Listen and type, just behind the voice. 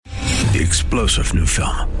the explosive new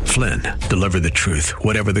film, Flynn, Deliver the Truth,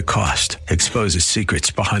 Whatever the Cost, exposes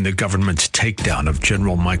secrets behind the government's takedown of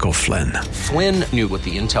General Michael Flynn. Flynn knew what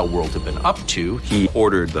the intel world had been up to. He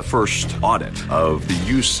ordered the first audit of the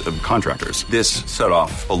use of contractors. This set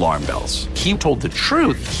off alarm bells. He told the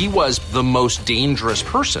truth. He was the most dangerous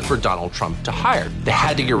person for Donald Trump to hire. They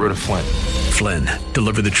had to get rid of Flynn. Flynn,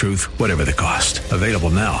 Deliver the Truth, Whatever the Cost. Available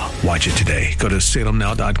now. Watch it today. Go to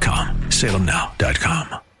salemnow.com.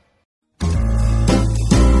 salemnow.com.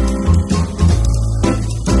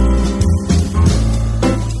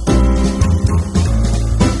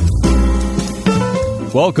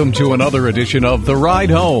 Welcome to another edition of The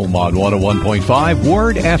Ride Home on 101.5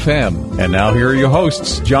 Word FM. And now here are your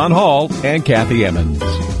hosts, John Hall and Kathy Emmons.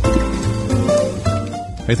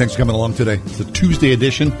 Hey, thanks for coming along today. It's a Tuesday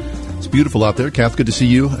edition. It's beautiful out there. Kath, good to see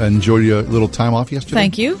you. Enjoyed your little time off yesterday.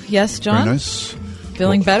 Thank you. Yes, John. Very nice.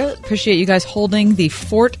 Feeling better. Appreciate you guys holding the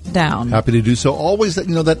fort down. Happy to do so. Always, that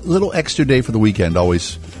little extra day for the weekend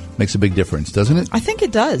always makes a big difference, doesn't it? I think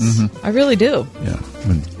it does. I really do. Yeah.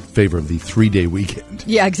 I'm in favor of the 3-day weekend.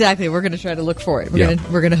 Yeah, exactly. We're going to try to look for it.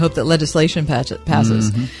 We're going to hope that legislation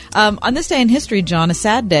passes. On this day in history, John, a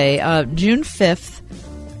sad day, June 5th,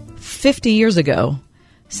 50 years ago,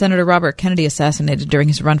 Senator Robert Kennedy assassinated during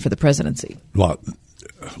his run for the presidency. Well,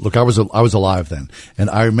 look, I was alive then, and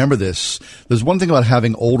I remember this. There's one thing about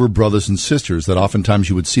having older brothers and sisters that oftentimes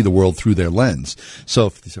you would see the world through their lens.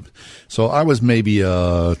 So I was maybe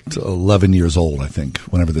 11 years old, I think,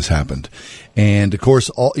 whenever this happened. And of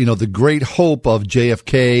course, the great hope of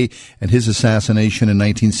JFK and his assassination in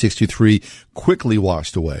 1963 quickly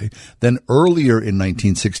washed away. Then earlier in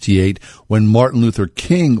 1968, when Martin Luther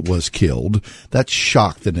King was killed, that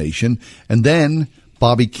shocked the nation. And then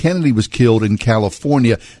Bobby Kennedy was killed in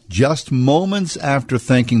California just moments after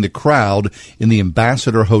thanking the crowd in the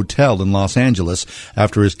Ambassador Hotel in Los Angeles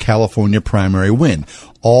after his California primary win.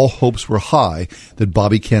 All hopes were high that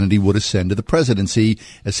Bobby Kennedy would ascend to the presidency,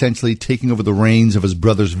 essentially taking over the reins of his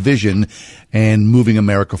brother's vision and moving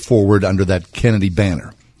America forward under that Kennedy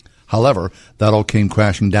banner. However, that all came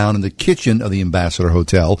crashing down in the kitchen of the Ambassador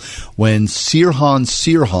Hotel when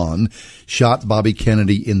Sirhan shot Bobby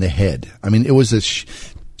Kennedy in the head. I mean, it was a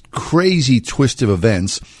crazy twist of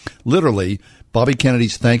events. Literally, Bobby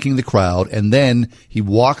Kennedy's thanking the crowd, and then he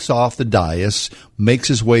walks off the dais, makes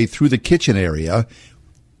his way through the kitchen area.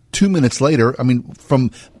 2 minutes later, I mean,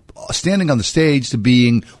 from standing on the stage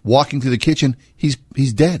to walking through the kitchen, he's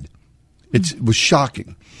dead. It was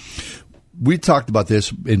shocking. We talked about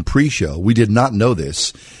this in pre-show. We did not know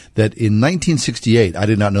this, that in 1968, I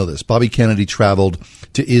did not know this, Bobby Kennedy traveled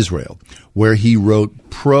to Israel, where he wrote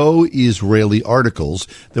pro-Israeli articles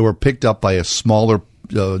that were picked up by a smaller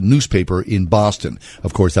newspaper in Boston.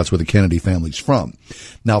 Of course, that's where the Kennedy family's from.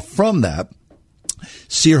 Now, from that,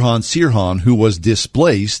 Sirhan, who was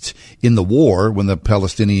displaced in the war when the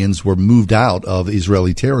Palestinians were moved out of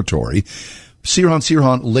Israeli territory,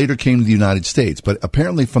 Sirhan later came to the United States, but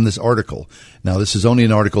apparently from this article. Now, this is only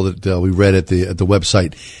an article that we read at the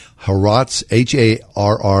website Haaretz,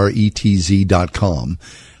 HARETZ.com,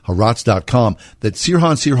 Haaretz.com, that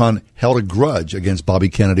Sirhan held a grudge against Bobby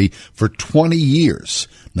Kennedy for 20 years,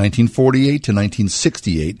 1948 to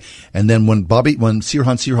 1968, and then when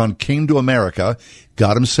Sirhan came to America,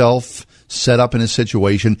 got himself set up in a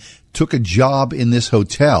situation, took a job in this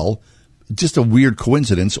hotel. Just a weird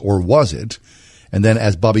coincidence, or was it? And then,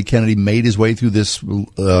 as Bobby Kennedy made his way through this through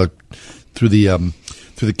the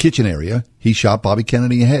kitchen area, he shot Bobby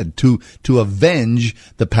Kennedy in the head to avenge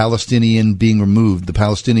the Palestinians being removed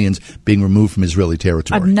from Israeli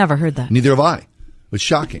territory. I've never heard that. Neither have I. It was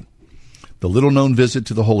shocking. The little-known visit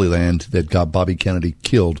to the Holy Land that got Bobby Kennedy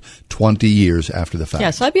killed 20 years after the fact.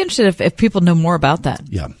 Yeah, so I'd be interested if people know more about that.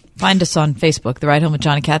 Yeah. Find us on Facebook, The Ride Home with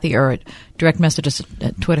John and Kathy, or direct message us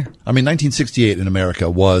at Twitter. I mean, 1968 in America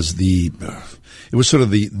was sort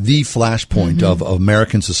of the flashpoint of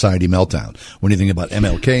American society meltdown. When you think about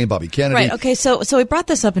MLK and Bobby Kennedy. Right. Okay. So we brought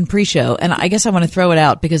this up in pre-show, and I guess I want to throw it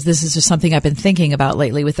out because this is just something I've been thinking about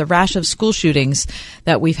lately with the rash of school shootings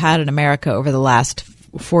that we've had in America over the last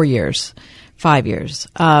 5 years.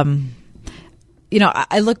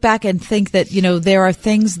 I look back and think that, there are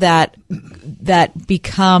things that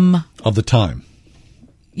become of the time.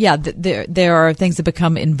 Yeah, there are things that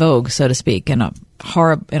become in vogue, so to speak, in a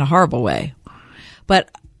horrible way. But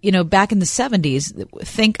back in the 70s,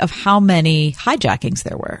 think of how many hijackings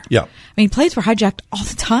there were. Yeah, I mean, planes were hijacked all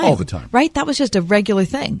the time. All the time, right? That was just a regular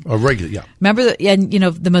thing. Yeah. Remember,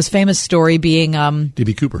 the most famous story being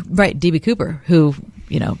D.B. Cooper. Right, D.B. Cooper, who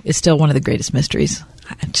is still one of the greatest mysteries.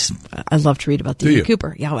 I love to read about D.B.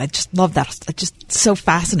 Cooper. Yeah, I just love that. It's just so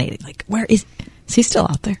fascinating. Like, where is he still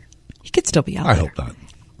out there? He could still be out there. I hope not.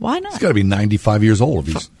 Why not? He's got to be 95 years old.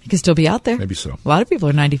 If he could still be out there. Maybe so. A lot of people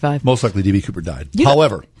are 95. Most likely D.B. Cooper died.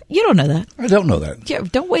 However, you don't know that. I don't know that. Yeah,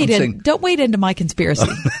 don't wade into my conspiracy.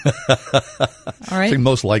 All right.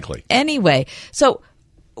 Most likely. Anyway, so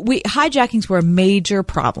hijackings were a major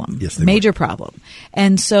problem. Yes, they major were. problem.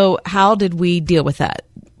 And so how did we deal with that?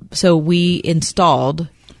 So we installed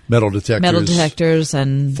metal detectors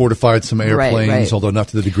and fortified some airplanes, right. although not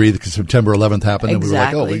to the degree that September 11th happened. Exactly.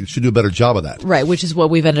 And we were like, we should do a better job of that. Right, which is what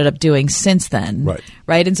we've ended up doing since then.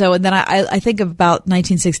 Right. And then I think about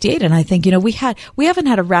 1968, and I think, we haven't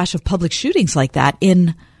had a rash of public shootings like that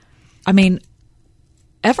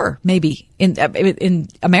ever, maybe. In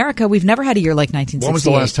America, we've never had a year like 1968. When was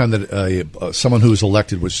the last time that someone who was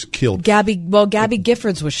elected was killed? Gabby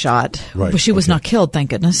Giffords was shot. Right. But she was not killed,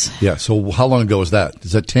 thank goodness. Yeah, so how long ago was that?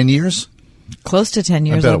 Is that 10 years? Close to 10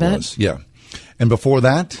 years, I bet. It was, yeah. And before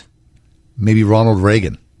that, maybe Ronald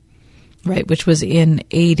Reagan. Right, which was in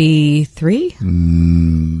 83?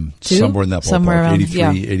 Somewhere in that ballpark. Somewhere around,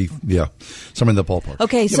 83, 80, yeah. Somewhere in that ballpark.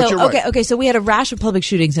 Okay, so we had a rash of public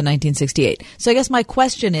shootings in 1968. So I guess my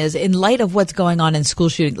question is, in light of what's going on in school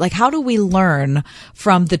shooting, like how do we learn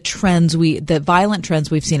from the violent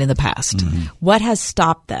trends we've seen in the past? Mm-hmm. What has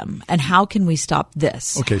stopped them, and how can we stop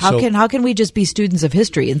this? Okay, how can we just be students of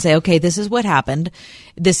history and say, okay, this is what happened,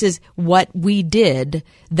 this is what we did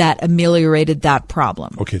that ameliorated that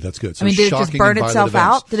problem? Okay, that's good. So did it just burn itself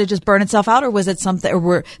out? Did it just burn itself out, or was it something?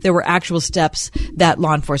 Or there were actual steps that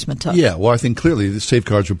law enforcement took? Yeah, well, I think clearly the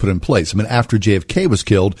safeguards were put in place. After JFK was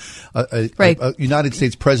killed, a United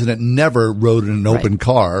States president never rode in an open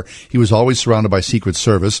car. He was always surrounded by Secret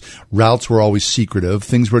Service. Routes were always secretive.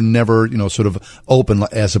 Things were never, sort of open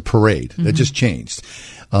as a parade. Mm-hmm. It just changed.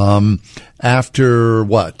 After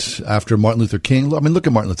Martin Luther King? Look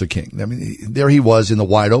at Martin Luther King. There he was in the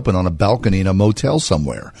wide open on a balcony in a motel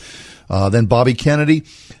somewhere. Then Bobby Kennedy.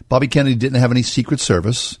 Bobby Kennedy didn't have any Secret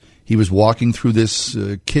Service. He was walking through this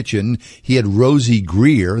kitchen. He had Rosie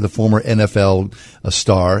Greer, the former NFL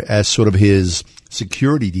star, as sort of his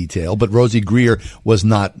security detail. But Rosie Greer was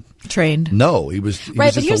not trained. No, he was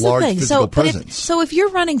right, just but here's a large the thing. physical presence. If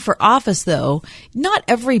you're running for office, though, not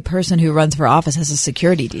every person who runs for office has a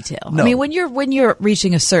security detail. No. When you're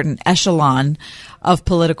reaching a certain echelon of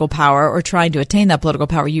political power or trying to attain that political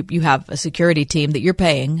power, you have a security team that you're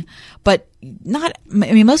paying, but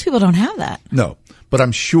most people don't have that. No, but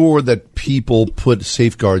I'm sure that people put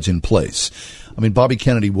safeguards in place. Bobby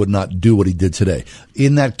Kennedy would not do what he did today.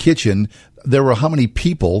 In that kitchen, there were how many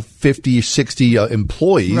people, 50, 60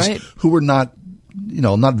 employees who were not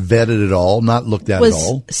vetted at all, not looked at at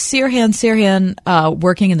all. Was Sirhan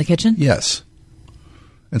working in the kitchen? Yes.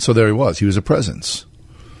 And so there he was. He was a presence.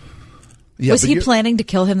 Yeah, was he planning to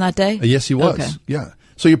kill him that day? Yes, he was. Okay. Yeah.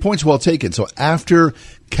 So your point's well taken. So after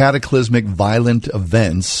cataclysmic violent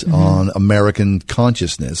events on American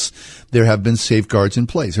consciousness, there have been safeguards in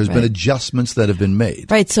place. There's been adjustments that have been made.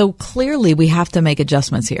 Right. So clearly we have to make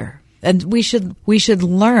adjustments here. And we should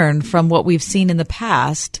learn from what we've seen in the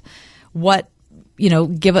past, give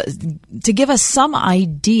us some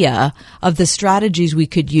idea of the strategies we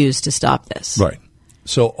could use to stop this. Right.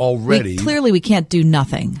 So already clearly we can't do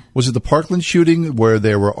nothing. Was it the Parkland shooting where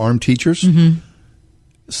there were armed teachers? Mm-hmm.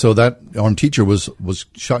 So that armed teacher was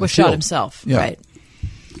shot. Shot himself. Yeah. Right.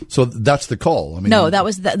 So that's the call. No, that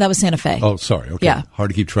was Santa Fe. Oh, sorry. Okay. Yeah. Hard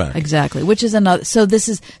to keep track. Exactly. Which is another.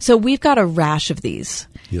 So we've got a rash of these.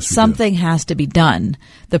 Yes, something has to be done.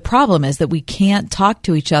 The problem is that we can't talk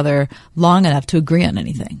to each other long enough to agree on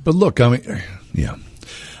anything. But look, I don't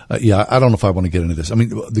know if I want to get into this.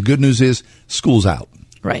 The good news is school's out.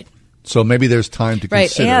 Right. So maybe there's time to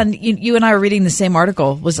consider. Right, and you and I were reading the same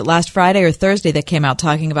article. Was it last Friday or Thursday that came out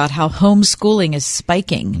talking about how homeschooling is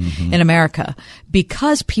spiking in America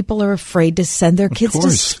because people are afraid to send their kids to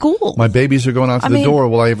school? My babies are going out to the door.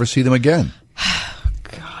 Will I ever see them again?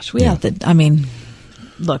 Gosh, we have to.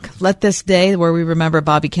 Look, let this day where we remember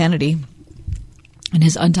Bobby Kennedy and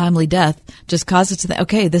his untimely death just cause us to think,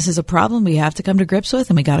 okay, this is a problem we have to come to grips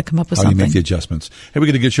with, and we got to come up with something. How do you make the adjustments? Hey, we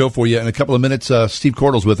got a good show for you. In a couple of minutes, Steve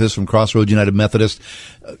Cordell's with us from Crossroads United Methodist.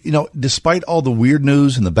 Despite all the weird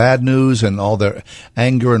news and the bad news and all the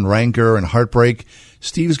anger and rancor and heartbreak,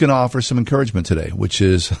 Steve's going to offer some encouragement today, which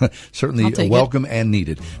is certainly welcome and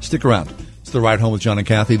needed. Stick around. It's The Ride Home with John and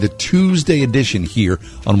Kathy, the Tuesday edition here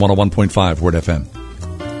on 101.5 Word FM.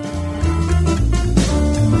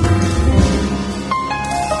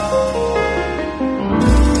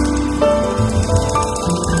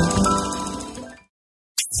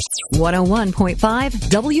 101.5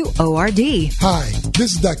 WORD. Hi,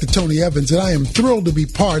 this is Dr. Tony Evans, and I am thrilled to be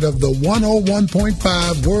part of the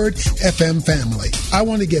 101.5 Word FM family. I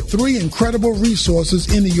want to get 3 incredible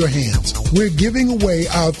resources into your hands. We're giving away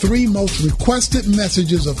our 3 most requested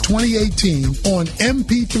messages of 2018 on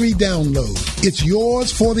MP3 download. It's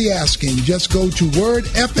yours for the asking. Just go to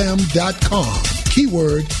wordfm.com.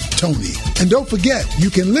 Keyword Tony. And don't forget, you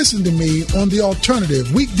can listen to me on The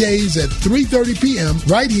Alternative weekdays at 3:30 p.m.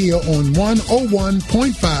 right here on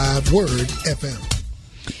 101.5 Word FM.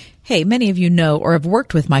 Hey, many of you know or have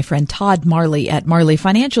worked with my friend Todd Marley at Marley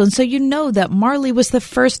Financial, and so you know that Marley was the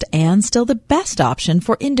first and still the best option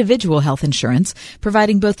for individual health insurance,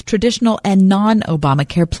 providing both traditional and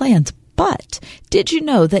non-Obamacare plans. But did you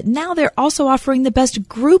know that now they're also offering the best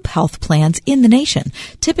group health plans in the nation?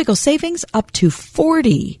 Typical savings up to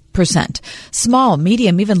 40%. Small,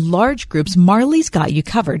 medium, even large groups, Marley's got you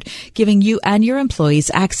covered, giving you and your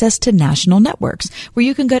employees access to national networks where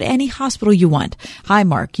you can go to any hospital you want.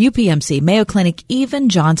 Highmark, UPMC, Mayo Clinic, even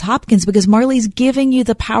Johns Hopkins, because Marley's giving you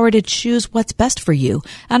the power to choose what's best for you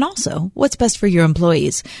and also what's best for your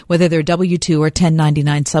employees, whether they're W-2 or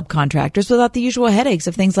 1099 subcontractors, without the usual headaches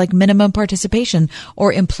of things like minimum participation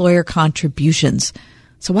or employer contributions.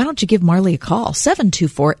 So why don't you give Marley a call?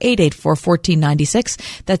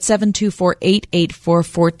 724-884-1496. That's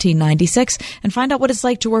 724-884-1496. And find out what it's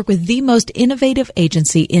like to work with the most innovative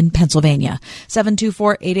agency in Pennsylvania.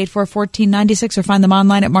 724-884-1496 or find them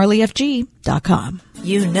online at marleyfg.com.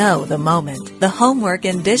 You know the moment. The homework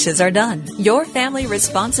and dishes are done. Your family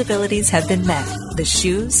responsibilities have been met. The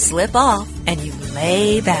shoes slip off and you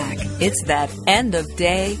lay back. It's that end of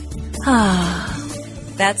day.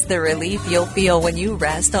 That's the relief you'll feel when you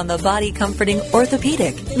rest on the body-comforting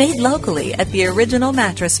Orthopedic, made locally at the Original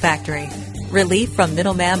Mattress Factory. Relief from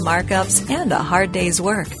middleman markups and a hard day's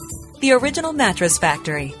work. The Original Mattress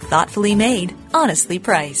Factory, thoughtfully made, honestly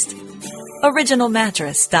priced.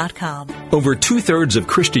 OriginalMattress.com. Over 2/3 of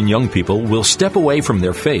Christian young people will step away from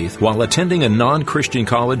their faith while attending a non-Christian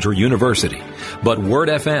college or university. But Word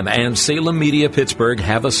FM and Salem Media Pittsburgh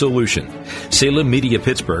have a solution. Salem Media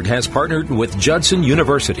Pittsburgh has partnered with Judson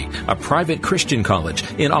University, a private Christian college,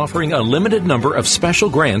 in offering a limited number of special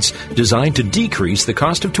grants designed to decrease the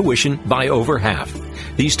cost of tuition by over half.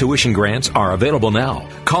 These tuition grants are available now.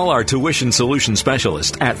 Call our tuition solution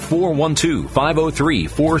specialist at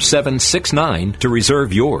 412-503-4769 to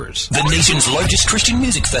reserve yours. The nation's largest Christian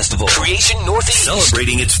music festival, Creation Northeast,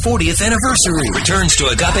 celebrating its 40th anniversary, returns to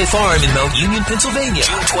Agape Farm in Mount Union, Pennsylvania,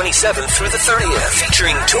 June 27th through the 30th,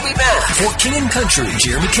 featuring Toby Bath, For King and Country,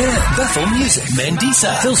 Jeremy Camp, Bethel Music,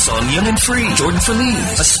 Mandisa, Hillsong Young and Free, Jordan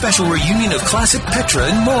Feliz, a special reunion of classic Petra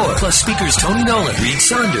and more, plus speakers Tony Nolan, Reed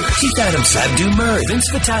Saunders, Keith Adams, Abdu Murray, Vince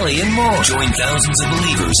Vitale, and more. Join thousands of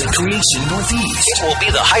believers at Creation Northeast. It will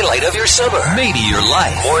be the highlight of your summer, maybe your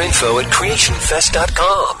life. More info at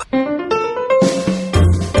creationfest.com.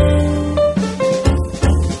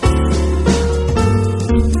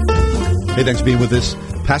 Hey, thanks for being with us.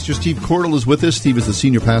 Pastor Steve Cordell is with us. Steve is the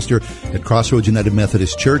senior pastor at Crossroads United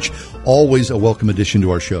Methodist Church. Always a welcome addition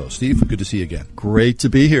to our show. Steve, good to see you again. Great to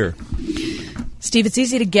be here. Steve, it's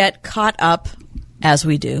easy to get caught up, as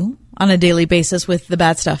we do, on a daily basis with the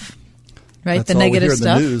bad stuff. Right? That's the all negative we hear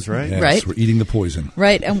stuff. in the news, right? Yes, right. We're eating the poison.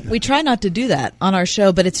 Right. And we try not to do that on our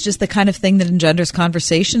show, but it's just the kind of thing that engenders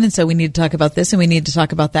conversation. And so we need to talk about this and we need to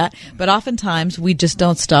talk about that. But oftentimes we just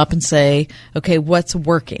don't stop and say, okay, what's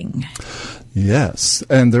working? Yes.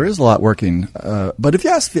 And there is a lot working. But if you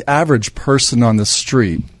ask the average person on the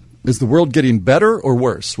street, is the world getting better or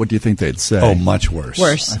worse? What do you think they'd say? Oh, much worse.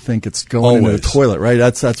 Worse. I think it's going into the toilet, right?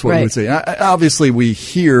 That's what right. we would say. Obviously, we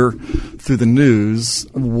hear through the news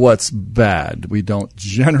what's bad. We don't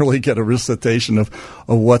generally get a recitation of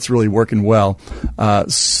what's really working well.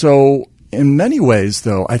 So in many ways,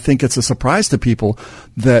 though, I think it's a surprise to people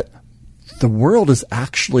that the world is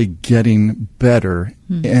actually getting better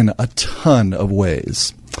in a ton of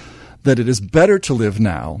ways. That it is better to live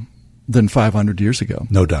now than 500 years ago.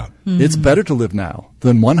 No doubt. Mm-hmm. It's better to live now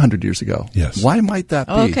than 100 years ago. Yes. Why might that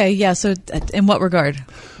be? Okay, yeah. So in what regard?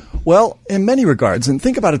 Well, in many regards. And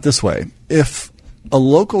think about it this way. If a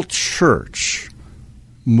local church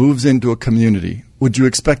moves into a community, would you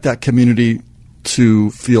expect that community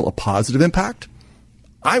to feel a positive impact?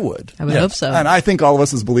 I would. I would hope so. And I think all of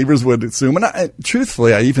us as believers would assume. And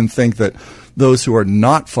truthfully, I even think that those who are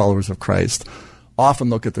not followers of Christ often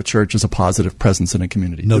look at the church as a positive presence in a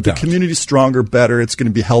community. No doubt. The community's stronger, better, it's going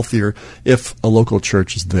to be healthier if a local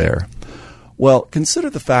church is there. Well,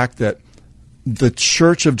 consider the fact that the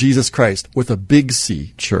Church of Jesus Christ, with a big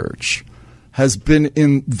C church, has been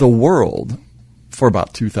in the world for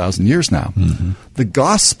about 2,000 years now. Mm-hmm. The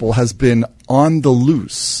gospel has been on the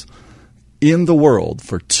loose in the world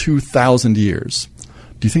for 2,000 years.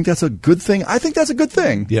 Do you think that's a good thing? I think that's a good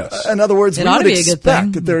thing. Yes. In other words, it we ought would to be a good expect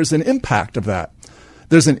thing. that there's an impact of that.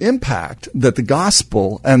 There's an impact that the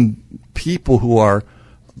gospel and people who are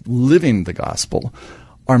living the gospel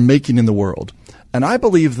are making in the world. And I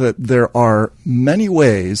believe that there are many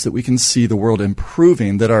ways that we can see the world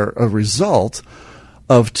improving that are a result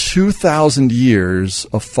of 2,000 years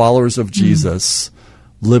of followers of Jesus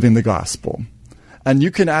living the gospel. And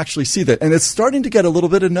you can actually see that. And it's starting to get a little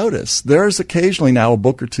bit of notice. There's occasionally now a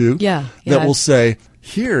book or two that will say,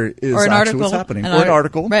 here is or an actually article, what's happening. Or an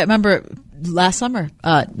article. Right. Remember last summer,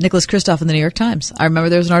 Nicholas Kristof in the New York Times. I remember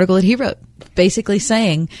there was an article that he wrote basically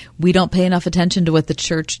saying we don't pay enough attention to what the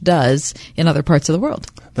church does in other parts of the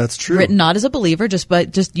world. That's true. Written not as a believer,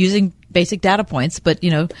 just using basic data points, but,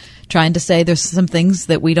 trying to say there's some things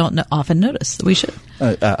that we don't often notice that we should.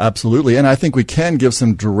 Absolutely. And I think we can give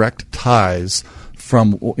some direct ties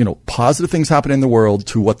from, positive things happening in the world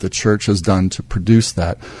to what the church has done to produce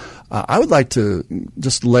that. I would like to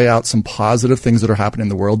just lay out some positive things that are happening in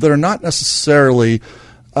the world that are not necessarily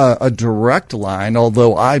a direct line,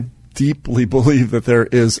 although I deeply believe that there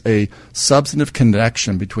is a substantive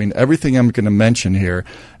connection between everything I'm going to mention here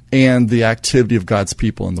and the activity of God's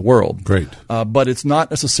people in the world. Great. But it's not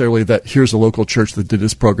necessarily that here's a local church that did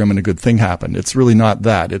this program and a good thing happened. It's really not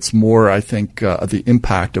that. It's more, I think, the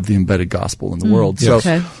impact of the embedded gospel in the world. Yes.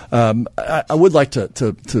 So I would like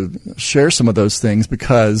to share some of those things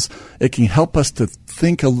because it can help us to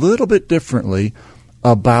think a little bit differently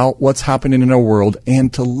about what's happening in our world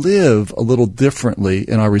and to live a little differently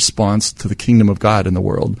in our response to the kingdom of God in the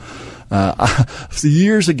world.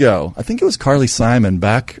 Years ago, I think it was Carly Simon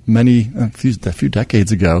back a few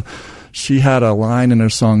decades ago, she had a line in her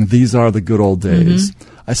song, "These are the good old days." Mm-hmm.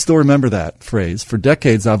 I still remember that phrase. For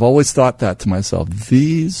decades, I've always thought that to myself.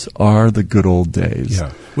 These are the good old days.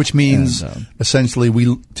 Yeah. Which means, essentially,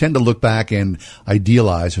 we tend to look back and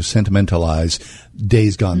idealize or sentimentalize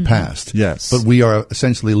days gone past. Yes. But we are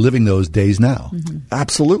essentially living those days now. Mm-hmm.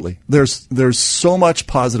 Absolutely. There's so much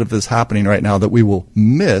positive that's happening right now that we will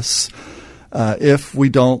miss if we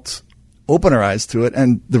don't open our eyes to it.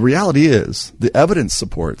 And the reality is, the evidence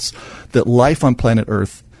supports that life on planet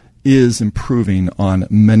Earth is improving on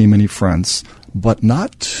many, many fronts, but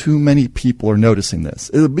not too many people are noticing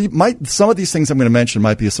this. Some of these things I'm going to mention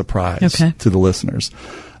might be a surprise to the listeners.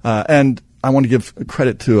 And I want to give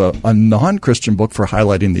credit to a non-Christian book for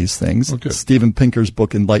highlighting these things. Okay. Steven Pinker's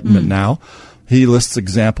book, Enlightenment Now. He lists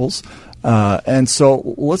examples. And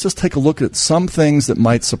so let's just take a look at some things that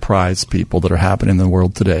might surprise people that are happening in the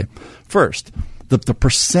world today. First, the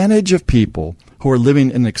percentage of people who are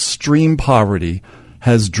living in extreme poverty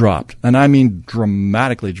has dropped, and I mean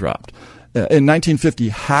dramatically dropped. In 1950,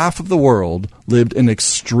 half of the world lived in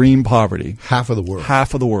extreme poverty. Half of the world?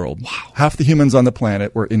 Half of the world. Wow. Half the humans on the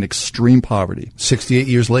planet were in extreme poverty. 68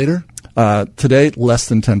 years later? Today, less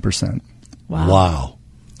than 10%. Wow.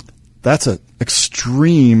 That's an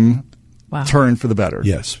extreme turn for the better.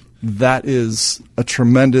 Yes. That is a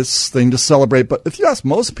tremendous thing to celebrate. But if you ask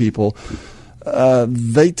most people,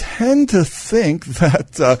 they tend to think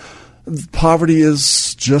that poverty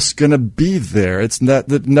is just going to be there. It's not,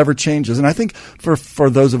 that never changes. And I think for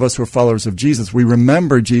those of us who are followers of Jesus, we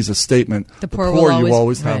remember Jesus' statement, the poor you will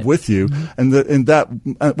always have with you. Mm-hmm. And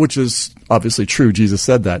that, which is obviously true. Jesus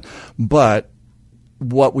said that. But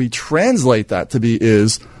what we translate that to be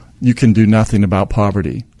is, you can do nothing about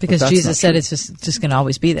poverty. Because Jesus said it's just going to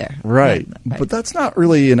always be there. Right. But that's not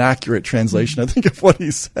really an accurate translation, I think, of what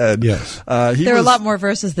he said. Yes. There are a lot more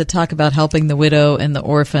verses that talk about helping the widow and the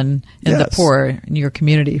orphan and the poor in your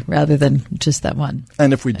community rather than just that one.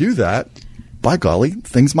 And if we do that, by golly,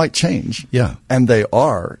 things might change. Yeah. And they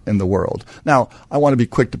are in the world. Now, I want to be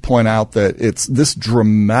quick to point out that this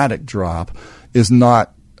dramatic drop is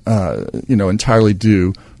not, entirely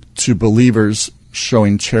due to believers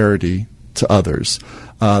showing charity to others.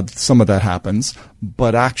 Some of that happens,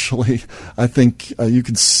 but actually I think you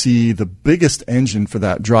can see the biggest engine for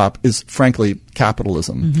that drop is, frankly,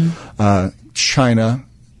 capitalism. Mm-hmm. China,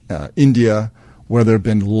 India, where there have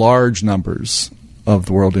been large numbers of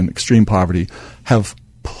the world in extreme poverty, have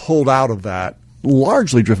pulled out of that,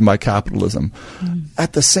 largely driven by capitalism. Mm.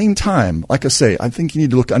 At the same time, like I say, I think you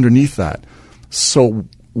need to look underneath that. So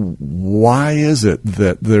why is it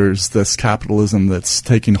that there's this capitalism that's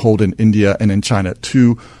taking hold in India and in China,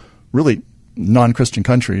 two really non-Christian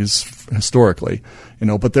countries historically,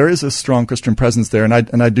 but there is a strong Christian presence there, and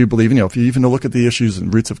I do believe, if you even look at the issues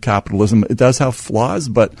and roots of capitalism, it does have flaws,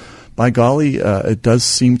 but by golly, it does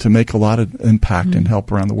seem to make a lot of impact and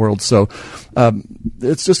help around the world. So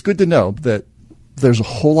it's just good to know that there's a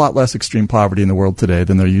whole lot less extreme poverty in the world today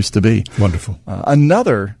than there used to be. Wonderful.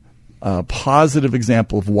 Another positive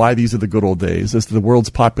example of why these are the good old days is the world's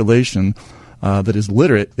population that is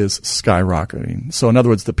literate is skyrocketing. So in other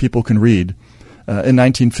words, the people can read. In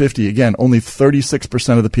 1950, again, only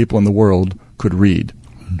 36% of the people in the world could read.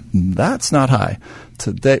 That's not high.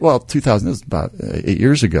 Today, 2000 is about 8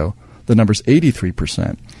 years ago. The number's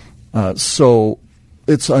 83%. So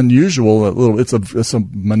it's unusual. It's a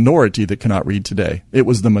minority that cannot read today. It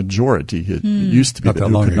was the majority. It used to be that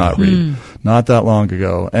who could not read. Not that long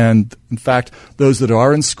ago. And in fact, those that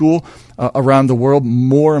are in school around the world,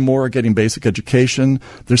 more and more are getting basic education.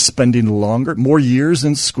 They're spending more years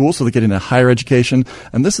in school, so they're getting a higher education.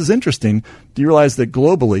 And this is interesting. Do you realize that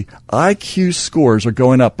globally, IQ scores are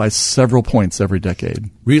going up by several points every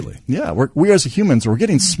decade? Really? Yeah. We as humans, we're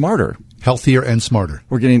getting smarter. Healthier and smarter.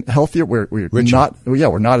 We're getting healthier. We're not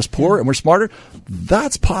as poor, and we're smarter.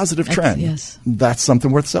 That's positive trend. Yes. That's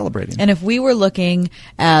something worth celebrating. And if we were looking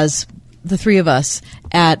as the three of us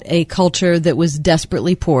at a culture that was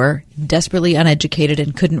desperately poor, desperately uneducated,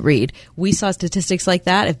 and couldn't read, we saw statistics like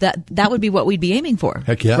that. If that would be what we'd be aiming for.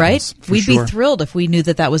 Heck yeah. Right? We'd be thrilled if we knew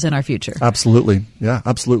that was in our future. Absolutely. Yeah,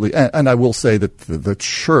 absolutely. And I will say that the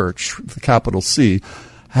church, the capital C,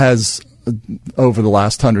 has over the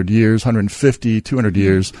last 100 years, 150, 200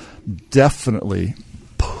 years, definitely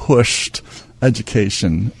pushed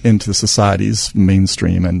education into society's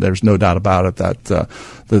mainstream, and there's no doubt about it that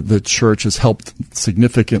the church has helped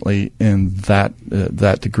significantly in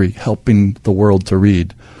that degree, helping the world to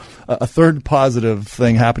read. A third positive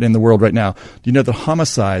thing happening in the world right now, do you know that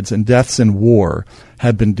homicides and deaths in war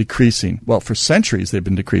have been decreasing? Well, for centuries they've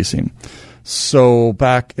been decreasing. So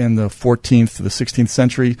back in the 14th to the 16th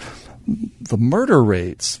century, the murder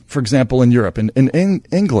rates, for example, in Europe, in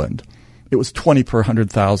England, it was 20 per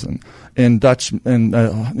 100,000. In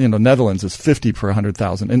Netherlands, it's 50 per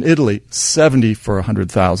 100,000. In Italy, 70 for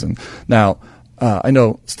 100,000. Now, I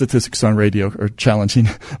know statistics on radio are challenging,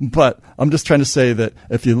 but I'm just trying to say that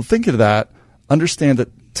if you think of that, understand that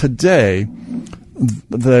today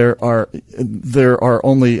there are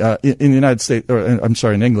only in the United States,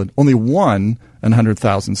 in England, only 1 in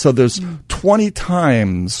 100,000. So there's 20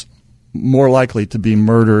 times more likely to be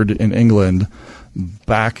murdered in England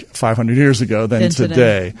back 500 years ago than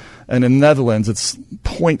today. And in Netherlands, it's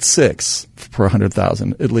 0.6 per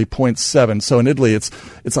 100,000. Italy, 0.7. So in Italy, it's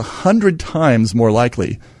 100 times more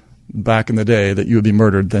likely back in the day that you would be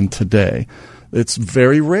murdered than today. It's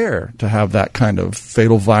very rare to have that kind of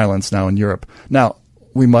fatal violence now in Europe. Now,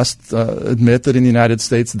 we must admit that in the United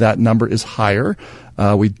States, that number is higher.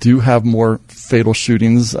 We do have more fatal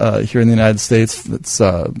shootings here in the United States.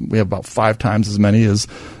 We have about 5 times as many as,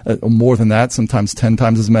 more than that, sometimes 10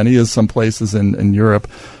 times as many as some places in Europe.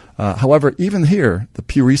 However, even here, the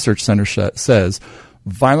Pew Research Center says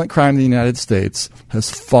violent crime in the United States has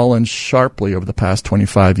fallen sharply over the past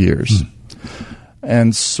 25 years.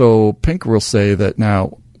 And so Pinker will say that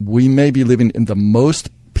now we may be living in the most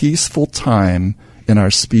peaceful time in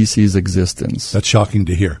our species' existence. That's shocking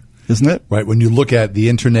to hear. Isn't it? Right. When you look at the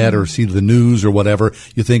internet or see the news or whatever,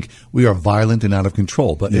 you think we are violent and out of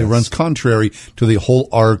control. But it runs contrary to the whole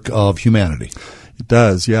arc of humanity. It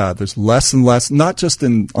does, yeah. There's less and less, not just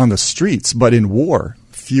on the streets, but in war.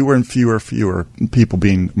 Fewer and fewer people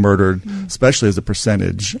being murdered, especially as a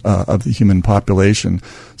percentage of the human population.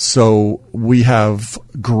 So we have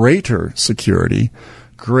greater security,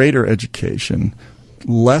 greater education,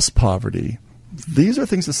 less poverty. These are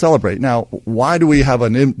things to celebrate. Now, why do we have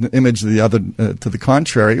an image to the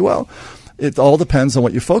contrary? Well, it all depends on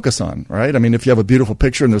what you focus on, right? I mean, if you have a beautiful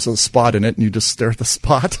picture and there's a spot in it and you just stare at the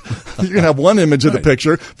spot, you're going to have one image of the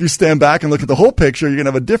picture. If you stand back and look at the whole picture, you're going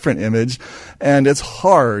to have a different image. And it's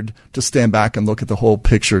hard to stand back and look at the whole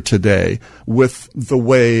picture today with the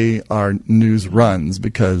way our news runs,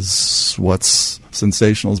 because what's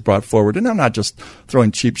sensational is brought forward. And I'm not just throwing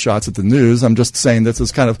cheap shots at the news. I'm just saying this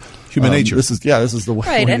is kind of human nature. This is the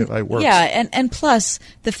way it works. Yeah, and plus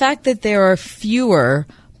the fact that there are fewer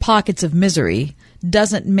pockets of misery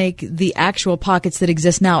doesn't make the actual pockets that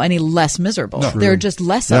exist now any less miserable. No. There are just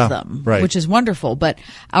less of them, which is wonderful. But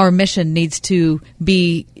our mission needs to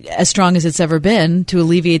be as strong as it's ever been to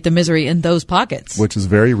alleviate the misery in those pockets. Which is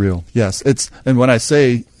very real. Yes. And when I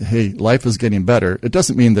say, hey, life is getting better, it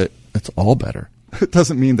doesn't mean that it's all better. It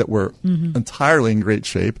doesn't mean that we're entirely in great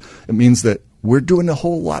shape. It means that we're doing a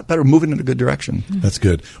whole lot better, moving in a good direction. That's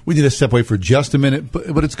good. We need to step away for just a minute,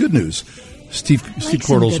 but it's good news. Steve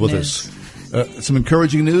Cordles with us. Some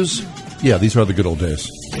encouraging news? Yeah, these are the good old days.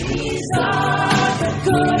 These are the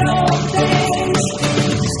good old days.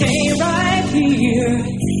 Stay right here.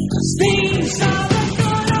 These are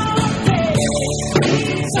the good old days.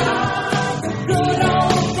 These are the good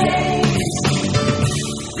old days.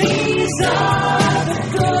 These are the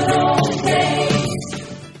good old days.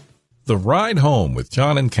 The Ride Home with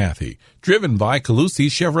John and Kathy, driven by Calusi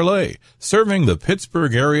Chevrolet, serving the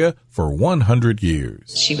Pittsburgh area for 100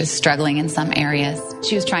 years. She was struggling in some areas.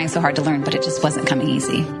 She was trying so hard to learn, but it just wasn't coming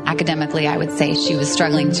easy. Academically, I would say she was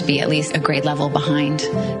struggling to be at least a grade level behind.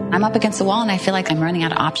 I'm up against the wall and I feel like I'm running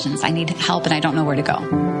out of options. I need help and I don't know where to go.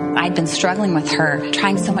 I'd been struggling with her,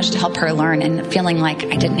 trying so much to help her learn and feeling like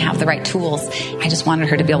I didn't have the right tools. I just wanted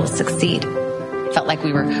her to be able to succeed. Felt like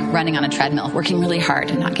we were running on a treadmill, working really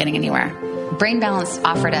hard and not getting anywhere. Brain Balance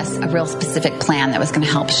offered us a real specific plan that was going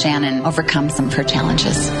to help Shannon overcome some of her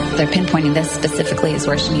challenges. They're pinpointing this specifically as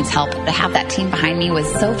where she needs help. To have that team behind me was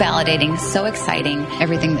so validating, so exciting,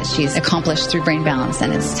 everything that she's accomplished through Brain Balance,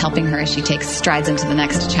 and it's helping her as she takes strides into the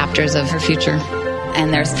next chapters of her future.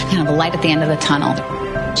 And there's kind of a light at the end of the tunnel.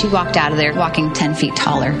 She walked out of there walking 10 feet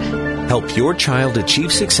taller. Help your child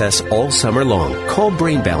achieve success all summer long. Call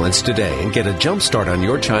Brain Balance today and get a jump start on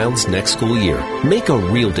your child's next school year. Make a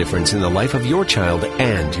real difference in the life of your child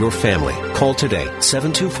and your family. Call today,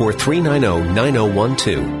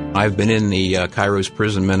 724-390-9012. I've been in the Kairos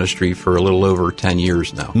prison ministry for a little over 10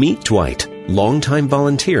 years now. Meet Dwight, longtime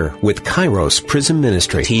volunteer with Kairos Prison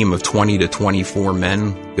Ministry. A team of 20 to 24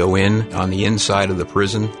 men go in on the inside of the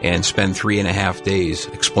prison and spend 3.5 days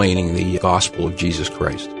explaining the gospel of Jesus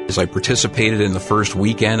Christ. As I participated in the first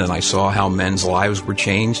weekend and I saw how men's lives were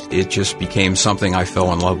changed, it just became something I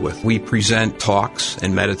fell in love with. We present talks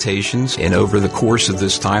and meditations, and over the course of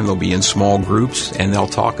this time, they'll be in small groups and they'll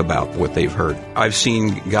talk about what they've heard. I've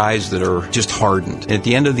seen guys that are just hardened. At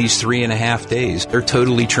the end of these 3.5 days, they're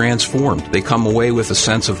totally transformed. They come away with a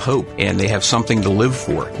sense of hope and they have something to live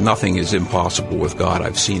for. Nothing is impossible with God.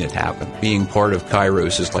 I've seen it happen. Being part of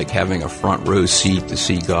Kairos is like having a front row seat to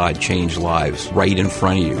see God change lives right in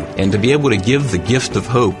front of you. And to be able to give the gift of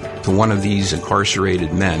hope to one of these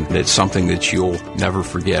incarcerated men, it's something that you'll never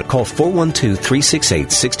forget. Call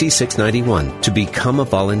 412-368-6691 to become a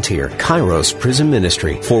volunteer. Kairos Prison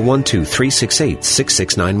Ministry,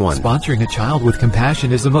 412-368-6691. Sponsoring a child with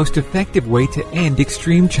compassion is the most effective way to end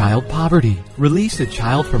extreme child poverty. Release a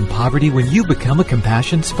child from poverty when you become a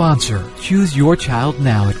Compassion sponsor. Choose your child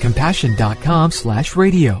now at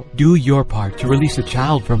compassion.com/radio. Do your part to release a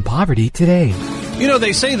child from poverty today. You know,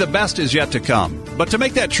 they say the best is yet to come. But to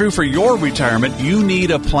make that true for your retirement, you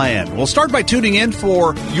need a plan. Well, start by tuning in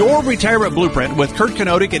for Your Retirement Blueprint with Kurt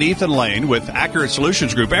Kanodik and Ethan Lane with Accurate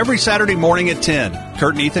Solutions Group every Saturday morning at 10.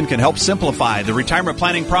 Kurt and Ethan can help simplify the retirement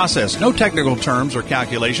planning process. No technical terms or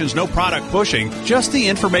calculations, no product pushing, just the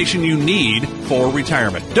information you need for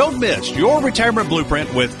retirement. Don't miss Your Retirement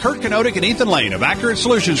Blueprint with Kurt Kanodik and Ethan Lane of Accurate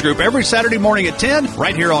Solutions Group every Saturday morning at 10,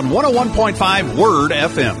 right here on 101.5 Word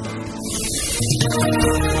FM.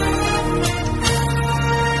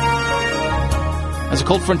 As a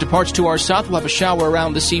cold front departs to our south, we'll have a shower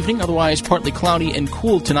around this evening. Otherwise, partly cloudy and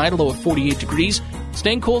cool tonight, a low of 48 degrees.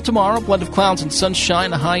 Staying cool tomorrow, blend of clouds and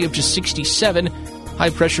sunshine, a high of just 67.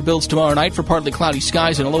 High pressure builds tomorrow night for partly cloudy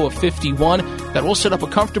skies and a low of 51. That will set up a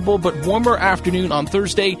comfortable but warmer afternoon on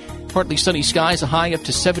Thursday. Partly sunny skies, a high up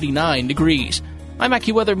to 79 degrees. I'm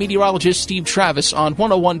AccuWeather meteorologist Steve Travis on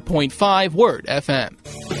 101.5 Word FM.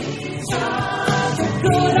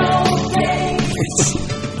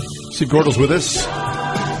 Steve Cordles with us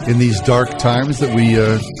in these dark times that we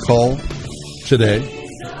call today,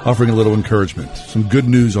 offering a little encouragement, some good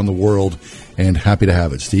news on the world, and happy to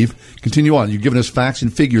have it. Steve, continue on. You've given us facts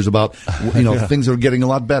and figures about things that are getting a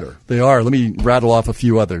lot better. They are. Let me rattle off a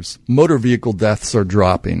few others. Motor vehicle deaths are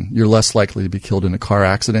dropping. You're less likely to be killed in a car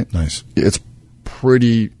accident. Nice. It's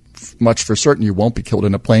pretty much for certain you won't be killed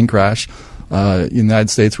in a plane crash. In the United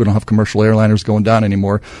States, we don't have commercial airliners going down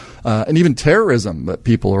anymore. And even terrorism that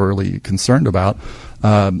people are really concerned about.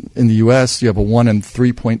 In the U.S., you have a 1 in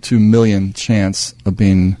 3.2 million chance of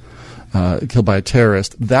being killed by a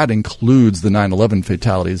terrorist. That includes the 9/11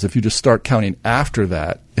 fatalities. If you just start counting after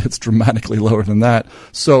that, it's dramatically lower than that.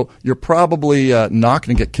 So you're probably not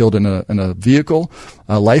going to get killed in a vehicle.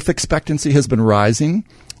 Life expectancy has been rising.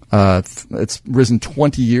 It's risen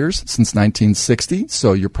 20 years since 1960,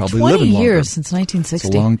 so you're probably living longer. 20 years since 1960.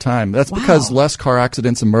 It's a long time. That's because less car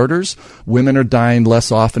accidents and murders. Women are dying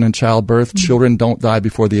less often in childbirth. Mm-hmm. Children don't die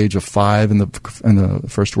before the age of 5 in the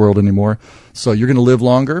first world anymore. So you're going to live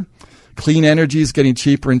longer. Clean energy is getting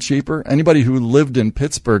cheaper and cheaper. Anybody who lived in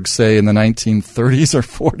Pittsburgh, say in the 1930s or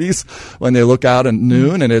 40s, when they look out at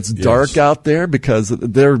noon and it's dark out there, because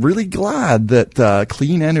they're really glad that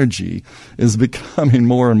clean energy is becoming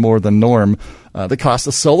more and more the norm. The cost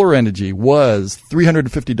of solar energy was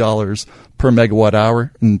 $350 per megawatt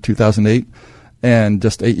hour in 2008, and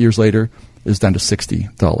just 8 years later is down to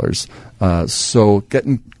 $60. So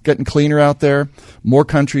getting cleaner out there. More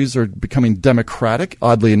countries are becoming democratic,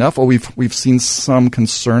 oddly enough. Well, we've seen some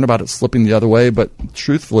concern about it slipping the other way, but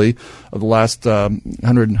truthfully, over the last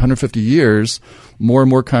 150 years, more and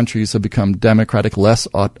more countries have become democratic, less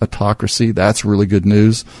autocracy. That's really good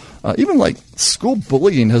news. Even like school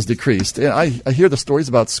bullying has decreased. I hear the stories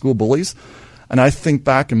about school bullies, and I think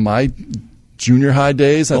back in my junior high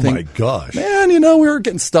days, I think, my gosh, man, we were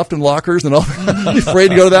getting stuffed in lockers and all. Afraid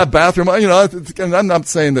to go to that bathroom. And I'm not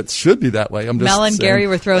saying that should be that way. I'm just Mel and saying. Gary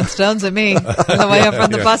were throwing stones at me on the way up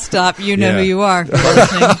from the bus stop. You know who you are.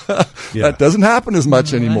 That doesn't happen as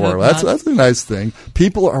much anymore. That's a nice thing.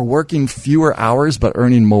 People are working fewer hours but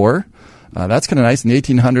earning more. That's kind of nice. In the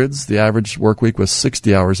 1800s, the average work week was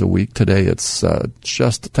 60 hours a week. Today, it's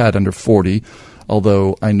just a tad under 40.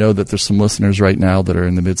 Although I know that there's some listeners right now that are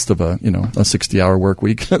in the midst of a 60-hour work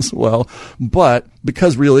week as well. But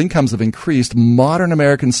because real incomes have increased, modern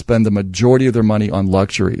Americans spend the majority of their money on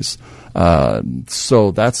luxuries.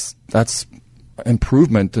 So that's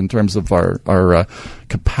improvement in terms of our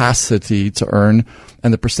capacity to earn.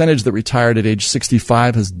 And the percentage that retired at age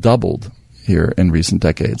 65 has doubled here in recent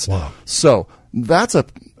decades. Wow. So that's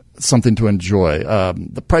something to enjoy.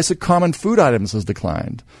 The price of common food items has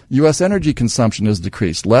declined. U.S. energy consumption has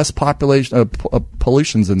decreased. Less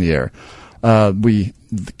pollution's in the air. The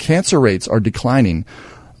cancer rates are declining.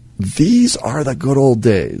 These are the good old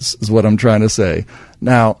days, is what I'm trying to say.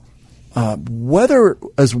 Now, whether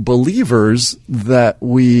as believers that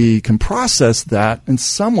we can process that, in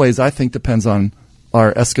some ways, I think depends on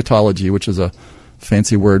our eschatology, which is a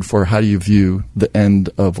fancy word for how do you view the end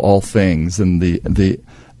of all things and the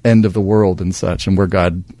end of the world and such, and where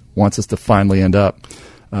God wants us to finally end up.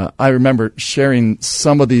 I remember sharing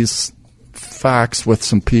some of these facts with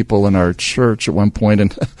some people in our church at one point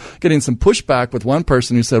and getting some pushback with one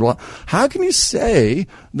person who said, well, how can you say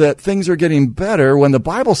that things are getting better when the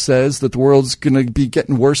Bible says that the world's going to be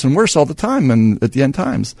getting worse and worse all the time and at the end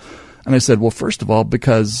times? And I said, well, first of all,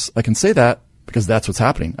 because I can say that because that's what's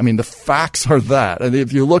happening. I mean, the facts are that. And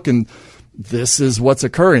if you look and this is what's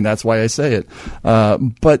occurring. That's why I say it.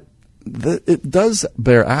 But it does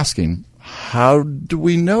bear asking, how do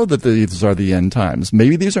we know that these are the end times?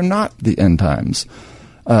 Maybe these are not the end times.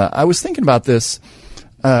 I was thinking about this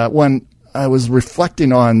when I was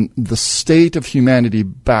reflecting on the state of humanity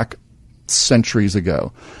back centuries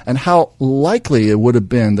ago and how likely it would have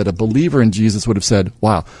been that a believer in Jesus would have said,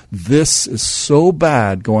 wow, this is so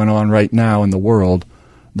bad going on right now in the world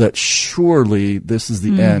that surely this is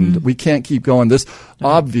the end. We can't keep going. This,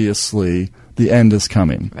 obviously, the end is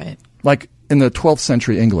coming. Right. Like in the 12th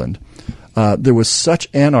century England, there was such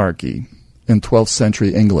anarchy in 12th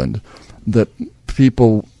century England that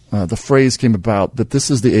people, the phrase came about that this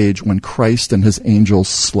is the age when Christ and his angels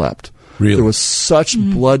slept. Really? There was such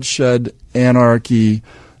bloodshed, anarchy,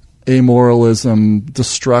 amoralism,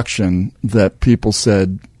 destruction that people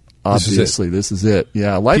said, obviously, this is it.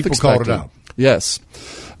 Yeah, life people called it out. Yes.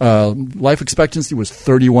 Life expectancy was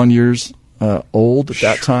 31 years old at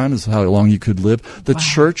that time, is how long you could live. The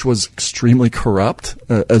church was extremely corrupt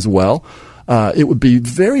as well. It would be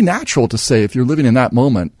very natural to say, if you're living in that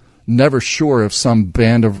moment, never sure if some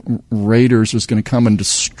band of raiders was going to come and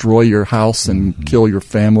destroy your house and kill your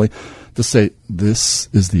family, to say, this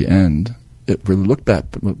is the end. It really looked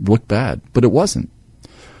bad, but it wasn't.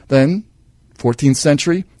 Then, 14th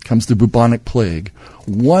century, comes the bubonic plague.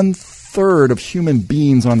 1/3 of human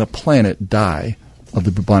beings on the planet die of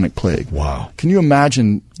the bubonic plague. Wow. Can you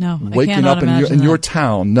imagine waking up in your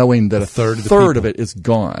town knowing that a third of it is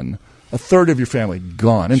gone? A third of your family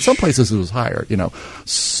gone. In some places it was higher,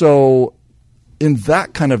 So in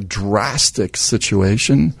that kind of drastic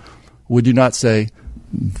situation, would you not say,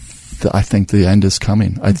 I think the end is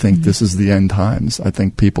coming. I think this is the end times. I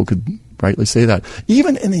think people could rightly say that.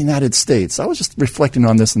 Even in the United States, I was just reflecting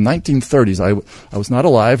on this in the 1930s. I was not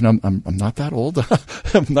alive, and I'm not that old.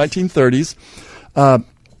 1930s.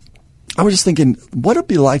 I was just thinking, what would it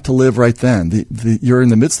be like to live right then? You're in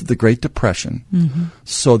the midst of the Great Depression,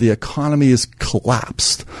 so the economy is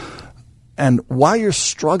collapsed. And while you're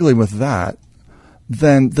struggling with that,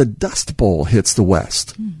 then the Dust Bowl hits the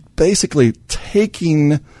West, basically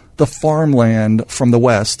taking the farmland from the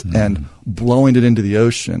West and blowing it into the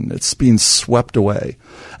ocean. It's being swept away.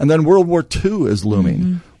 And then World War II is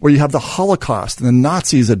looming. where you have the Holocaust and the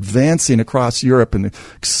Nazis advancing across Europe and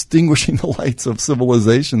extinguishing the lights of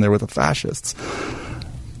civilization there with the fascists.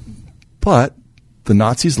 But the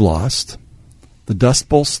Nazis lost. The Dust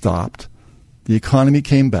Bowl stopped. The economy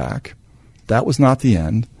came back. That was not the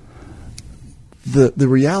end. The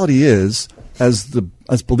reality is, as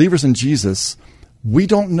believers in Jesus, we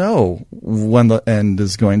don't know when the end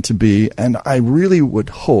is going to be, and I really would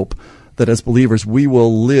hope that as believers we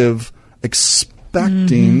will live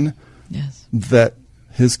expecting that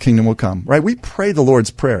His kingdom will come. Right? We pray the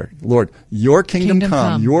Lord's Prayer. Lord, Your kingdom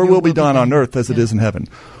come. Your will be done on earth as it is in heaven.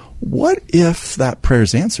 What if that prayer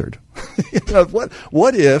is answered?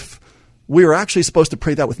 What if we are actually supposed to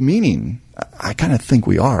pray that with meaning? I kind of think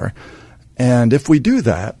we are. And if we do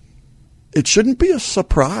that, it shouldn't be a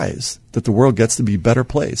surprise that the world gets to be a better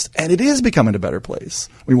place. And it is becoming a better place.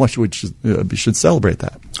 We should celebrate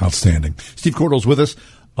that. Outstanding. Steve Cordell's with us,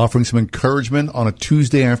 offering some encouragement on a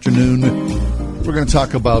Tuesday afternoon. We're going to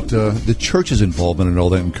talk about the church's involvement in all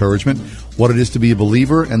that encouragement, what it is to be a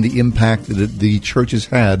believer, and the impact that the church has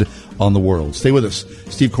had on the world. Stay with us.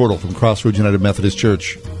 Steve Cordell from Crossroads United Methodist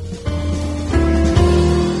Church.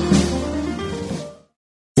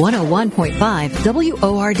 101.5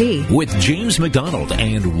 WORD. With James McDonald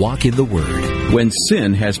and Walk in the Word. When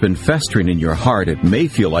sin has been festering in your heart, it may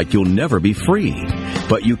feel like you'll never be free.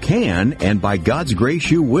 But you can, and by God's grace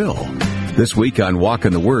you will. This week on Walk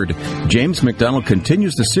in the Word, James McDonald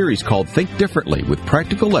continues the series called Think Differently, with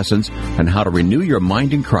practical lessons on how to renew your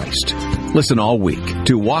mind in Christ. Listen all week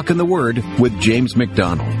to Walk in the Word with James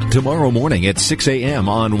McDonald. Tomorrow morning at 6 a.m.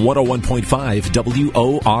 on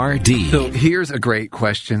 101.5 WORD. So here's a great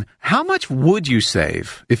question. How much would you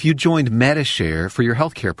save if you joined Medi-Share for your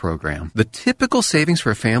healthcare program? The typical savings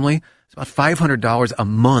for a family is about $500 a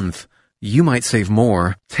month. You might save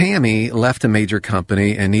more. Tammy left a major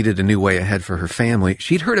company and needed a new way ahead for her family.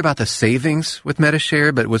 She'd heard about the savings with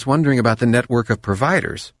Medi-Share, but was wondering about the network of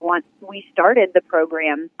providers. Once we started the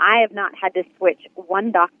program, I have not had to switch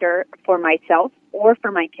one doctor for myself or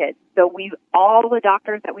for my kids. So all the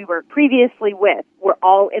doctors that we were previously with were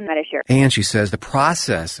all in Medi-Share. And she says the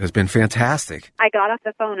process has been fantastic. I got off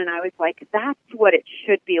the phone and I was like, that's what it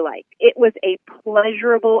should be like. It was a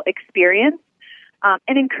pleasurable experience.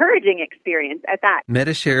 An encouraging experience at that.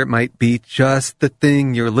 Medi-Share might be just the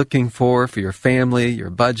thing you're looking for your family,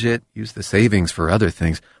 your budget. Use the savings for other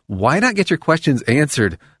things. Why not get your questions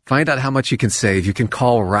answered? Find out how much you can save. You can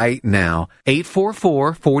call right now.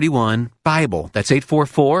 844-41-BIBLE. That's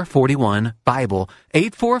 844-41-BIBLE.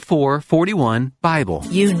 844-41-BIBLE.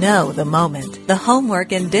 You know the moment. The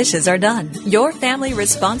homework and dishes are done. Your family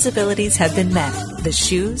responsibilities have been met. The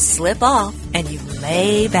shoes slip off and you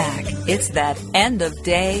lay back. It's that end of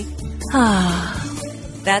day.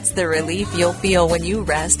 That's the relief you'll feel when you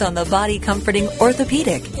rest on the body comforting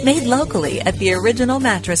orthopedic made locally at the Original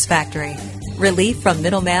Mattress Factory. Relief from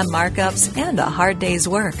middleman markups and a hard day's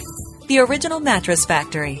work. The Original Mattress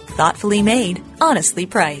Factory. Thoughtfully made, honestly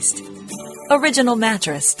priced.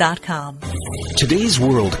 OriginalMattress.com. Today's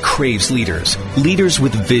world craves leaders. Leaders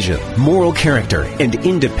with vision, moral character, and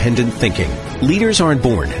independent thinking. Leaders aren't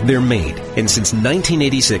born, they're made. And since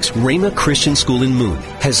 1986, Rhema Christian School in Moon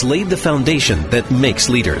has laid the foundation that makes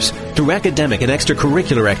leaders. Through academic and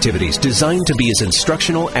extracurricular activities designed to be as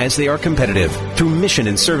instructional as they are competitive. Through mission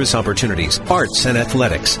and service opportunities, arts and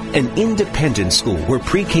athletics. An independent school where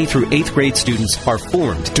pre-K through 8th grade students are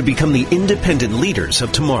formed to become the independent leaders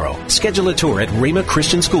of tomorrow. Schedule a tour at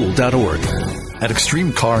RhemaChristianSchool.org. At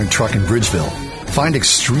Extreme Car and Truck in Bridgeville, find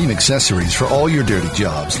extreme accessories for all your dirty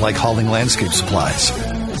jobs, like hauling landscape supplies.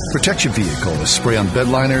 Protect your vehicle with spray-on bed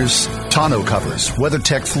liners, tonneau covers,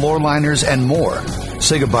 WeatherTech floor liners, and more.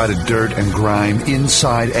 Say goodbye to dirt and grime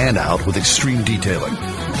inside and out with extreme detailing.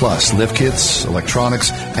 Plus, lift kits,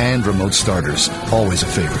 electronics, and remote starters. Always a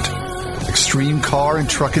favorite. Extreme Car and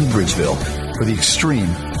Truck in Bridgeville, for the extreme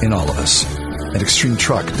in all of us. At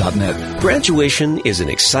extremetruck.net. Graduation is an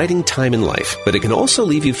exciting time in life, but it can also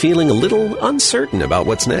leave you feeling a little uncertain about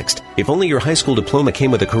what's next. If only your high school diploma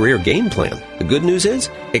came with a career game plan. The good news is,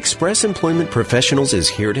 Express Employment Professionals is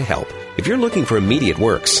here to help. If you're looking for immediate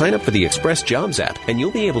work, sign up for the Express Jobs app, and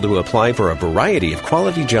you'll be able to apply for a variety of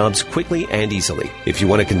quality jobs quickly and easily. If you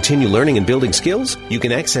want to continue learning and building skills, you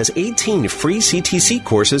can access 18 free CTC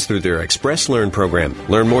courses through their Express Learn program.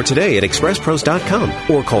 Learn more today at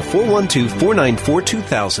expresspros.com or call 412-494-2000.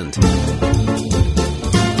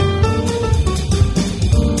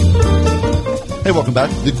 Hey, welcome back.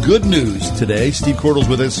 The good news today. Steve Cordell's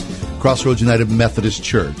with us, Crossroads United Methodist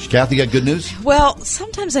Church. Kathy, got good news? Well,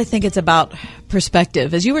 sometimes I think it's about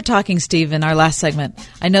perspective. As you were talking, Steve, in our last segment,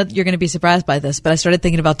 I know that you're going to be surprised by this, but I started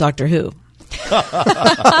thinking about Doctor Who.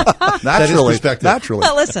 Naturally.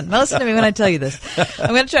 Well, listen to me when I tell you this. I'm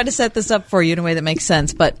going to try to set this up for you in a way that makes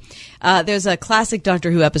sense. But there's a classic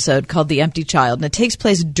Doctor Who episode called The Empty Child, and it takes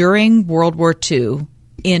place during World War II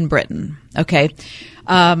in Britain, okay,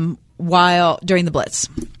 during the Blitz.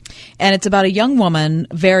 And it's about a young woman,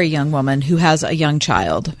 very young woman, who has a young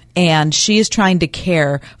child. And she is trying to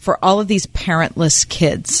care for all of these parentless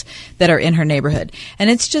kids that are in her neighborhood. And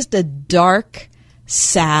it's just a dark,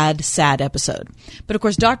 sad episode. But of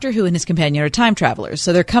course, Doctor Who and his companion are time travelers.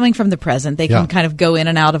 So they're coming from the present. They can kind of go in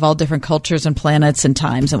and out of all different cultures and planets and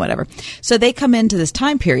times and whatever. So they come into this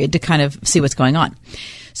time period to kind of see what's going on.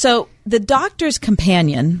 So the Doctor's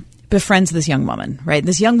companion befriends this young woman, right?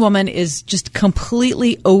 This young woman is just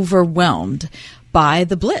completely overwhelmed by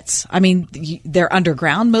the Blitz. I mean, they're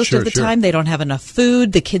underground most of the time. They don't have enough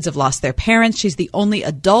food. The kids have lost their parents. She's the only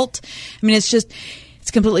adult. I mean, it's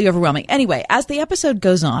completely overwhelming. Anyway, as the episode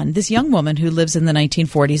goes on, this young woman who lives in the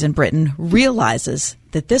 1940s in Britain realizes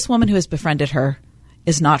that this woman who has befriended her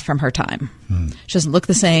is not from her time. She doesn't look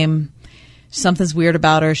the same. Something's weird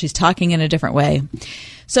about her. She's talking in a different way.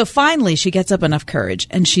 So finally, she gets up enough courage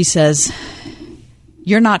and she says,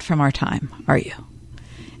 "You're not from our time, are you?"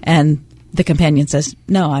 And the companion says,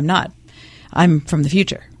 "No, I'm not. I'm from the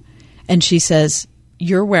future." And she says,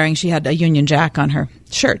 she had a Union Jack on her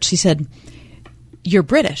shirt. She said, "You're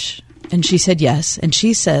British." And she said, "Yes." And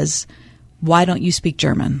she says, "Why don't you speak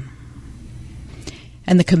German?"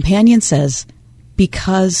 And the companion says,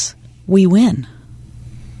 "Because we win."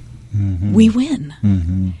 Mm-hmm. We win.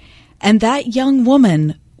 Mm-hmm. And that young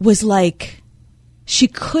woman was like,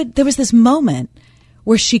 there was this moment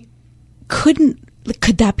where she could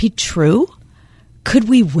that be true? Could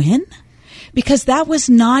we win? Because that was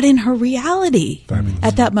not in her reality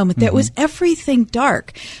at that moment. There was everything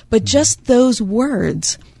dark, but just those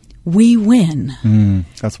words, "we win."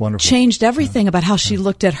 That's wonderful. Changed everything about how she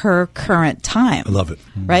looked at her current time. I love it.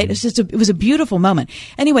 Right? It was a beautiful moment.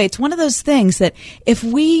 Anyway, it's one of those things that if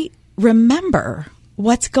we remember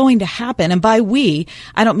what's going to happen, and by we,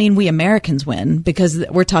 I don't mean we Americans win, because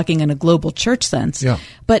we're talking in a global church sense,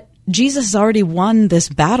 but Jesus has already won this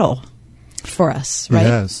battle for us, right?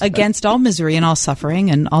 Yes. Against all misery and all suffering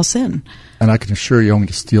and all sin. And I can assure you, I'm going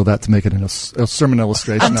to steal that to make it a sermon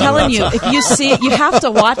illustration. I'm telling you, if you see it, you have to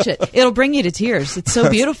watch it. It'll bring you to tears. It's so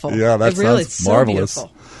beautiful. It's marvelous. So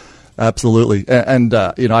Absolutely. And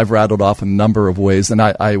I've rattled off a number of ways, and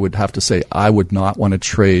I would have to say I would not want to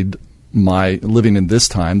trade my living in this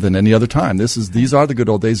time than any other time. These are the good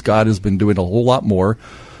old days. God has been doing a whole lot more,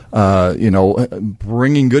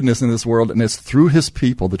 bringing goodness in this world, and it's through His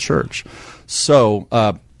people, the church. So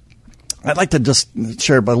I'd like to just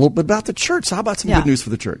share a little bit about the church. How about some good news for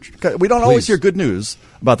the church? We don't always hear good news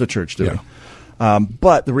about the church, do we?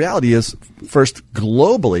 But the reality is, first,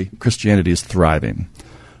 globally, Christianity is thriving.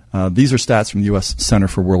 These are stats from the U.S. Center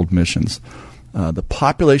for World Missions. The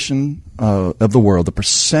population of the world, the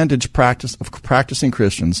percentage of practicing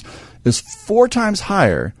Christians, is 4 times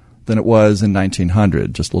higher than it was in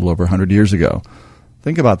 1900, just a little over 100 years ago.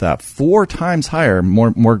 Think about that. 4 times higher,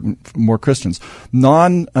 more Christians.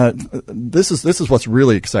 This is what's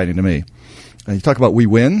really exciting to me. You talk about we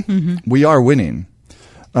win. Mm-hmm. We are winning.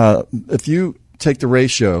 If you take the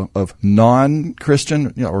ratio of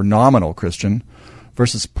non-Christian or nominal Christian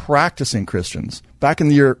versus practicing Christians, back in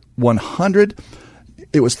the year 100,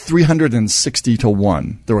 it was 360 to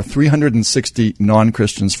 1. There were 360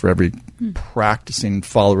 non-Christians for every practicing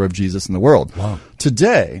follower of Jesus in the world. Wow.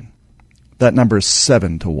 Today, that number is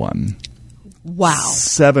 7 to 1. Wow.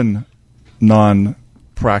 7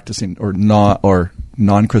 non-practicing or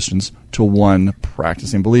non-Christians to 1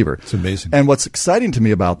 practicing believer. It's amazing. And what's exciting to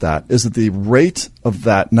me about that is that the rate of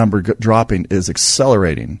that number dropping is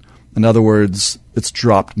accelerating. In other words, it's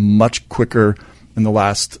dropped much quicker in the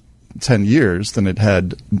last 10 years than it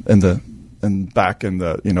had back in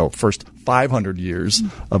the first 500 years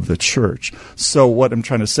of the church. So what I'm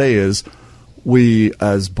trying to say is we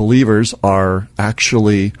as believers are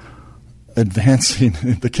actually advancing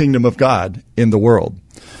the kingdom of God in the world.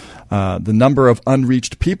 The number of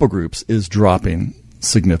unreached people groups is dropping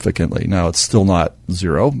significantly. Now, it's still not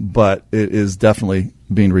 0, but it is definitely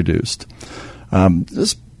being reduced.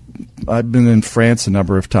 I've been in France a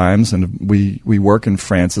number of times, and we work in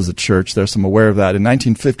France as a church there, so I'm aware of that. In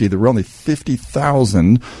 1950, there were only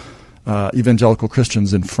 50,000 evangelical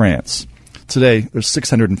Christians in France. Today, there's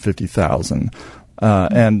 650,000.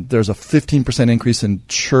 And there's a 15% increase in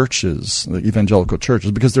churches, the evangelical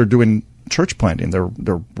churches, because they're doing church planting.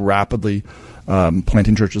 They're rapidly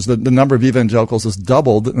planting churches. The number of evangelicals has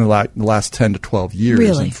doubled in the last 10 to 12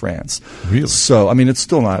 years in France. Really? So, I mean, it's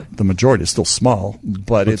still not the majority. It's still small,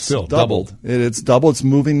 but it's still doubled. It's doubled. It's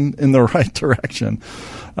moving in the right direction.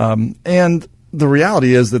 And the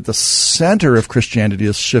reality is that the center of Christianity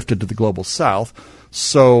has shifted to the global south.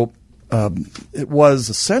 So it was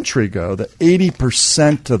a century ago that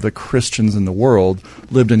 80% of the Christians in the world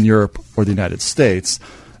lived in Europe or the United States.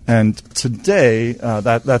 And today,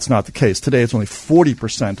 that's not the case. Today, it's only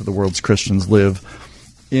 40% of the world's Christians live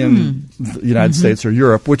in the United States or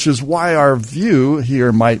Europe, which is why our view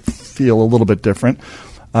here might feel a little bit different.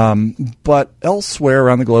 But elsewhere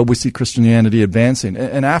around the globe, we see Christianity advancing.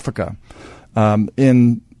 In Africa,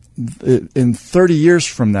 in 30 years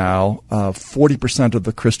from now, 40% of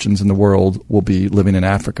the Christians in the world will be living in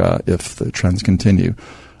Africa if the trends continue.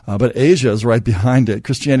 But Asia is right behind it.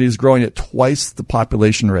 Christianity is growing at twice the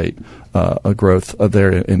population rate of growth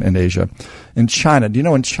there in Asia. In China, do you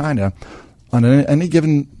know in China, on any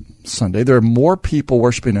given Sunday, there are more people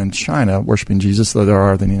worshiping in China, worshiping Jesus, than there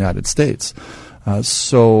are in the United States.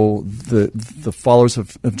 So the followers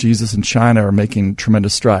of Jesus in China are making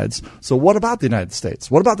tremendous strides. So what about the United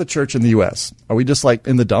States? What about the church in the U.S.? Are we just like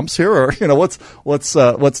in the dumps here, or what's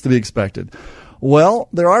to be expected? Well,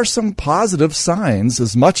 there are some positive signs.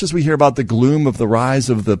 As much as we hear about the gloom of the rise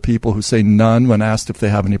of the people who say none when asked if they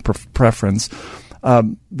have any preference,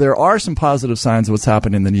 there are some positive signs of what's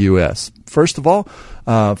happening in the U.S. First of all,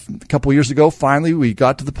 a couple of years ago, finally, we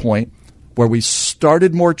got to the point where we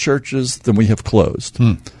started more churches than we have closed.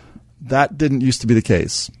 That didn't used to be the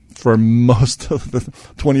case. For most of the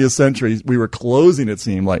 20th century, we were closing, it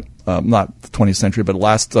seemed like, not the 20th century, but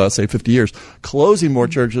last, say, 50 years, closing more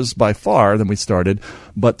churches by far than we started.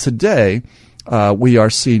 But today, we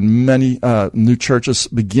are seeing many new churches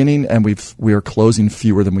beginning, and we are closing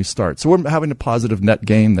fewer than we start. So we're having a positive net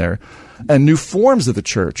gain there. And new forms of the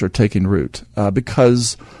church are taking root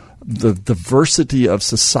because the diversity of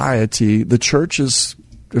society, the church is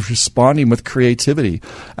responding with creativity.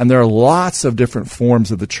 And there are lots of different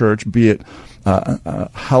forms of the church, be it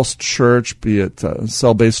house church, be it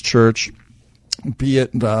cell-based church, be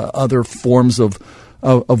it other forms of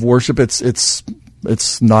worship.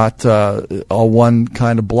 It's not all one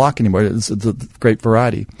kind of block anymore. It's a great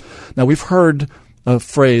variety. Now, we've heard a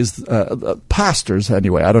phrase, pastors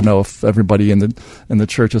anyway. I don't know if everybody in the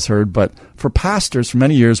church has heard, but for pastors, for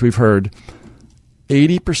many years we've heard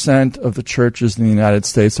 80% of the churches in the United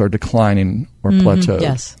States are declining or plateaued.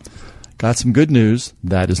 Yes. Got some good news.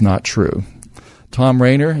 That is not true. Tom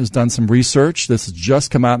Rainer has done some research. This has just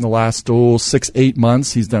come out in the last 6-8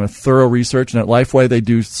 months. He's done a thorough research, and at Lifeway they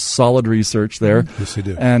do solid research there. Yes, they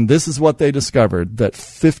do. And this is what they discovered, that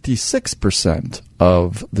 56%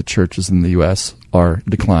 of the churches in the U.S. are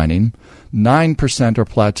declining, 9% are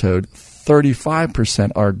plateaued,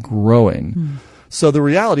 35% are growing. So the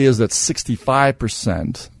reality is that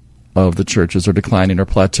 65% of the churches are declining or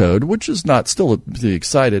plateaued, which is not still to be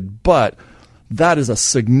excited, but that is a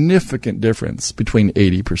significant difference between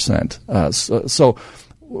 80%. So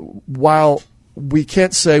while we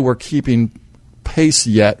can't say we're keeping pace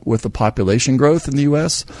yet with the population growth in the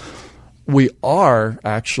U.S., we are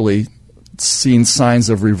actually seeing signs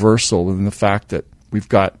of reversal in the fact that we've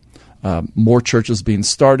got more churches being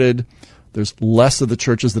started. There's less of the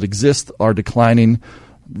churches that exist are declining.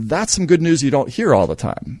 That's some good news you don't hear all the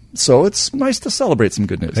time. So it's nice to celebrate some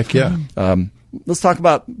good news. Heck yeah. Let's talk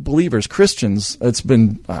about believers, Christians. It's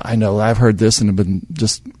been, I know I've heard this and have been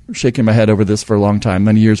just shaking my head over this for a long time.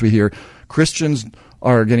 Many years we hear Christians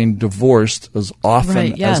are getting divorced as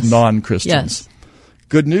often as non-Christians. Yes.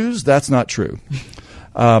 Good news, that's not true.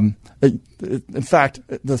 In fact,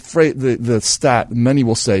 the stat, many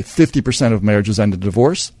will say 50% of marriages end in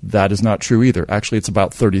divorce. That is not true either. Actually, it's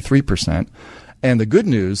about 33%. And the good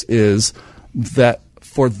news is that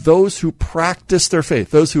for those who practice their faith,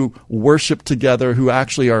 those who worship together, who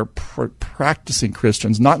actually are practicing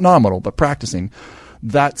Christians, not nominal, but practicing,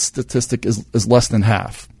 that statistic is less than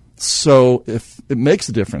half. So if it makes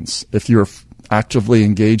a difference, if you're actively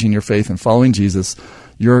engaging your faith and following Jesus,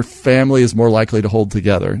 your family is more likely to hold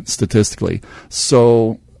together statistically.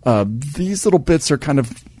 So these little bits are kind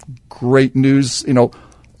of great news.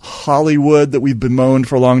 Hollywood that we've bemoaned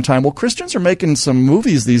for a long time. Well, Christians are making some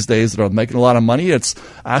movies these days that are making a lot of money. It's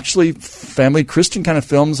actually family Christian kind of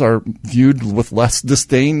films are viewed with less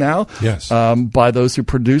disdain now by those who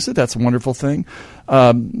produce it. That's a wonderful thing.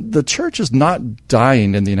 The church is not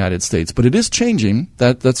dying in the United States, but it is changing.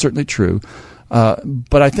 That's certainly true.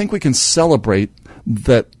 But I think we can celebrate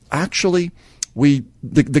that actually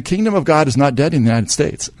the kingdom of God is not dead in the United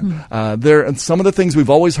States. There are some of the things we've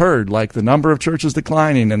always heard, like the number of churches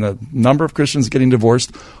declining and the number of Christians getting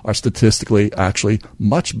divorced, are statistically actually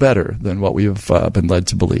much better than what we have been led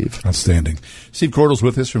to believe. Outstanding. Steve Cordell's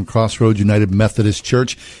with us from Crossroads United Methodist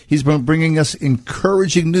Church. He's been bringing us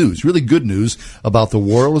encouraging news, really good news about the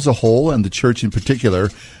world as a whole and the church in particular.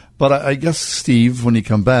 But I guess, Steve, when you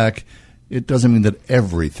come back, it doesn't mean that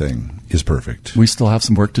everything is perfect. We still have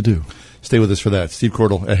some work to do. Stay with us for that. Steve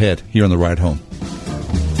Cordell ahead here on The Ride Home.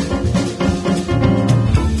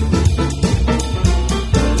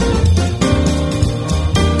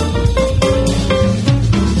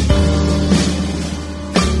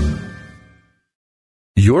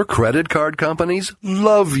 Your credit card companies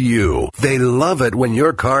love you. They love it when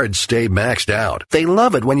your cards stay maxed out. They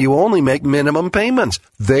love it when you only make minimum payments.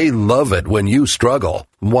 They love it when you struggle.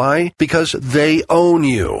 Why? Because they own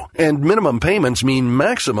you. And minimum payments mean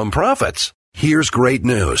maximum profits. Here's great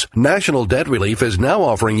news. National Debt Relief is now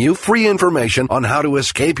offering you free information on how to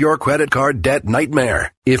escape your credit card debt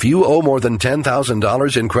nightmare. If you owe more than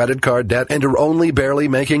 $10,000 in credit card debt and are only barely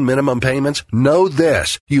making minimum payments, know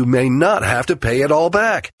this: you may not have to pay it all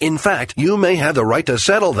back. In fact, you may have the right to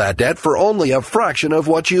settle that debt for only a fraction of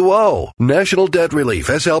what you owe. National Debt Relief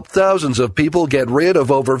has helped thousands of people get rid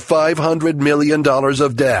of over $500 million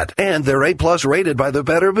of debt, and they're A+ rated by the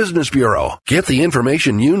Better Business Bureau. Get the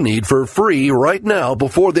information you need for free right now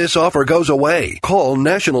before this offer goes away. Call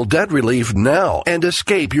National Debt Relief now and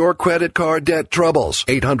escape your credit card debt troubles.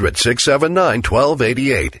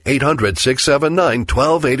 800-679-1288.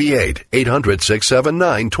 800-679-1288.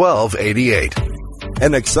 800-679-1288.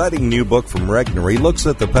 An exciting new book from Regnery looks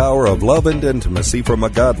at the power of love and intimacy from a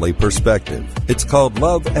godly perspective. It's called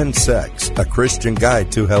Love and Sex, a Christian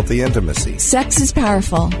guide to healthy intimacy. Sex is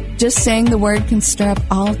powerful. Just saying the word can stir up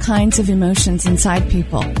all kinds of emotions inside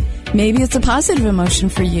people. Maybe it's a positive emotion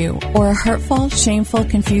for you, or a hurtful, shameful,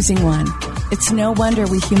 confusing one. It's no wonder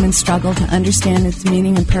we humans struggle to understand its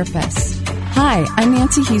meaning and purpose. Hi, I'm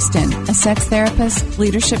Nancy Houston, a sex therapist,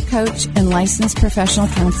 leadership coach, and licensed professional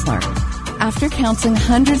counselor. After counseling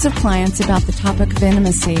hundreds of clients about the topic of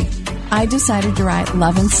intimacy, I decided to write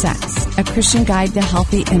Love and Sex, a Christian guide to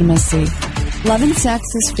healthy intimacy. Love and Sex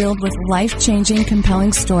is filled with life-changing,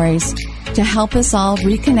 compelling stories to help us all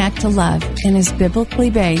reconnect to love and is biblically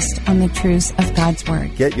based on the truths of God's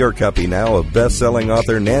Word. Get your copy now of best-selling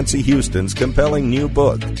author Nancy Houston's compelling new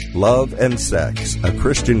book, Love and Sex, a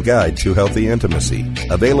Christian guide to healthy intimacy.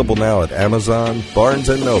 Available now at Amazon, Barnes &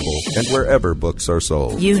 Noble, and wherever books are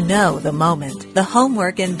sold. You know the moment the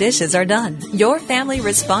homework and dishes are done. Your family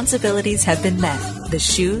responsibilities have been met. The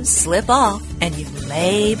shoes slip off and you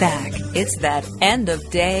lay back. It's that end of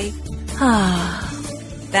day.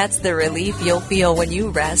 That's the relief you'll feel when you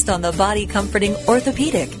rest on the body comforting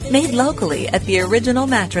Orthopedic, made locally at the Original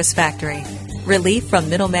Mattress Factory. Relief from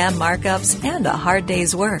middleman markups and a hard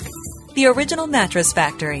day's work. The Original Mattress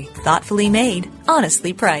Factory, thoughtfully made,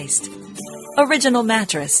 honestly priced.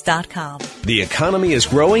 OriginalMattress.com. The economy is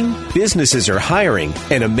growing, businesses are hiring,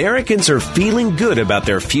 and Americans are feeling good about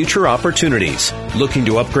their future opportunities. Looking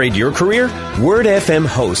to upgrade your career? Word FM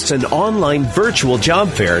hosts an online virtual job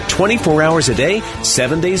fair 24 hours a day,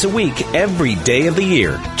 7 days a week, every day of the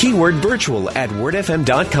year. Keyword virtual at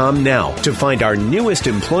wordfm.com now to find our newest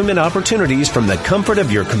employment opportunities from the comfort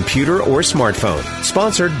of your computer or smartphone.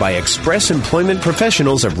 Sponsored by Express Employment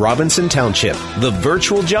Professionals of Robinson Township. The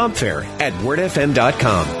virtual job fair at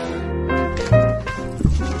wordfm.com.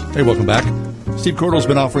 Hey, welcome back. Steve Cordell's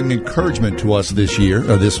been offering encouragement to us this year,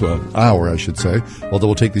 or this hour, I should say, although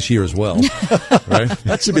we'll take this year as well. Right?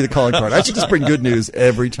 That should be the calling card. I should just bring good news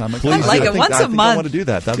every time I come. I like it. Once a month. I want to do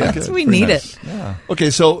that. That'd be good. We need it. Yeah. Okay,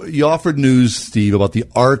 so you offered news, Steve, about the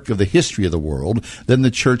arc of the history of the world, then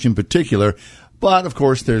the church in particular. But, of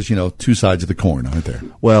course, there's, two sides of the coin, aren't there?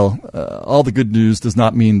 Well, all the good news does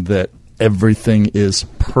not mean that everything is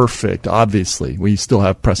perfect. Obviously, we still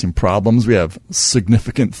have pressing problems. We have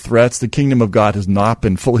significant threats. The kingdom of God has not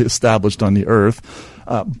been fully established on the earth.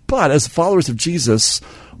 But as followers of Jesus,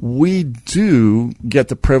 we do get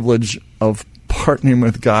the privilege of partnering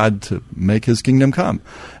with God to make his kingdom come.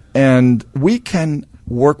 And we can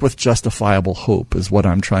work with justifiable hope is what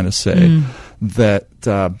I'm trying to say. That,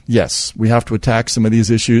 yes, we have to attack some of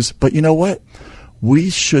these issues. But you know what?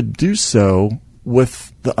 We should do so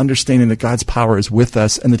with the understanding that God's power is with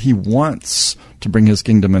us and that he wants to bring his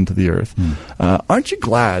kingdom into the earth. Aren't you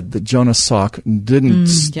glad that Jonas Salk didn't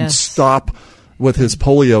stop with his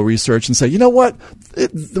polio research and say, you know what,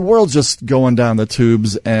 the world's just going down the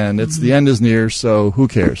tubes and the end is near, so who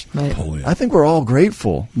cares? Right. I think we're all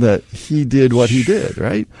grateful that he did what he did,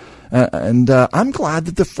 right? And I'm glad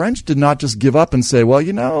that the French did not just give up and say,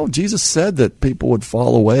 well, Jesus said that people would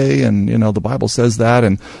fall away, and, the Bible says that.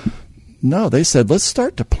 And no, they said, let's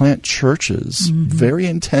start to plant churches very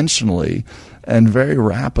intentionally and very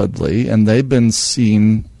rapidly. And they've been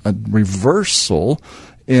seeing a reversal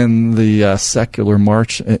in the secular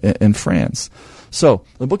march in France. So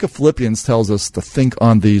the book of Philippians tells us to think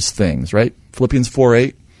on these things, right? Philippians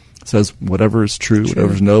 4:8 says, whatever is true,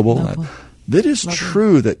 whatever is noble. It is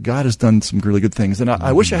true that God has done some really good things. And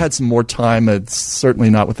I wish I had some more time. It's certainly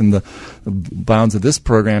not within the bounds of this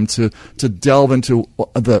program to delve into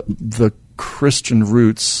the Christian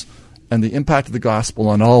roots and the impact of the gospel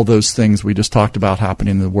on all those things we just talked about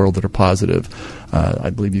happening in the world that are positive. I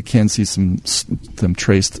believe you can see them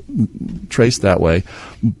traced that way.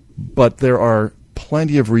 But there are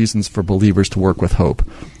plenty of reasons for believers to work with hope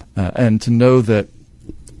and to know that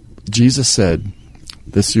Jesus said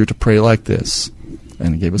this year to pray like this,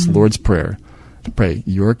 and he gave us the Lord's Prayer, to pray,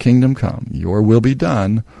 your kingdom come, your will be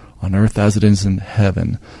done on earth as it is in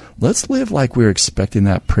heaven. Let's live like we're expecting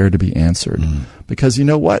that prayer to be answered. Because you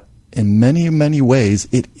know what? In many, many ways,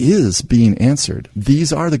 it is being answered.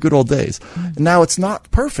 These are the good old days. Now, it's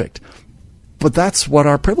not perfect, but that's what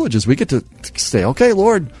our privilege is. We get to say, okay,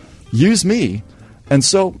 Lord, use me. And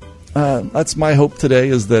so that's my hope today,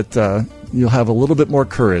 is that you'll have a little bit more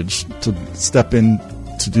courage to step in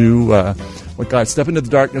to do what God, step into the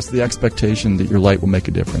darkness, the expectation that your light will make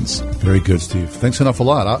a difference. Very good, Steve. Thanks an awful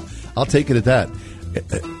lot. I'll take it at that.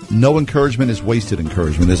 No encouragement is wasted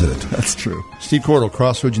encouragement, isn't it? That's true. Steve Cordle,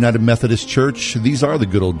 Crossroads United Methodist Church. These are the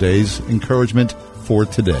good old days. Encouragement for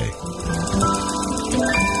today.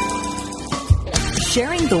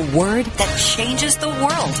 Sharing the word that changes the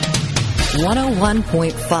world.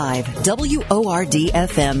 101.5 WORD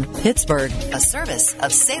FM, Pittsburgh, a service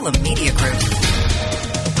of Salem Media Group.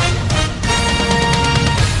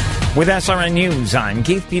 With SRN News, I'm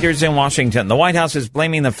Keith Peters in Washington. The White House is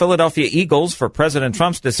blaming the Philadelphia Eagles for President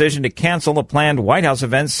Trump's decision to cancel a planned White House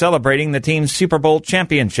event celebrating the team's Super Bowl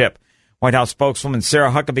championship. White House spokeswoman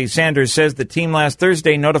Sarah Huckabee Sanders says the team last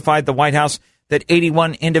Thursday notified the White House that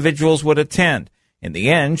 81 individuals would attend. In the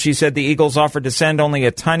end, she said the Eagles offered to send only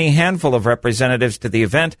a tiny handful of representatives to the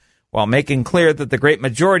event, while making clear that the great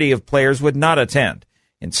majority of players would not attend.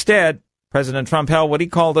 Instead, President Trump held what he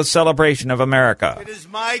called a celebration of America. It is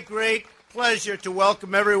my great pleasure to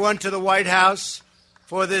welcome everyone to the White House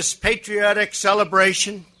for this patriotic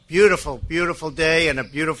celebration. Beautiful, beautiful day and a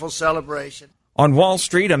beautiful celebration. On Wall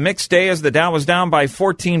Street, a mixed day as the Dow was down by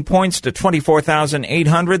 14 points to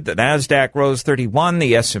 24,800. The Nasdaq rose 31.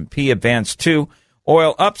 The S&P advanced 2.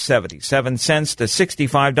 Oil up 77 cents to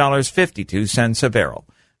 $65.52 a barrel.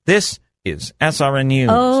 This is SRN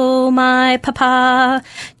News. Oh, my papa,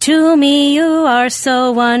 to me you are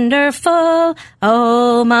so wonderful.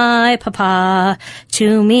 Oh, my papa,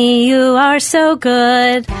 to me you are so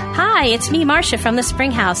good. Hi, it's me, Marcia, from the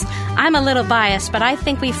Springhouse. I'm a little biased, but I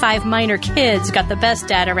think we 5 minor kids got the best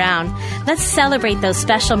dad around. Let's celebrate those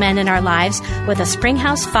special men in our lives with a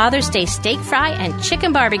Springhouse Father's Day steak fry and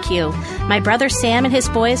chicken barbecue. My brother Sam and his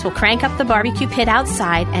boys will crank up the barbecue pit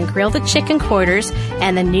outside and grill the chicken quarters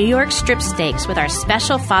and the New York strip steaks with our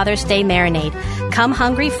special Father's Day marinade. Come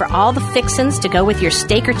hungry for all the fixins to go with your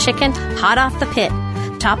steak or chicken hot off the pit.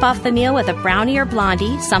 Top off the meal with a brownie or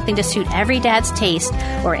blondie, something to suit every dad's taste,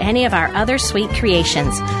 or any of our other sweet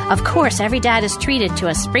creations. Of course, every dad is treated to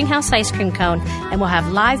a Springhouse ice cream cone, and we'll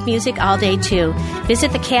have live music all day, too.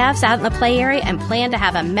 Visit the calves out in the play area and plan to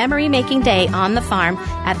have a memory-making day on the farm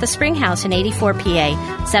at the Springhouse in 84 PA.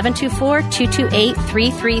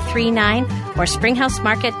 724-228-3339 or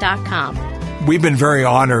springhousemarket.com. We've been very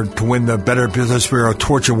honored to win the Better Business Bureau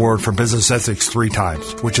Torch Award for Business Ethics 3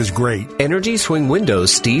 times, which is great. Energy Swing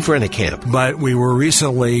Windows, Steve Rennekamp. But we were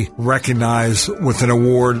recently recognized with an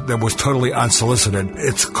award that was totally unsolicited.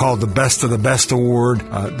 It's called the Best of the Best Award.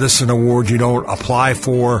 This is an award you don't apply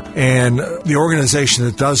for. And the organization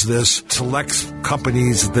that does this selects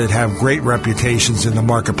companies that have great reputations in the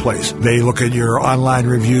marketplace. They look at your online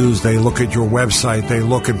reviews. They look at your website. They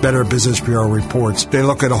look at Better Business Bureau reports. They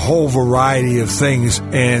look at a whole variety of things,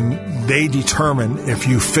 and they determine if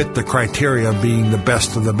you fit the criteria of being the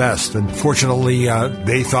best of the best. And fortunately,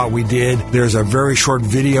 they thought we did. There's a very short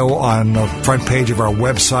video on the front page of our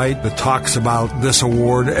website that talks about this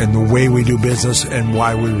award and the way we do business and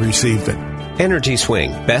why we received it. Energy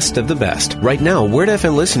Swing, best of the best. Right now, Word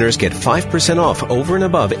FM listeners get 5% off over and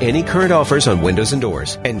above any current offers on windows and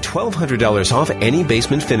doors, and $1,200 off any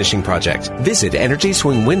basement finishing project. Visit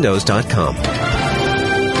EnergySwingWindows.com.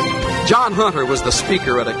 John Hunter was the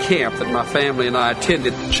speaker at a camp that my family and I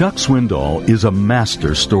attended. Chuck Swindoll is a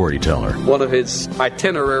master storyteller. One of his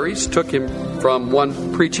itineraries took him from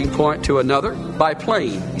one preaching point to another by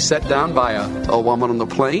plane. He sat down by a woman on the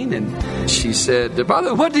plane, and she said,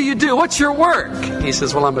 "Brother, what do you do? What's your work?" He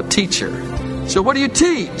says, "Well, I'm a teacher." "So what do you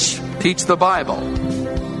teach?" "Teach the Bible."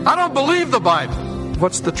 "I don't believe the Bible."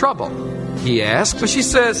 "What's the trouble?" he asked. But she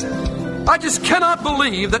says, "I just cannot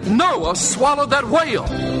believe that Noah swallowed that whale."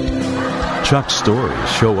 Chuck's stories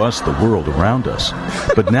show us the world around us.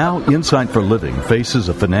 But now Insight for Living faces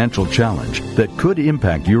a financial challenge that could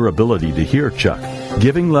impact your ability to hear Chuck.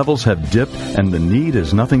 Giving levels have dipped, and the need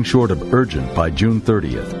is nothing short of urgent by June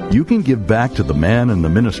 30th. You can give back to the man and the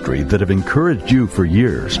ministry that have encouraged you for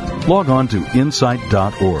years. Log on to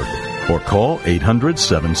insight.org or call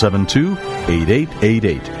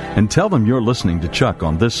 800-772-8888 and tell them you're listening to Chuck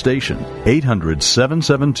on this station.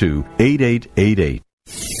 800-772-8888.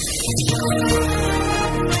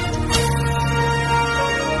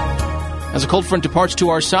 As a cold front departs to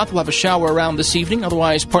our south, we'll have a shower around this evening.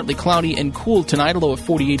 Otherwise, partly cloudy and cool tonight, a low of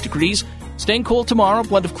 48 degrees. Staying cool tomorrow,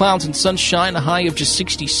 blend of clouds and sunshine, a high of just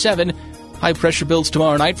 67. High pressure builds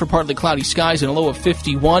tomorrow night for partly cloudy skies and a low of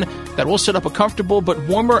 51. That will set up a comfortable but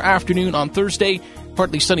warmer afternoon on Thursday.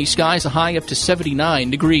 Partly sunny skies, a high up to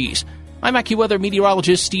 79 degrees. I'm AccuWeather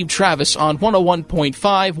meteorologist Steve Travis on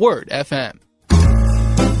 101.5 Word FM.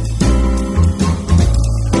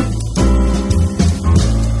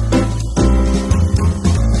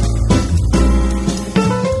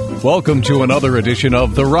 Welcome to another edition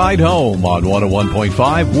of The Ride Home on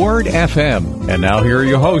 101.5 Word FM. And now here are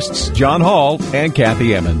your hosts, John Hall and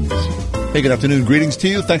Kathy Emmons. Hey, good afternoon. Greetings to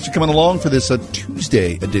you. Thanks for coming along for this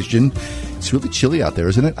Tuesday edition. It's really chilly out there,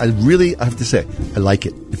 isn't it? I have to say, I like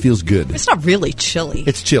it. It feels good. It's not really chilly.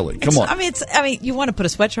 It's chilly. Come on. I mean, you want to put a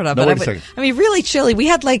sweatshirt on, no, but wait a second. really chilly. We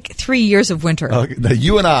had like 3 years of winter.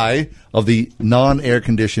 You and I, of the non-air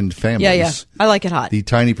conditioned families. Yeah. I like it hot. The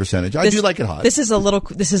tiny percentage. I do like it hot. This is a little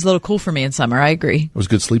cool for me in summer. I agree. It was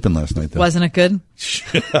good sleeping last night, though. Wasn't it good?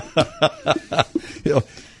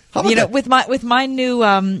 With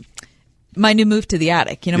my new move to the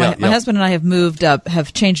attic. My husband and I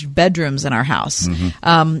have changed bedrooms in our house.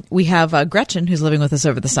 Mm-hmm. We have Gretchen, who's living with us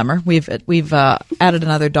over the summer. We've added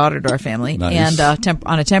another daughter to our family, nice. And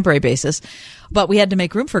on a temporary basis. But we had to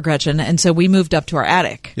make room for Gretchen, and so we moved up to our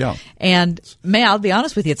attic. Yeah. And I'll be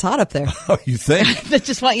honest with you, it's hot up there. Oh, you think? I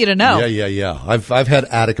just want you to know. Yeah. I've had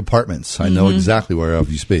attic apartments. I know exactly whereof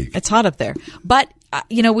you speak. It's hot up there. But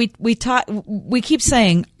we keep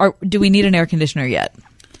saying, do we need an air conditioner yet?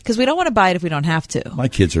 Because we don't want to buy it if we don't have to. My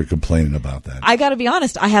kids are complaining about that. I got to be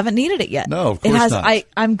honest, I haven't needed it yet. No, of course not.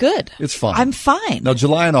 I'm good. It's fine. I'm fine. No,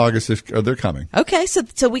 July and August, they're coming. Okay,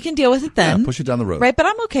 so we can deal with it then. Yeah, push it down the road. Right, but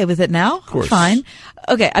I'm okay with it now. Of course. I'm fine.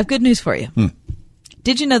 Okay, I have good news for you.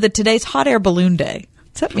 Did you know that today's Hot Air Balloon Day?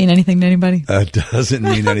 Does that mean anything to anybody? It doesn't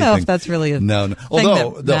mean anything. I don't know if that's really a thing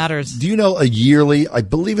that matters. Do you know a yearly, I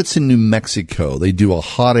believe it's in New Mexico, they do a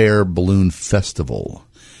hot air balloon festival.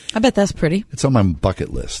 I bet that's pretty. It's on my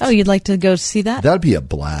bucket list. Oh, you'd like to go see that? That'd be a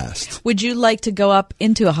blast. Would you like to go up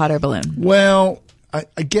into a hot air balloon? Well,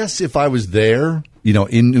 I guess if I was there,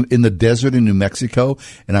 in the desert in New Mexico,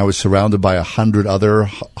 and I was surrounded by 100 other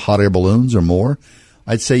hot air balloons or more,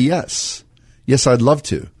 I'd say yes. Yes, I'd love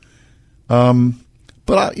to.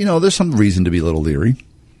 But there's some reason to be a little leery.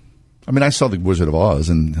 I mean, I saw The Wizard of Oz,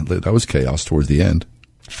 and that was chaos towards the end.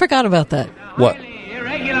 I forgot about that. What?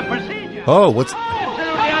 Irregular procedure. Oh, what's...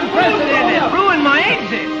 Unprecedented. Ruined my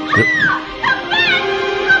exit.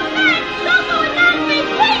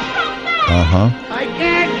 I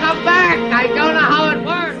can't come back. I don't know how it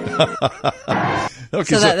works.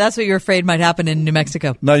 Okay, so that's what you're afraid might happen in New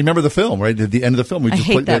Mexico. Now, you remember the film, right? At the end of the film, I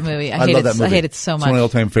hate that movie. I love that movie. I hate it so much. It's one of my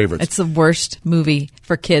all-time favorites. It's the worst movie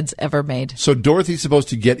for kids ever made. So Dorothy's supposed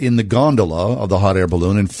to get in the gondola of the hot air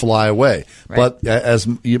balloon and fly away. Right. But as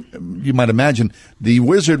you might imagine, the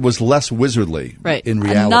wizard was less wizardly in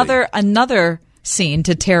reality. Another scene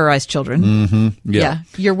to terrorize children. Mm-hmm. Yeah.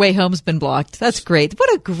 Your way home's been blocked. That's great. What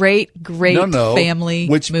a great family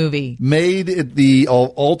movie. Made it the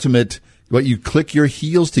ultimate... But you click your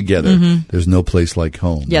heels together. Mm-hmm. There's no place like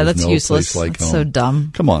home. Yeah, There's that's useless. That's so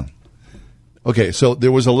dumb. Come on. Okay, so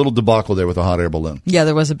there was a little debacle there with a hot air balloon. Yeah,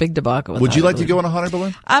 there was a big debacle. Would you like to go on a hot air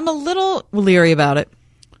balloon? I'm a little leery about it.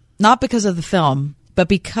 Not because of the film, but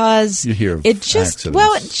because you hear accidents.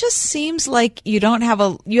 It just seems like you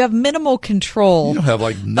have minimal control. You don't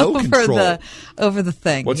have no control over the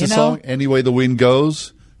thing. What's the song? Any Way the Wind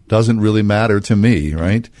Goes? Doesn't really matter to me,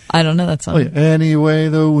 right? I don't know that song. Any way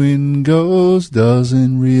the wind goes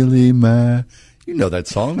doesn't really matter. You know that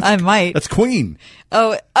song. I might. That's Queen.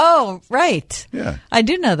 Oh, right. Yeah. I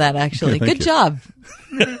do know that, actually. Thank Good you. job.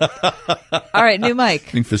 All right, new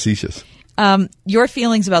mic. Being facetious. Your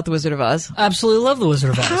feelings about The Wizard of Oz. Absolutely love The Wizard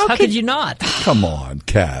of Oz. How could you not? Come on,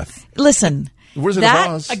 Kath. Listen. Wizard of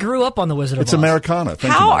Oz. I grew up on The Wizard of It's Oz. Americana.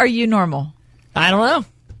 Thank How you, are you normal? I don't know.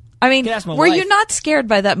 I mean, Ask my were wife. you not scared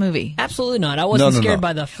by that movie? Absolutely not. I wasn't No. scared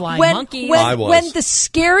by the flying monkeys. When the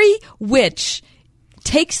scary witch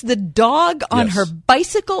takes the dog on Yes. her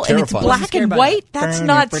bicycle and it's Terrifying. black Scared and by white, that's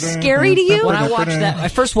not scary to you? When I watched that, I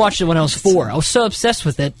first watched it when I was 4. I was so obsessed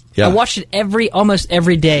with it. Yeah. I watched it almost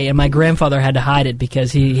every day, and my grandfather had to hide it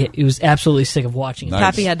because he was absolutely sick of watching it. Nice.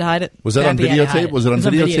 Pappy had to hide it. Was that on Pappy had to hide videotape? Was it on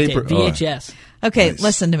videotape? or- VHS. Okay, Nice.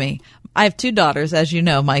 listen to me. I have 2 daughters, as you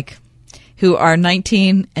know, Mike, who are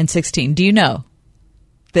 19 and 16. Do you know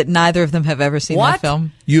that neither of them have ever seen that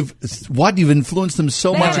film? You've influenced them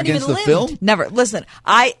so They much haven't against the even film? lived. Never. Listen,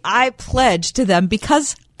 I pledged to them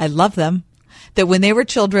because I love them that when they were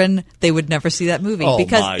children, they would never see that movie Oh,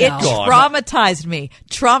 because my it God. traumatized me.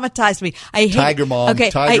 I hate Tiger Mom,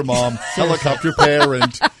 Tiger Mom, helicopter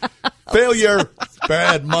parent, failure,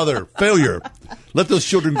 bad mother, failure. Let those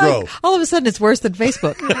children grow. All of a sudden, it's worse than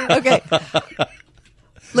Facebook. Okay.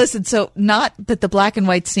 Listen, so not that the black and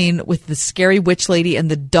white scene with the scary witch lady and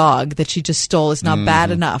the dog that she just stole is not bad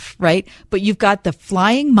enough, right? But you've got the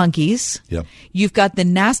flying monkeys. Yep. You've got the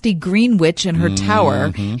nasty green witch in her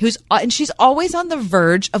tower, and she's always on the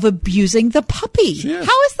verge of abusing the puppy. She is.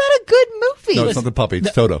 How is that a good movie? No, it's not the puppy.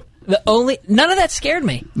 It's Toto. None of that scared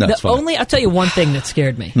me. No, it's fine. I'll tell you one thing that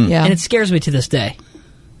scared me, Yeah. and it scares me to this day.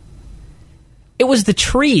 It was the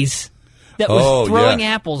trees that was Oh, throwing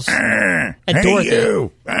yeah. apples at Dorothy.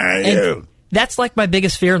 And that's like my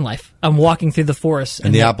biggest fear in life. I'm walking through the forest,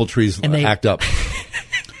 And the apple trees they act up.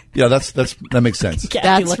 Yeah, that makes sense. Kathy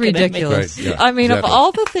That's looking at me. ridiculous. Right, yeah, I mean, exactly. of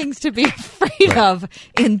all the things to be afraid of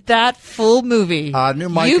in that full movie, New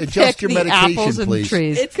Mike, you adjust pick your the medication, apples and please.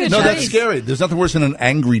 trees. It's the No, that's trees. scary. There's nothing worse than an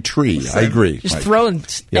angry tree. I agree. Just Mike. throwing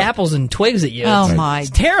Yeah. apples and twigs at you. Oh, It's- my It's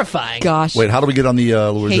terrifying. gosh. Wait, how do we get on the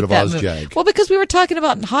Wizard Hate of that Oz movie. jag? Well, because we were talking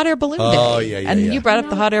about hot air balloon Oh, day. yeah, yeah, and yeah. you brought up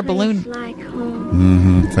the hot air balloon.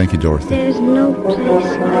 Thank you, Dorothy. There's no place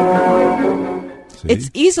like home.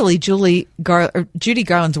 It's easily Judy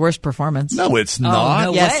Garland's worst performance. No, it's not.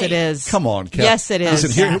 no Yes, way. it is. Come on, Kat. Yes, it is.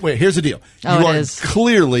 Listen, here's the deal. Oh, you it are is.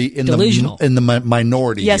 clearly in Delusional. the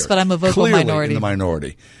minority. Yes, here. but I'm a vocal Clearly minority. in the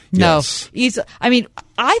minority. No, Yes. I mean,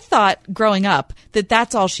 I thought growing up that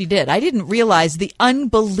that's all she did. I didn't realize the That's all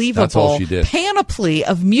unbelievable she did. panoply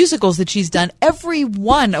of musicals that she's done, every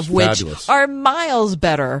one of which Fabulous. are miles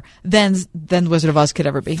better than Wizard of Oz could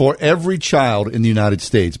ever be. For every child in the United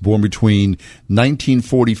States born between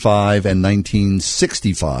 1945 and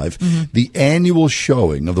 1965, the annual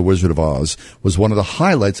showing of The Wizard of Oz was one of the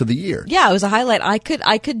highlights of the year. Yeah, it was a highlight. I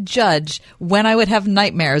could judge when I would have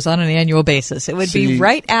nightmares on an annual basis. It would See, be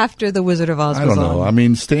right after The Wizard of Oz I was don't know. on. I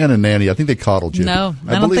mean, Stan and Nanny, I think they coddled you. No,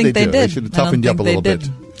 I don't believe think they do. did. They should have I don't toughened you up a think little they bit.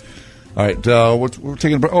 did. All right, we're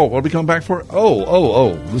taking a break. Oh, what are we coming back for?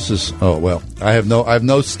 This is. Oh well, I have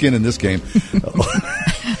no skin in this game.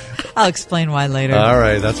 I'll explain why later. All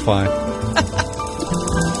right, that's fine.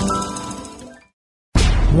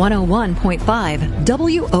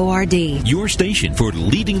 101.5 WORD. Your station for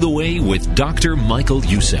leading the way with Dr. Michael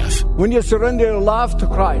Youssef. When you surrender your life to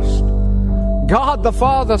Christ, God the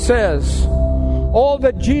Father says, all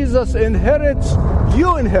that Jesus inherits,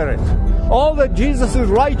 you inherit. All that Jesus'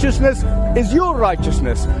 righteousness is your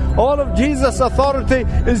righteousness. All of Jesus' authority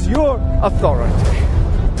is your authority.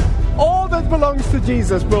 All that belongs to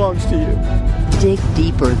Jesus belongs to you. Dig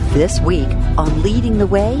deeper this week on Leading the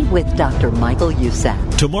Way with Dr. Michael Youssef.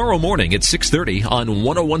 Tomorrow morning at 6:30 on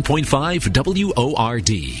 101.5 WORD.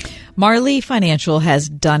 Marley Financial has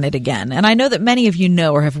done it again. And I know that many of you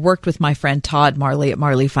know or have worked with my friend Todd Marley at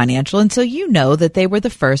Marley Financial. And so you know that they were the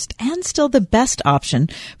first and still the best option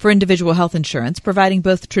for individual health insurance, providing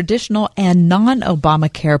both traditional and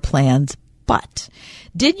non-Obamacare plans. But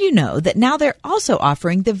did you know that now they're also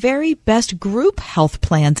offering the very best group health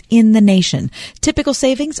plans in the nation? Typical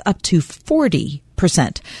savings up to 40%.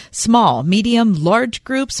 Small, medium, large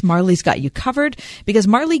groups, Marley's got you covered because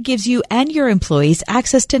Marley gives you and your employees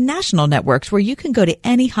access to national networks where you can go to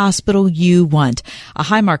any hospital you want. A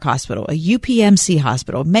Highmark hospital, a UPMC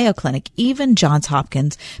hospital, Mayo Clinic, even Johns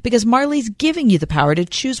Hopkins, because Marley's giving you the power to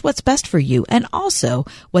choose what's best for you and also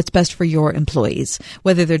what's best for your employees.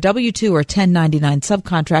 Whether they're W-2 or 1099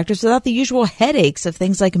 subcontractors without the usual headaches of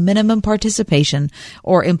things like minimum participation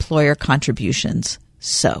or employer contributions.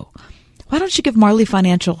 So, why don't you give Marley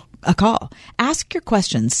Financial a call. Ask your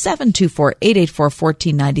questions,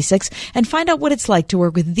 724-884-1496, and find out what it's like to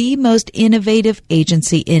work with the most innovative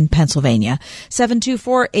agency in Pennsylvania.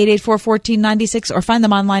 724-884-1496, or find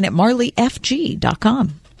them online at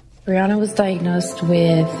marleyfg.com. Brianna was diagnosed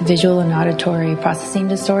with visual and auditory processing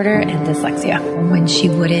disorder and dyslexia. When she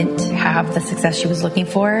wouldn't have the success she was looking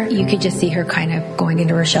for, you could just see her kind of going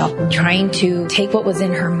into her shell, trying to take what was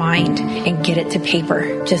in her mind and get it to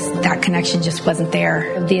paper. Just that connection just wasn't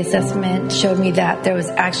there. The assessment showed me that there was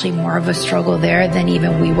actually more of a struggle there than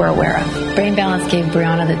even we were aware of. Brain Balance gave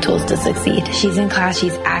Brianna the tools to succeed. She's in class,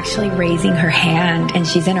 she's actually raising her hand and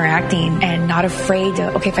she's interacting and not afraid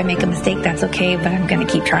to, okay, if I make a mistake, that's okay, but I'm going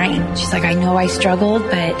to keep trying. She's like, I know I struggled,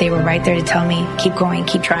 but they were right there to tell me, keep going,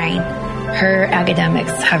 keep trying. Her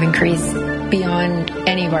academics have increased beyond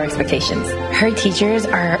any of our expectations. Her teachers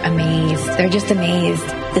are amazed. They're just amazed.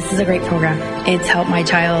 This is a great program. It's helped my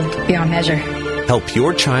child beyond measure. Help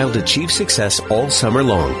your child achieve success all summer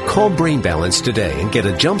long. Call Brain Balance today and get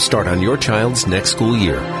a jump start on your child's next school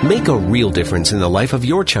year. Make a real difference in the life of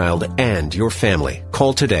your child and your family.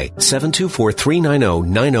 Call today,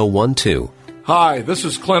 724-390-9012. Hi, this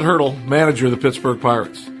is Clint Hurdle, manager of the Pittsburgh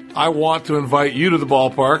Pirates. I want to invite you to the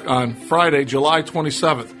ballpark on Friday, July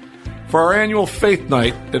 27th for our annual Faith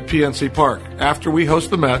Night at PNC Park. After we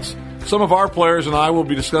host the Mets, some of our players and I will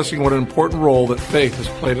be discussing what an important role that faith has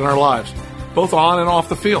played in our lives, both on and off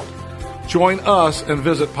the field. Join us and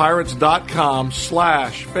visit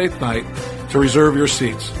pirates.com/Faith Night to reserve your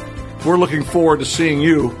seats. We're looking forward to seeing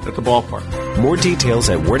you at the ballpark. More details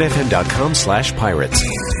at wordfm.com/pirates.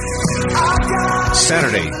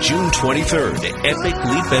 Saturday, June 23rd, Epic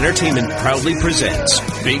Leap Entertainment proudly presents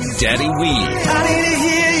Big Daddy Weave.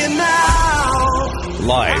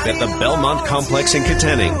 Live at the Belmont Complex in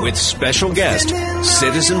Katanning with special guest,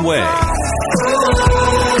 Citizen Way.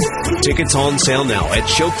 Tickets on sale now at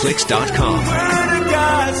showclix.com.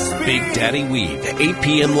 Big Daddy Weave, 8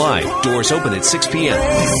 p.m. live. Doors open at 6 p.m.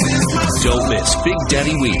 Don't miss Big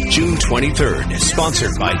Daddy Weave, June 23rd.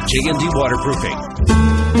 Sponsored by J&D Waterproofing.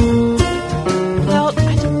 Well,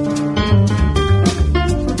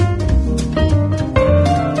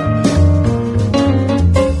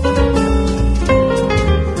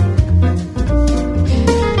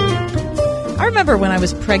 I remember when I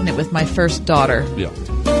was pregnant with my first daughter. Yeah.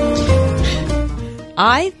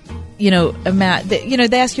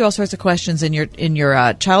 They ask you all sorts of questions in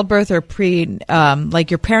your childbirth or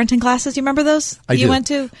like your parenting classes. You remember those you went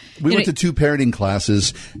to? We went to 2 parenting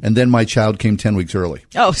classes, and then my child came 10 weeks early.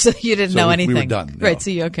 Oh, so you didn't know anything. We were done. Right. No.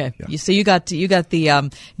 So you got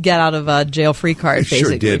the get out of jail free card. Basically,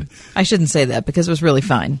 sure did. I shouldn't say that because it was really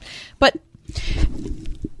fine, but.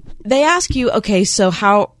 They ask you, okay, so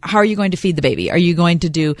how are you going to feed the baby? Are you going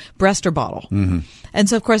to do breast or bottle? Mm-hmm. And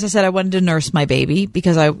so, of course, I said I wanted to nurse my baby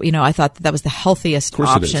because I thought that was the healthiest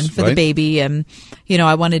option for the baby, and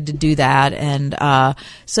I wanted to do that. And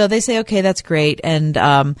so they say, okay, that's great. And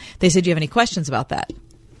they said, do you have any questions about that?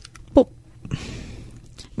 Well,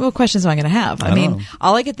 what questions am I going to have? I mean,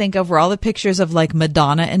 all I could think of were all the pictures of like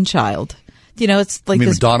Madonna and child. It's like you mean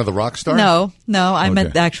this, Madonna the rock star? No, I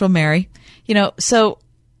meant the actual Mary. So.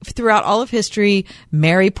 Throughout all of history,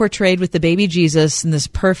 Mary portrayed with the baby Jesus in this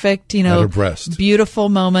perfect, at her breast. Beautiful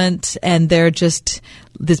moment, and they're just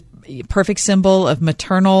this perfect symbol of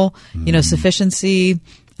maternal, sufficiency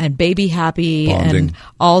and baby happy, bonding. And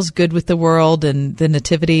all's good with the world, and the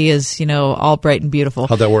nativity is, all bright and beautiful.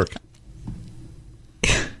 How'd that work?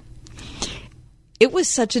 It was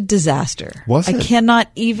such a disaster. Was it? I cannot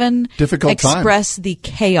even express time. The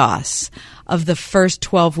chaos of the first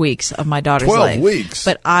 12 weeks of my daughter's life. 12 weeks?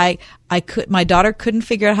 But my daughter couldn't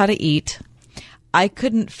figure out how to eat. I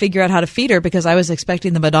couldn't figure out how to feed her because I was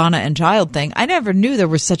expecting the Madonna and child thing. I never knew there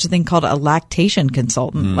was such a thing called a lactation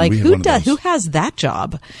consultant. Who has that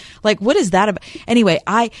job? Like, what is that about? Anyway,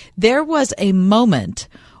 there was a moment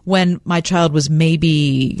when my child was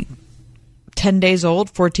maybe 10 days old,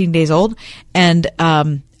 14 days old. And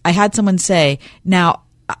I had someone say, now,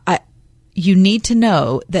 you need to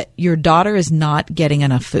know that your daughter is not getting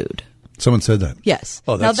enough food. Someone said that? Yes.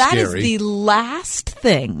 Oh, that's now, that scary. is the last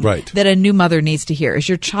thing right. that a new mother needs to hear is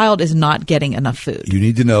your child is not getting enough food. You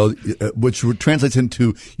need to know, which translates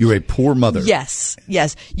into you're a poor mother. Yes.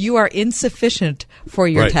 You are insufficient for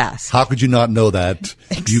your task. How could you not know that,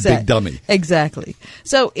 you big dummy? Exactly.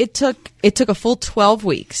 So it took a full 12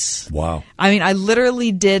 weeks. Wow. I mean, I literally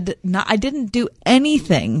I didn't do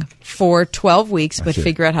anything for 12 weeks but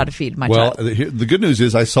figure out how to feed my child. Well, the good news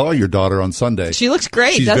is I saw your daughter on Sunday. She looks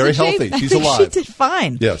great, She's doesn't very she? healthy. She's alive. She did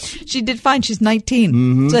fine. Yes. She did fine. She's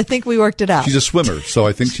 19. So I think we worked it out. She's a swimmer, so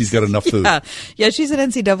I think she's got enough food. Yeah, she's an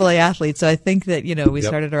NCAA athlete, so I think that, we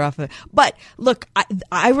started her off. But look,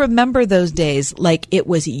 I remember those days like it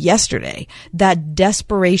was yesterday, that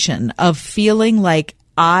desperation of feeling like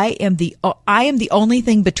I am the only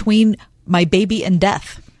thing between my baby and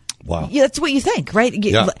death. Wow. Yeah, that's what you think, right?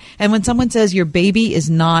 Yeah. And when someone says your baby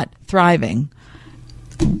is not thriving,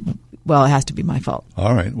 well, it has to be my fault.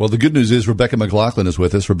 All right. Well, the good news is Rebecca McLaughlin is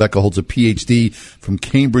with us. Rebecca holds a PhD from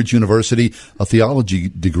Cambridge University, a theology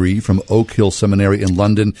degree from Oak Hill Seminary in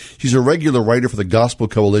London. She's a regular writer for the Gospel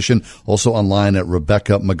Coalition, also online at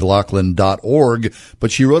RebeccaMcLaughlin.org.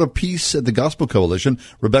 But she wrote a piece at the Gospel Coalition.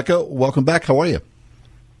 Rebecca, welcome back. How are you?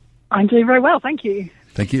 I'm doing very well, thank you.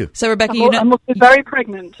 Thank you. So, Rebecca, I'm also very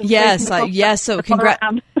pregnant. Yes. So,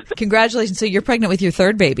 congratulations. So, you're pregnant with your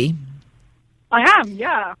third baby. I am,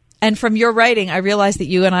 yeah. And from your writing, I realized that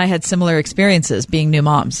you and I had similar experiences being new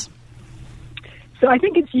moms. So, I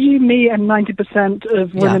think it's you, me, and 90%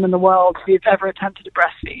 of women in the world who've ever attempted to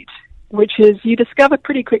breastfeed, which is you discover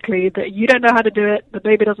pretty quickly that you don't know how to do it, the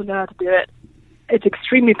baby doesn't know how to do it. It's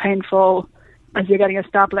extremely painful as you're getting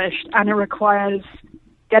established, and it requires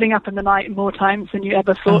getting up in the night more times than you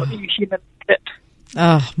ever thought you human did.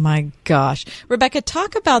 Oh, my gosh. Rebecca,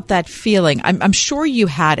 talk about that feeling. I'm sure you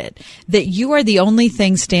had it, that you are the only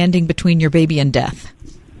thing standing between your baby and death.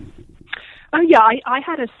 Oh, yeah. I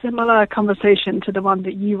had a similar conversation to the one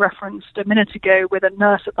that you referenced a minute ago with a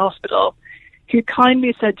nurse at the hospital who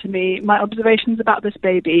kindly said to me, my observations about this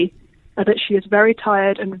baby are that she is very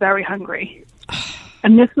tired and very hungry.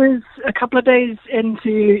 And this was a couple of days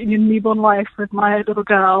into newborn life with my little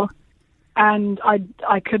girl, and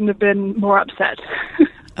I couldn't have been more upset.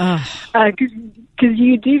 Because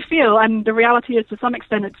you do feel, and the reality is to some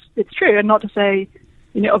extent it's true, and not to say,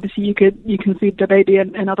 obviously you can feed the baby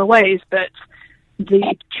in other ways, but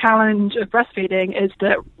the challenge of breastfeeding is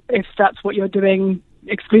that if that's what you're doing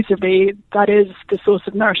exclusively, that is the source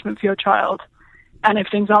of nourishment for your child. And if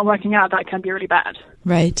things aren't working out, that can be really bad.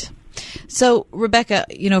 Right. So, Rebecca,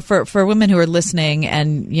 for women who are listening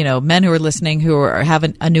and, men who are listening who are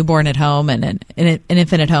having a newborn at home and an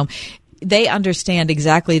infant at home, they understand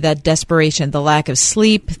exactly that desperation, the lack of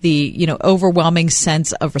sleep, the, overwhelming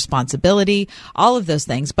sense of responsibility, all of those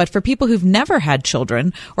things. But for people who've never had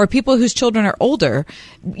children or people whose children are older,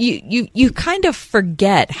 you kind of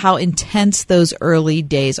forget how intense those early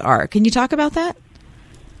days are. Can you talk about that?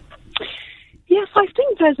 Yes, I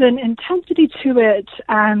think there's an intensity to it,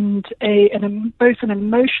 and both an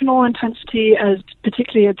emotional intensity, as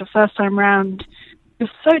particularly at the first time round. You're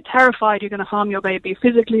so terrified you're going to harm your baby,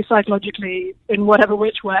 physically, psychologically, in whatever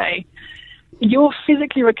which way. You're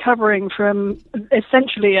physically recovering from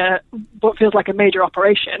essentially what feels like a major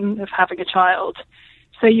operation of having a child.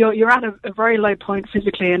 So you're at a very low point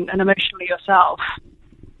physically and emotionally yourself,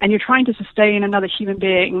 and you're trying to sustain another human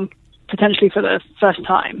being potentially for the first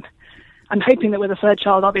time. I'm hoping that with a third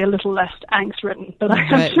child I'll be a little less angst-ridden, but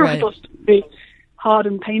I'm sure it'll still be hard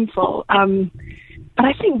and painful. But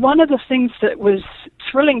I think one of the things that was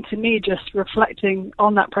thrilling to me just reflecting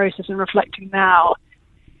on that process and reflecting now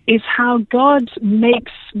is how God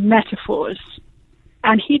makes metaphors.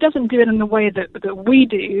 And he doesn't do it in the way that we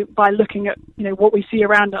do by looking at what we see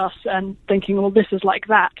around us and thinking, well, this is like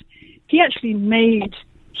that. He actually made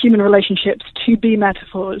human relationships to be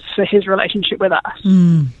metaphors for his relationship with us.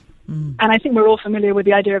 And I think we're all familiar with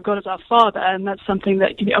the idea of God as our Father, and that's something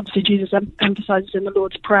that obviously Jesus emphasizes in the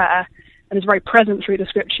Lord's Prayer and is very present through the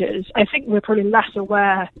Scriptures. I think we're probably less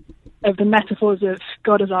aware of the metaphors of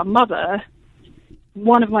God as our mother.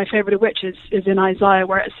 One of my favorite of which is in Isaiah,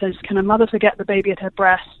 where it says, "Can a mother forget the baby at her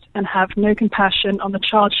breast and have no compassion on the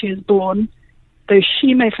child she has born? Though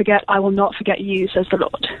she may forget, I will not forget you, says the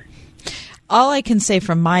Lord." All I can say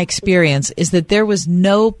from my experience is that there was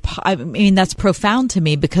that's profound to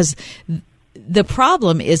me, because the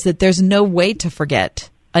problem is that there's no way to forget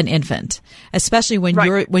an infant, especially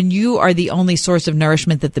when you are the only source of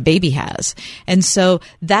nourishment that the baby has. And so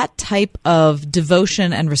that type of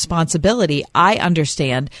devotion and responsibility, I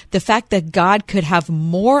understand the fact that God could have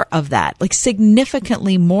more of that, like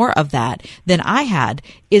significantly more of that than I had,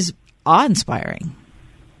 is awe-inspiring.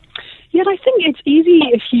 Yet I think it's easy,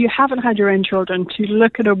 if you haven't had your own children, to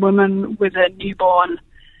look at a woman with a newborn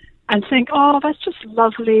and think, oh, that's just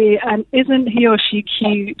lovely, and isn't he or she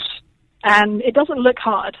cute? And it doesn't look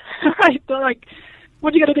hard, right? They're like,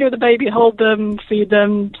 what are you going to do with the baby? Hold them, feed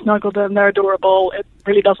them, snuggle them, they're adorable. It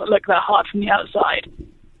really doesn't look that hard from the outside.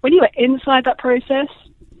 When you are inside that process,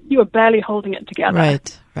 you are barely holding it together.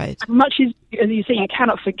 Right. As much as you say, you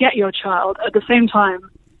cannot forget your child, at the same time,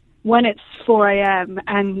 when it's 4 a.m.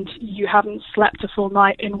 and you haven't slept a full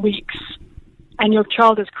night in weeks and your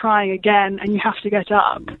child is crying again and you have to get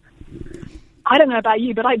up, I don't know about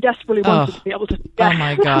you, but I desperately wanted to be able to forget. Oh,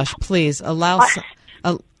 my gosh. Please, allow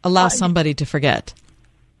somebody to forget.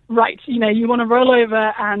 Right. You know, you want to roll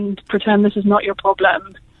over and pretend this is not your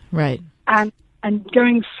problem. Right. And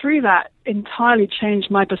going through that entirely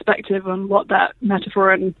changed my perspective on what that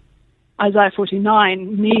metaphor in Isaiah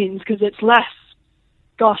 49 means, because it's less,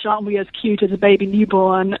 gosh, aren't we as cute as a baby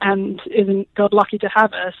newborn, and isn't God lucky to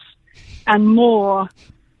have us? And more,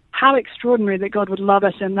 how extraordinary that God would love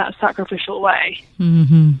us in that sacrificial way.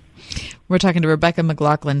 Mm-hmm. We're talking to Rebecca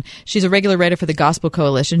McLaughlin. She's a regular writer for the Gospel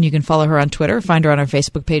Coalition. You can follow her on Twitter, find her on our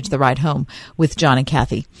Facebook page, The Ride Home with John and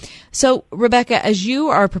Kathy. So, Rebecca, as you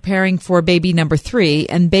are preparing for baby number 3,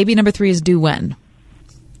 and baby number 3 is due when?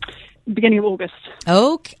 Beginning of August.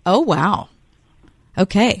 Okay. Oh, wow.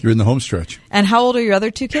 Okay. You're in the home stretch. And how old are your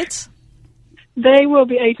other 2 kids? They will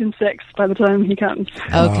be 8 and 6 by the time he comes.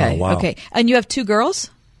 Okay. Wow. Okay. And you have 2 girls?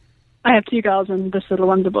 I have 2 girls and this little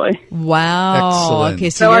wonder boy. Wow. Excellent. Okay,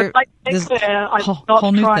 So you're I'd like to make clear, I'm not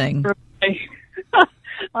whole new trying thing. for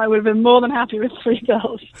I would have been more than happy with 3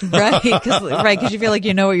 girls. Right, because you feel like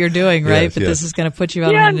you know what you're doing, right? Yes, but yes. this is going to put you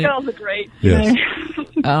out Yeah, on the girls are great. Yes. You know.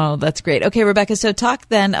 Oh, that's great. Okay, Rebecca, so talk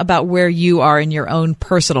then about where you are in your own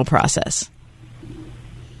personal process.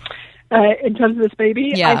 In terms of this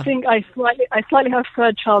baby, Yeah. I think I slightly have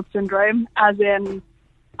third child syndrome, as in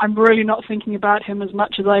I'm really not thinking about him as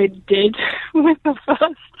much as I did with the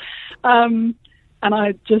first. And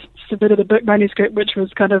I just submitted a book manuscript, which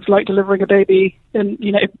was kind of like delivering a baby, and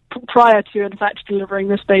prior to, in fact, delivering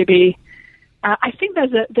this baby. I think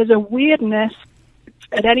there's a weirdness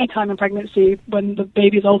at any time in pregnancy when the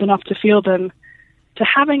baby's old enough to feel them, to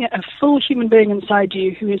having a full human being inside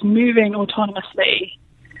you who is moving autonomously.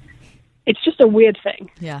 It's just a weird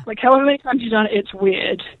thing. Yeah. Like, however many times you've done it, it's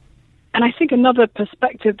weird. And I think another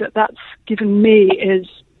perspective that's given me is,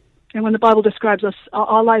 when the Bible describes us,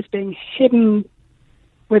 our lives being hidden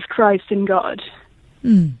with Christ in God.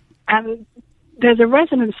 Mm. And there's a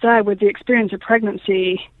resonance there with the experience of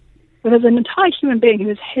pregnancy, where there's an entire human being who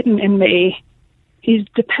is hidden in me. He's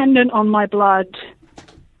dependent on my blood.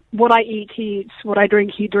 What I eat, he eats. What I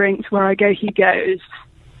drink, he drinks. Where I go, he goes.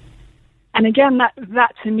 And again,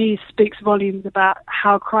 that to me speaks volumes about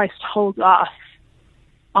how Christ holds us.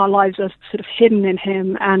 Our lives are sort of hidden in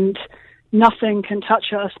him, and nothing can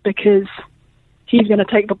touch us because he's going to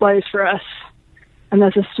take the blows for us. And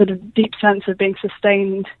there's a sort of deep sense of being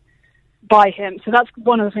sustained by him. So that's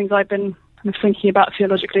one of the things I've been kind of thinking about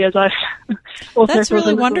theologically as I've also. That's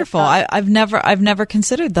really wonderful. I've never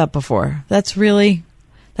considered that before. That's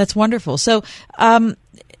wonderful. So,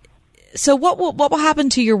 so what will happen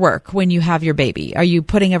to your work when you have your baby? Are you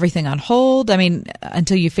putting everything on hold? I mean,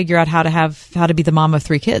 until you figure out how to be the mom of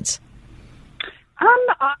 3 kids?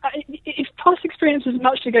 If past experience is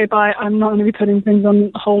much to go by, I'm not going to be putting things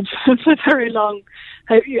on hold for very long.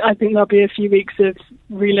 I think there'll be a few weeks of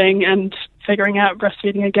reeling and figuring out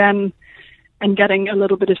breastfeeding again and getting a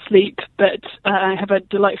little bit of sleep. But I have a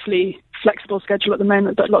delightfully flexible schedule at the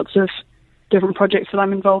moment, but lots of different projects that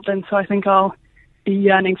I'm involved in. So I think I'll be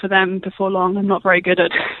yearning for them before long. I'm not very good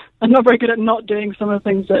at not doing some of the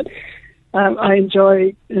things that I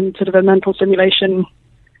enjoy in sort of a mental stimulation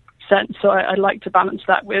sense. So I like to balance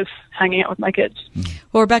that with hanging out with my kids.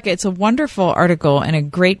 Well, Rebecca, it's a wonderful article and a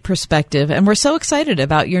great perspective, and we're so excited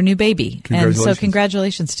about your new baby. And so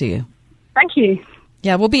congratulations to you. Thank you.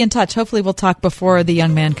 Yeah, we'll be in touch. Hopefully we'll talk before the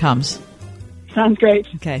young man comes. Sounds great.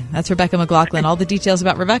 Okay, that's Rebecca McLaughlin. All the details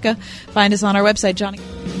about Rebecca, find us on our website,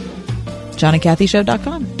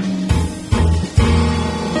 JohnandKathyShow.com.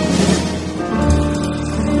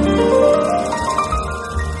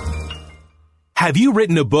 Have you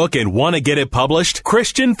written a book and want to get it published?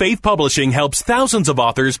 Christian Faith Publishing helps thousands of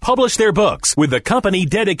authors publish their books with a company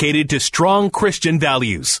dedicated to strong Christian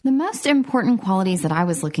values. The most important qualities that I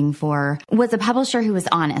was looking for was a publisher who was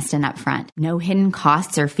honest and upfront, no hidden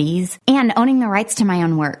costs or fees, and owning the rights to my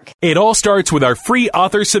own work. It all starts with our free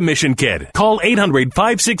author submission kit. Call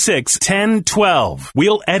 800-566-1012.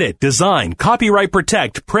 We'll edit, design, copyright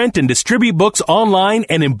protect, print, and distribute books online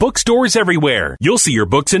and in bookstores everywhere. You'll see your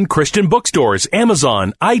books in Christian bookstores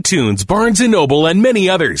Amazon, iTunes, Barnes & Noble, and many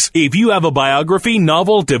others. If you have a biography,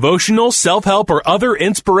 novel, devotional, self-help, or other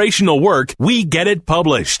inspirational work, we get it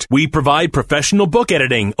published. We provide professional book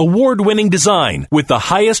editing, award-winning design, with the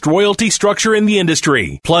highest royalty structure in the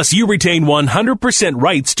industry. Plus, you retain 100%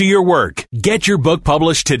 rights to your work. Get your book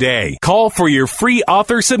published today. Call for your free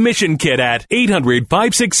author submission kit at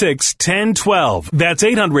 800-566-1012. That's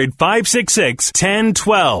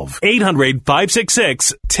 800-566-1012.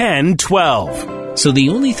 800-566-1012. So the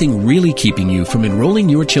only thing really keeping you from enrolling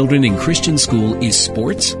your children in Christian school is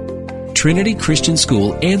sports? Trinity Christian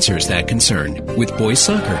School answers that concern with boys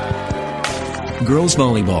soccer, girls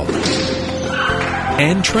volleyball,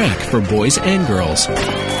 and track for boys and girls.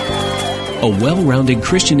 A well-rounded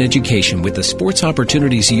Christian education with the sports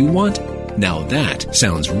opportunities you want? Now that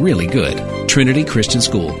sounds really good. Trinity Christian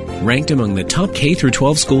School, ranked among the top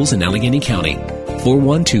K-12 schools in Allegheny County.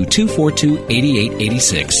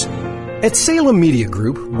 412-242-8886. At Salem Media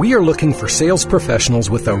Group, we are looking for sales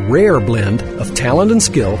professionals with a rare blend of talent and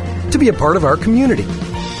skill to be a part of our community.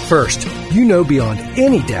 First, you know beyond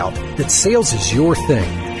any doubt that sales is your thing.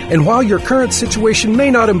 And while your current situation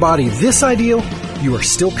may not embody this ideal, you are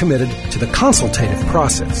still committed to the consultative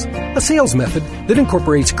process, a sales method that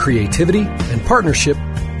incorporates creativity and partnership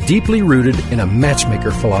deeply rooted in a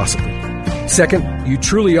matchmaker philosophy. Second, you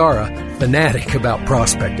truly are a fanatic about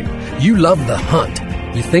prospecting. You love the hunt.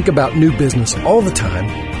 You think about new business all the time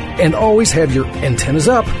and always have your antennas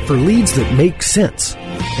up for leads that make sense.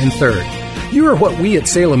 And third, you are what we at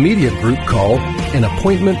Salem Media Group call an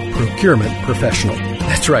appointment procurement professional.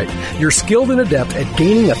 That's right. You're skilled and adept at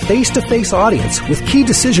gaining a face-to-face audience with key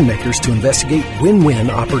decision makers to investigate win-win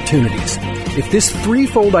opportunities. If this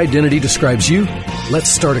threefold identity describes you, let's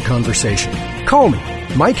start a conversation. Call me,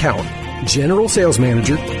 Mike Howard, General Sales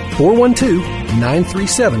Manager,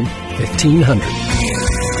 412-937-1500.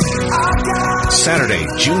 Saturday,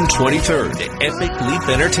 June 23rd, Epic Leap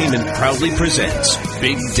Entertainment proudly presents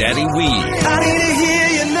Big Daddy Weave.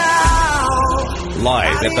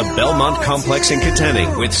 Live at the Belmont Complex in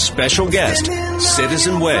Katanning with special guest,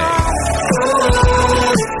 Citizen Way.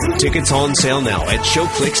 Tickets on sale now at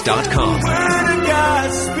showclix.com.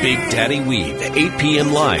 Big Daddy Weave, 8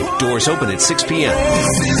 p.m. live. Doors open at 6 p.m.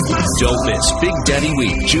 Don't miss Big Daddy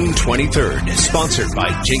Weave, June 23rd. Sponsored by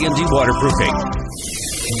J&D Waterproofing.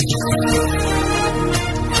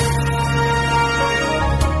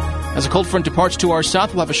 As a cold front departs to our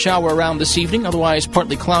south, we'll have a shower around this evening. Otherwise,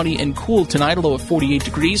 partly cloudy and cool tonight, a low of 48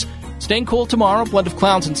 degrees. Staying cool tomorrow, blend of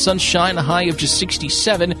clouds and sunshine, a high of just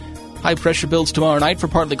 67. High pressure builds tomorrow night for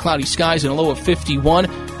partly cloudy skies and a low of 51.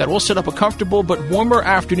 That will set up a comfortable but warmer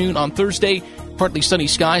afternoon on Thursday. Partly sunny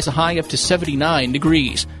skies, a high up to 79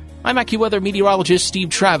 degrees. I'm AccuWeather meteorologist Steve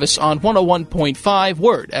Travis on 101.5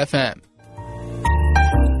 Word FM.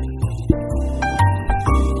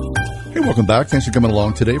 Hey, welcome back. Thanks for coming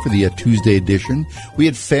along today for the Tuesday edition. We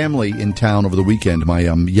had family in town over the weekend. My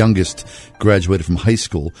youngest graduated from high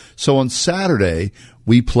school. So on Saturday,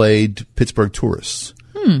 we played Pittsburgh Tourists.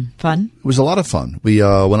 Fun. It was a lot of fun. We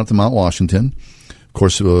went up to Mount Washington. Of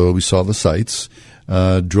course, we saw the sights,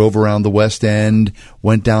 drove around the West End,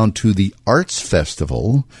 went down to the Arts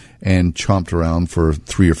Festival, and chomped around for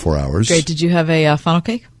 3 or 4 hours. Great. Did you have a funnel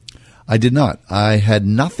cake? I did not. I had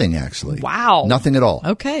nothing, actually. Wow. Nothing at all.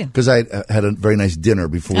 Okay. Because I had a very nice dinner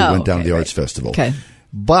before we went down to the Arts Festival. Okay.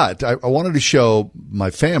 But I wanted to show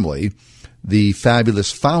my family the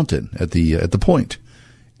fabulous fountain at the Point.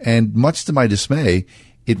 And much to my dismay,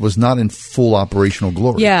 it was not in full operational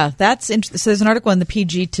glory. Yeah, that's interesting. So there's an article in the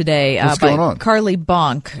PG today What's by going on? Carly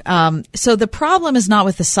Bonk. So the problem is not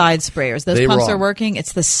with the side sprayers; those pumps are working.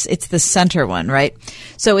 It's the center one, right?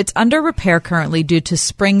 So it's under repair currently due to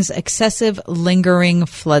spring's excessive lingering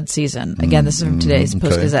flood season. Again, this is from today's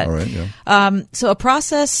Post Gazette. All right, yeah. So a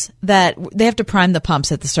process that they have to prime the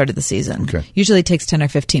pumps at the start of the season. Okay. Usually takes 10 or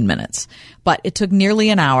 15 minutes, but it took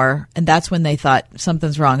nearly an hour, and that's when they thought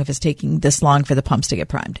something's wrong if it's taking this long for the pumps to get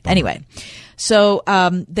primed. Anyway, so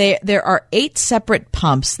there are 8 separate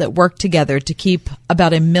pumps that work together to keep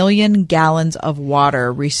about 1 million gallons of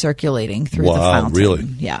water recirculating through the fountain. Really?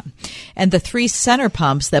 Yeah. And the 3 center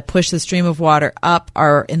pumps that push the stream of water up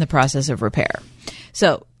are in the process of repair.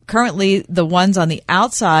 So currently, the ones on the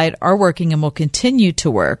outside are working and will continue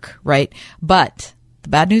to work, right? But the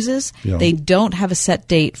bad news is they don't have a set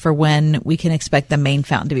date for when we can expect the main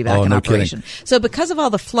fountain to be back in operation. Kidding. So because of all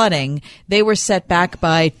the flooding, they were set back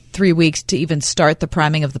by 3 weeks to even start the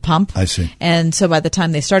priming of the pump. I see. And so by the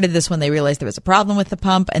time they started this one, they realized there was a problem with the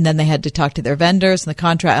pump, and then they had to talk to their vendors and the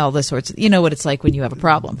contract, all this sorts of, you know what it's like when you have a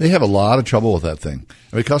problem. They have a lot of trouble with that thing.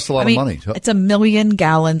 It costs a lot of money. It's 1 million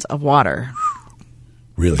gallons of water.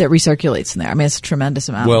 Really? that recirculates in there. I mean, it's a tremendous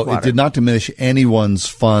amount of water. Well, it did not diminish anyone's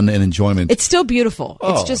fun and enjoyment. It's still beautiful.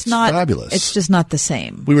 It's just not fabulous. It's just not the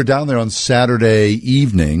same. We were down there on Saturday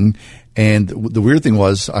evening, and the weird thing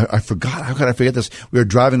was, I forgot. How could I forget this? We were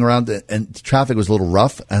driving around, and traffic was a little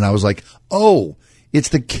rough, and I was like, "Oh, it's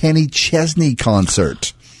the Kenny Chesney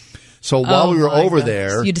concert." So while we were over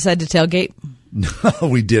there, you decided to tailgate. No,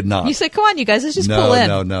 we did not. You said, "Come on, you guys, let's just pull in."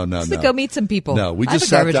 No. Let's go meet some people. No, we just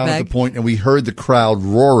sat down at the point, and we heard the crowd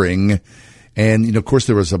roaring, and of course,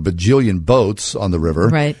 there was a bajillion boats on the river.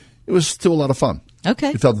 Right. It was still a lot of fun.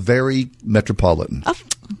 Okay. It felt very metropolitan. Oh,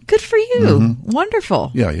 good for you. Mm-hmm.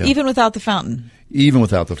 Wonderful. Yeah. Even without the fountain. Even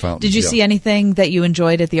without the fountain. Did you see anything that you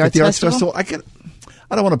enjoyed at the Arts Festival?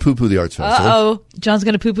 I don't want to poo-poo the Arts Festival. Uh-oh. John's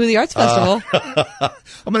going to poo-poo the Arts Festival.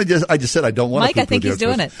 I just said I don't want to poo-poo Mike, I think he's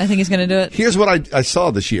doing it. I think he's going to do it. Here's what I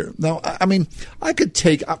saw this year. Now, I mean, I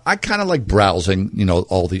kind of like browsing,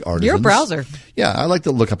 all the artisans. You're a browser. Yeah, I like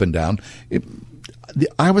to look up and down.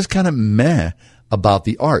 I was kind of meh about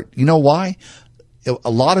the art. You know why?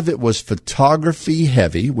 A lot of it was photography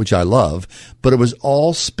heavy, which I love, but it was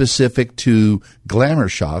all specific to glamour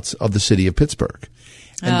shots of the city of Pittsburgh.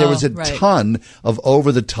 And there was a ton of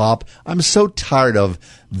over-the-top. I'm so tired of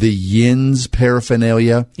the Yins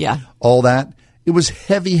paraphernalia. Yeah. All that. It was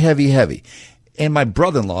heavy, heavy, heavy. And my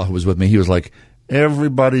brother-in-law who was with me, he was like,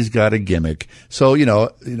 everybody's got a gimmick. So,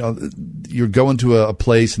 you're going to a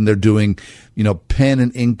place and they're doing, pen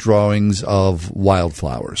and ink drawings of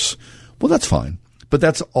wildflowers. Well, that's fine. But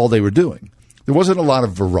that's all they were doing. There wasn't a lot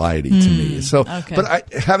of variety to me. So,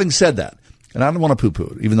 but having said that, and I don't want to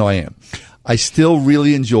poo-poo it, even though I am, I still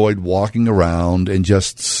really enjoyed walking around and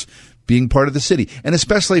just being part of the city. And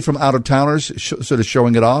especially from out-of-towners sort of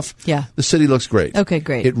showing it off. Yeah. The city looks great. Okay,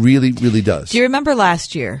 great. It really, really does. Do you remember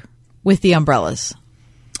last year with the umbrellas?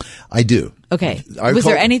 I do. Okay. Was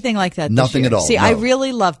there anything like that Nothing this year? at all. See, no. I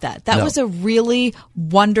really loved that. That was a really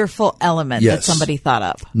wonderful element that somebody thought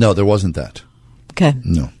up. No, there wasn't that. Okay.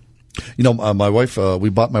 No. My wife, we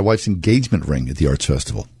bought my wife's engagement ring at the Arts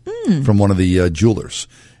Festival from one of the jewelers.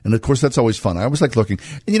 And, of course, that's always fun. I always like looking.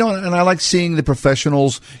 And, and I like seeing the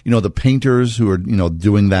professionals, the painters who are,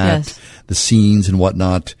 doing that, the scenes and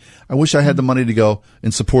whatnot. I wish I had the money to go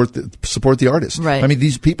and support the artists. Right. I mean,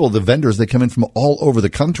 these people, the vendors, they come in from all over the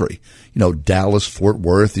country. Dallas, Fort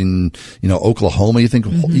Worth, and, Oklahoma. You think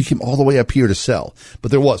you came all the way up here to sell. But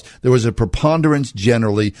there was a preponderance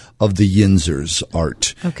generally of the Yinzers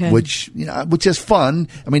art. Okay. Which is fun.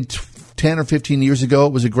 I mean, 10 or 15 years ago,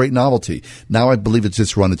 it was a great novelty. Now I believe it's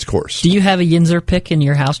just run its course. Do you have a Yinzer pick in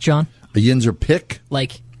your house, John? A Yinzer pick?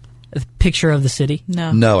 Like a picture of the city?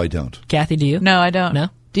 No. No, I don't. Kathy, do you? No, I don't. No?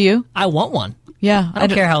 Do you? I want one. Yeah. I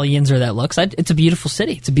don't care how Yinzer that looks. It's a beautiful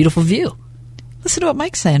city. It's a beautiful view. Listen to what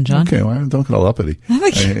Mike's saying, John. Okay, well, don't get all uppity.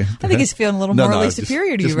 I think he's feeling a little morally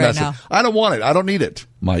superior to you right now. I don't want it. I don't need it,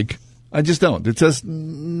 Mike. I just don't. It says,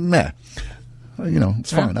 meh.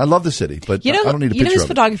 It's fine. I love the city, but I don't need a picture his of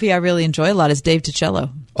photography I really enjoy a lot is Dave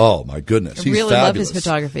Ticello. Oh, my goodness. I He's really fabulous. love his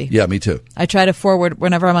photography. Yeah, me too. I try to forward,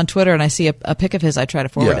 whenever I'm on Twitter and I see a pic of his, I try to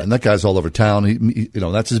forward it. And that guy's all over town. He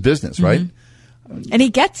that's his business, right? And he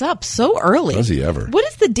gets up so early. Does he ever? What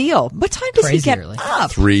is the deal? What time does he get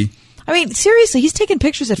up? 3. I mean, seriously, he's taking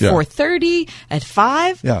pictures at 4:30, at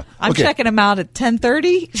 5. Yeah. I'm checking him out at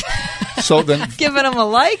 10:30. So then, giving him a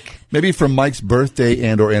like. Maybe for Mike's birthday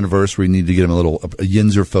and or anniversary, you need to get him a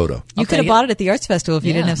Yinzer photo. You could have bought it at the Arts Festival if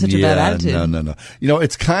you didn't have such a bad attitude. No.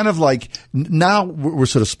 It's kind of like now we're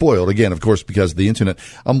sort of spoiled again, of course, because of the internet.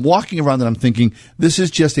 I'm walking around and I'm thinking this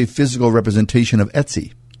is just a physical representation of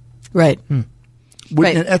Etsy. Right.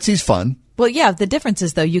 Right. And Etsy's fun. Well, yeah. The difference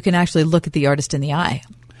is though you can actually look at the artist in the eye.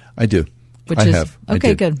 I do. I have.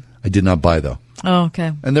 Okay, good. I did not buy though. Oh,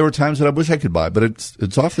 okay. And there were times that I wish I could buy, but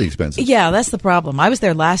it's awfully expensive. Yeah, that's the problem. I was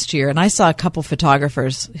there last year, and I saw a couple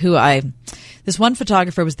photographers this one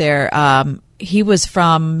photographer was there. He was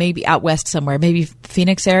from maybe out west somewhere, maybe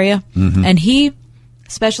Phoenix area, and he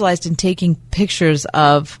specialized in taking pictures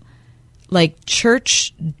of like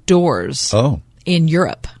church doors in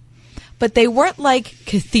Europe. But they weren't like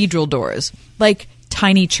cathedral doors, like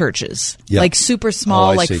tiny churches, like super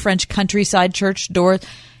small, like French countryside church doors.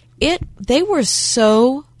 They were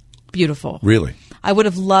so beautiful. Really? I would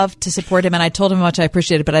have loved to support him, and I told him how much I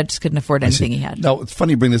appreciated, but I just couldn't afford anything he had. Now, it's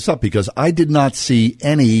funny you bring this up because I did not see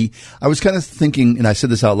any. I was kind of thinking, and I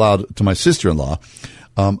said this out loud to my sister-in-law,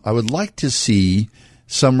 I would like to see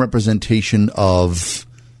some representation of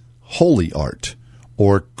holy art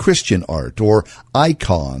or Christian art or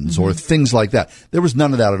icons or things like that. There was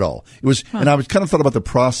none of that at all. It was, and I was kind of thought about the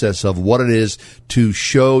process of what it is to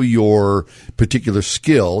show your particular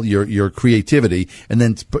skill, your creativity, and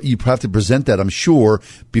then you have to present that, I'm sure,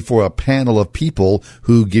 before a panel of people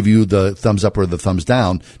who give you the thumbs up or the thumbs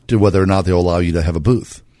down to whether or not they'll allow you to have a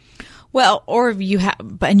booth. Well, or you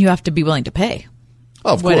have to be willing to pay.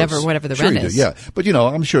 Oh, of whatever the sure rent you do, is. yeah. But,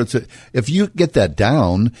 I'm sure if you get that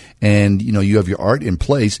down and, you have your art in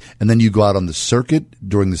place and then you go out on the circuit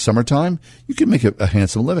during the summertime, you can make a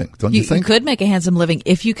handsome living, don't you think? You could make a handsome living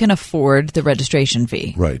if you can afford the registration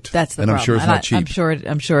fee. Right. That's the problem. And I'm sure it's not cheap.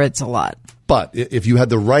 I'm sure it's a lot. But if you had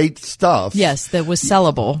the right stuff. Yes, that was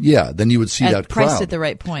sellable. Yeah, then you would see that crowd. Priced at the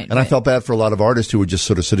right point. And I felt bad for a lot of artists who were just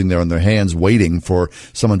sort of sitting there on their hands waiting for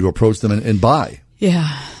someone to approach them and buy.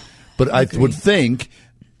 Yeah. But I would think,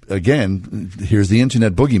 again, here's the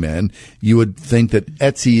internet boogeyman, you would think that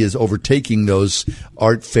Etsy is overtaking those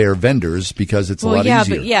art fair vendors because it's a lot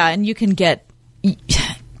easier. And you can get...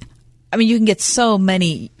 you can get so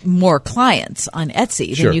many more clients on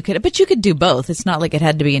Etsy than you could, but you could do both. It's not like it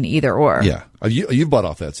had to be an either or. Yeah. You've bought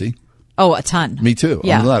off Etsy. Oh, a ton. Me too.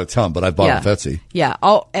 Yeah. Not a ton, but I've bought off Etsy. Yeah.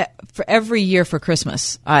 For every year for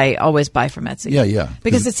Christmas, I always buy from Etsy. Yeah.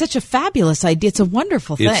 Because it's such a fabulous idea. It's a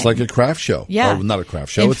wonderful thing. It's like a craft show. Yeah. Or not a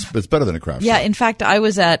craft show. It's better than a craft show. Yeah. In fact, I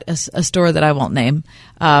was at a store that I won't name.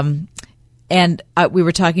 And we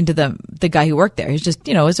were talking to the guy who worked there. He's just,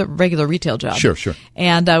 it's a regular retail job. Sure.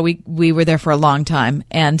 And we were there for a long time.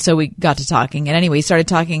 And so we got to talking. And anyway, he started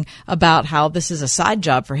talking about how this is a side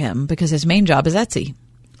job for him because his main job is Etsy.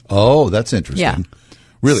 Oh, that's interesting. Yeah.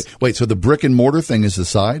 Really? Wait, so the brick and mortar thing is the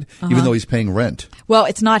side, even though he's paying rent? Well,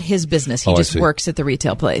 it's not his business. He just works at the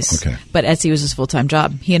retail place. Okay. But Etsy was his full-time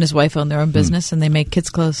job. He and his wife own their own business, and they make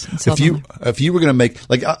kids' clothes and sell them. If you were going to make,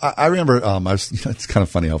 like, I remember, it's kind of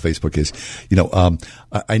funny how Facebook is.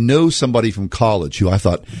 I know somebody from college who I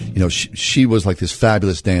thought, she was like this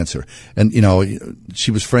fabulous dancer, and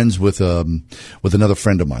she was friends with another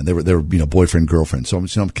friend of mine. They were boyfriend girlfriend. So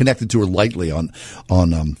I'm connected to her lightly on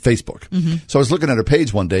Facebook. Mm-hmm. So I was looking at her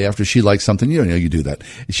page one day after she liked something. You do that.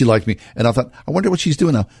 She liked me, and I thought, I wonder what she's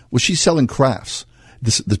doing now. Was she selling crafts?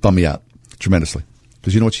 This bummed me out tremendously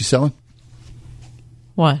because you know what she's selling?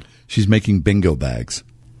 What? She's making bingo bags.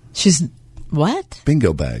 She's what?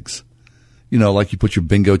 Bingo bags. Like you put your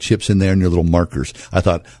bingo chips in there and your little markers. I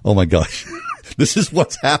thought, oh my gosh, this is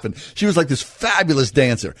what's happened. She was like this fabulous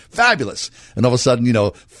dancer, fabulous. And all of a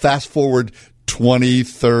sudden, fast forward 20,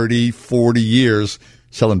 30, 40 years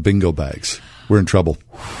selling bingo bags. We're in trouble.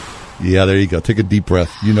 Yeah, there you go. Take a deep breath.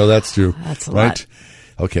 That's true. That's a right? lot.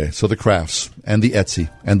 Okay, so the crafts and the Etsy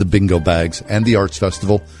and the bingo bags and the arts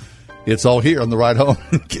festival. It's all here on The Ride Home,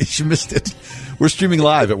 in case you missed it. We're streaming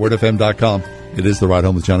live at wordfm.com. It is The Ride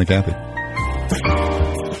Home with John and Kathy.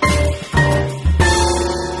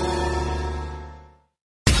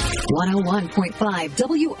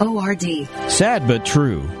 .5 WORD. Sad but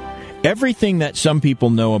true. Everything that some people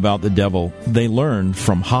know about the devil, they learned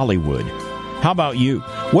from Hollywood. How about you?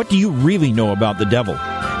 What do you really know about the devil?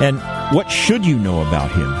 And what should you know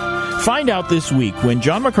about him? Find out this week when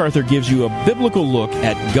John MacArthur gives you a biblical look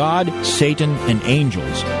at God, Satan, and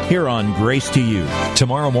angels here on Grace to You.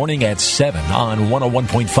 Tomorrow morning at 7 on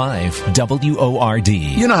 101.5 WORD.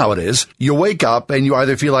 You know how it is. You wake up and you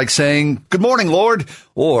either feel like saying, "Good morning, Lord,"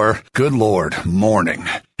 or "Good Lord, morning."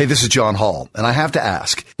 Hey, this is John Hall, and I have to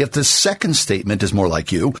ask, if the second statement is more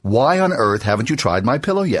like you, why on earth haven't you tried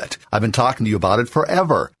MyPillow yet? I've been talking to you about it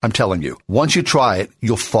forever. I'm telling you, once you try it,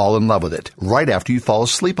 you'll fall in love with it right after you fall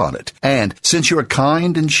asleep on it. And since you're a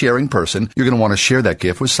kind and sharing person, you're going to want to share that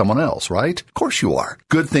gift with someone else, right? Of course you are.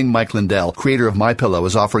 Good thing Mike Lindell, creator of MyPillow,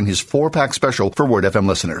 is offering his 4-pack special for Word FM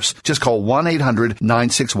listeners. Just call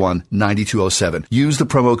 1-800-961-9207. Use the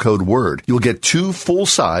promo code WORD. You'll get 2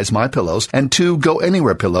 full-size MyPillows and 2 Go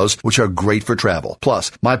Anywhere pillows, which are great for travel. Plus,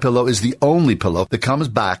 MyPillow is the only pillow that comes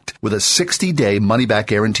backed with a 60-day money-back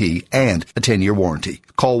guarantee and a 10-year warranty.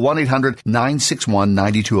 Call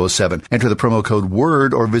 1-800-961-9207. Enter the promo code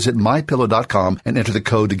WORD or visit MyPillow.com and enter the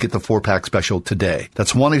code to get the 4-pack special today.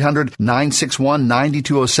 That's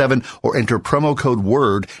 1-800-961-9207 or enter promo code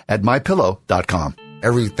WORD at MyPillow.com.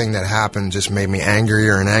 Everything that happened just made me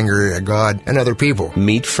angrier and angrier at God and other people.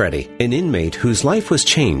 Meet Freddie, an inmate whose life was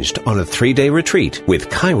changed on a 3-day retreat with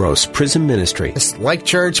Kairos Prison Ministry. It's like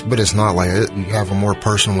church, but it's not like it. You have a more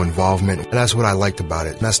personal involvement, and that's what I liked about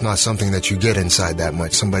it. That's not something that you get inside that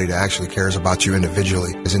much. Somebody that actually cares about you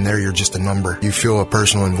individually. Because in there, you're just a number. You feel a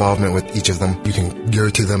personal involvement with each of them. You can go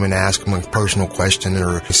to them and ask them a personal question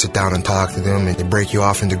or sit down and talk to them, and they break you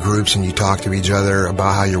off into groups, and you talk to each other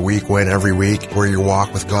about how your week went every week, where you're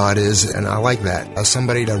walk with God is, and I like that. As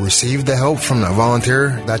somebody that received the help from a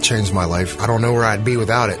volunteer, that changed my life. I don't know where I'd be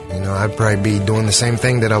without it. I'd probably be doing the same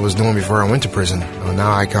thing that I was doing before I went to prison.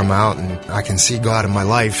 Now I come out and I can see God in my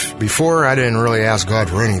life. Before, I didn't really ask God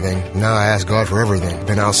for anything. Now I ask God for everything.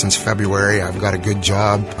 Been out since February. I've got a good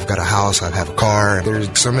job. I've got a house. I have a car. There's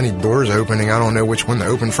so many doors opening, I don't know which one to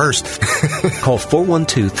open first. Call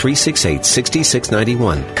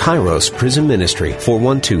 412-368-6691. Kairos Prison Ministry,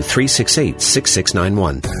 412-368-6691.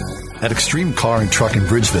 At Extreme Car and Truck in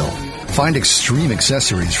Bridgeville, find extreme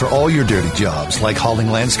accessories for all your dirty jobs, like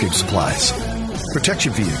hauling landscape supplies. Protect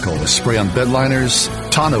your vehicle with spray-on bed liners,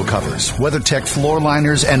 tonneau covers, WeatherTech floor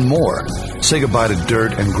liners, and more. Say goodbye to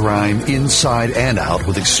dirt and grime inside and out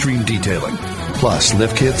with extreme detailing. Plus,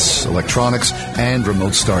 lift kits, electronics, and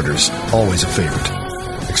remote starters. Always a favorite.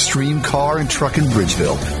 Extreme Car and Truck in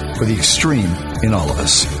Bridgeville. For the extreme in all of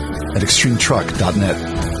us. At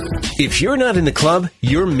extremetruck.net. If you're not in the club,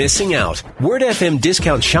 you're missing out. Word FM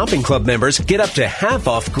Discount Shopping Club members get up to half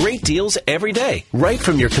off great deals every day, right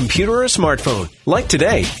from your computer or smartphone. Like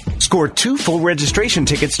today, score 2 full registration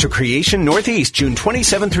tickets to Creation Northeast, June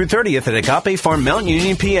 27th through 30th at Agape Farm, Mount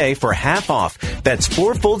Union, PA for half off. That's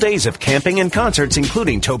 4 full days of camping and concerts,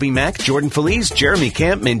 including Toby Mac, Jordan Feliz, Jeremy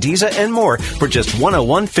Camp, Mendiza, and more for just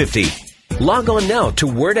 $101.50. Log on now to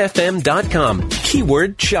wordfm.com.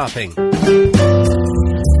 Keyword shopping.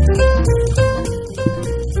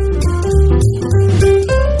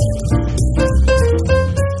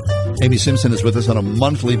 Amy Simpson is with us on a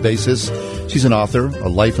monthly basis. She's an author, a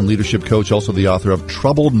life and leadership coach, also the author of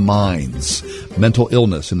Troubled Minds, Mental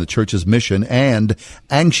Illness in the Church's Mission, and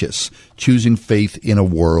Anxious, Choosing Faith in a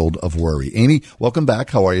World of Worry. Amy, welcome back.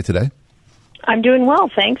 How are you today? I'm doing well,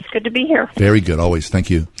 thanks. Good to be here. Very good, always. Thank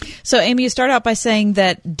you. So, Amy, you start out by saying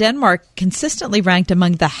that Denmark consistently ranked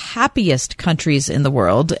among the happiest countries in the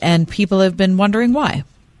world, and people have been wondering why.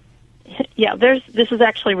 Yeah, this is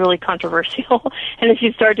actually really controversial, and if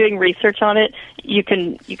you start doing research on it, you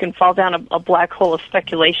can fall down a black hole of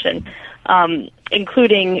speculation,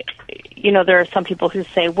 including, there are some people who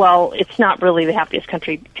say, well, it's not really the happiest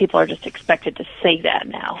country. People are just expected to say that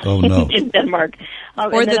now in Denmark,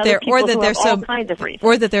 or that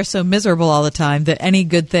they're so miserable all the time that any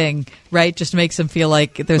good thing, right, just makes them feel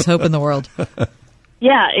like there's hope in the world.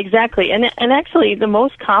 Yeah, exactly, and actually the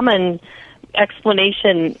most common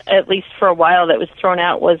explanation, at least for a while, that was thrown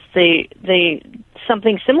out was they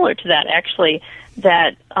something similar to that, actually,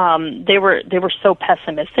 that they were so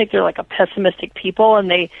pessimistic. They're like a pessimistic people,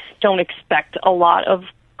 and they don't expect a lot of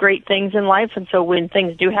great things in life, and so when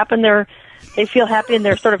things do happen, they feel happy and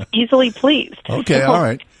they're sort of easily pleased. Okay, all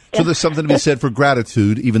right. So there's something to be said for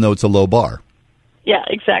gratitude, even though it's a low bar. Yeah,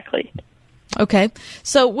 exactly. Okay.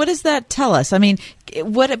 So what does that tell us? I mean,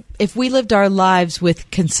 what if we lived our lives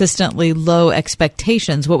with consistently low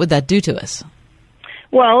expectations, what would that do to us?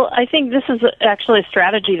 Well, I think this is actually a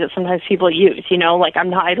strategy that sometimes people use, like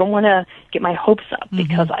I don't want to get my hopes up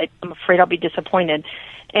because I'm afraid I'll be disappointed.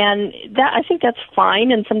 And I think that's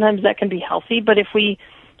fine, and sometimes that can be healthy, but if we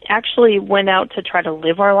actually went out to try to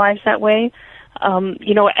live our lives that way,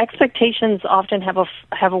 expectations often have a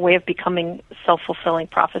way of becoming self-fulfilling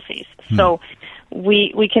prophecies. So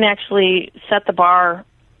we can actually set the bar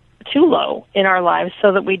too low in our lives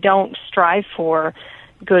so that we don't strive for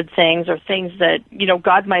good things or things that,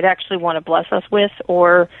 God might actually want to bless us with,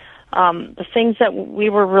 or the things that we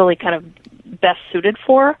were really kind of best suited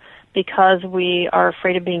for. Because we are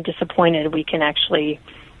afraid of being disappointed, we can actually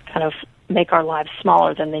kind of make our lives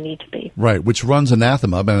smaller than they need to be. Right, which runs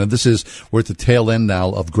anathema. And we're at the tail end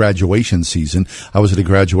now of graduation season. I was at a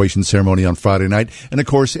graduation ceremony on Friday night, and of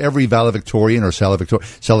course, every valedictorian or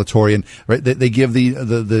salutatorian, right? They give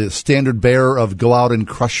the standard bearer of go out and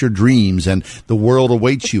crush your dreams, and the world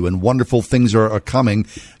awaits you, and wonderful things are coming.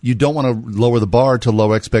 You don't want to lower the bar to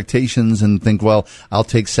low expectations and think, well, I'll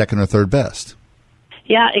take second or third best.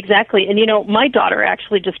 Yeah, exactly. And, my daughter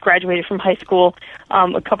actually just graduated from high school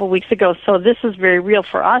a couple weeks ago, so this is very real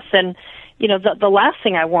for us. And, the last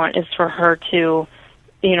thing I want is for her to,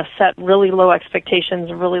 set really low expectations,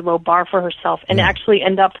 a really low bar for herself, and actually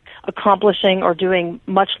end up accomplishing or doing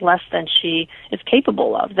much less than she is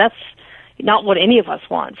capable of. That's not what any of us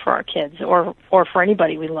want for our kids or for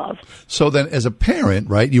anybody we love. So then as a parent,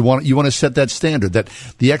 right, you want to set that standard, that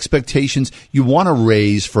the expectations you want to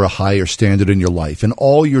raise for a higher standard in your life and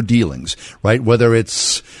all your dealings, right? Whether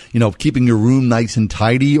it's, keeping your room nice and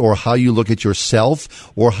tidy, or how you look at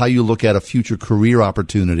yourself, or how you look at a future career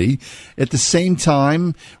opportunity. At the same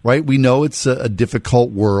time, right, we know it's a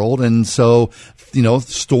difficult world, and so,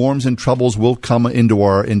 storms and troubles will come into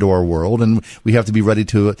our world, and we have to be ready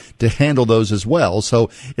to handle those as well. So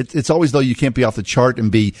it's always, though, you can't be off the chart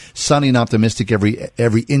and be sunny and optimistic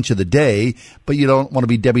every inch of the day, but you don't want to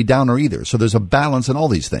be Debbie Downer either. So there's a balance in all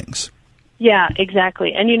these things. Yeah,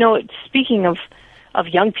 exactly. And, speaking of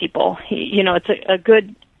young people, it's a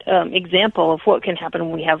good example of what can happen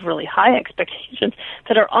when we have really high expectations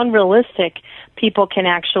that are unrealistic. People can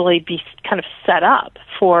actually be kind of set up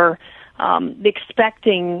for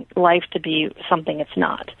expecting life to be something it's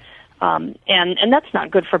not. And that's not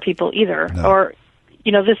good for people either. No. Or,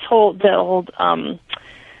 the old, I'm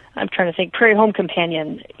trying to think, Prairie Home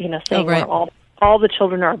Companion, saying where all the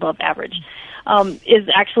children are above average, is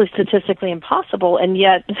actually statistically impossible. And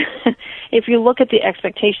yet, if you look at the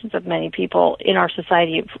expectations of many people in our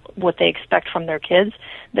society, of what they expect from their kids,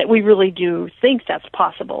 that we really do think that's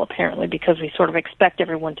possible, apparently, because we sort of expect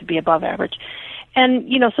everyone to be above average.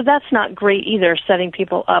 And, so that's not great either, setting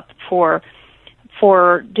people up for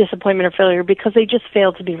disappointment or failure because they just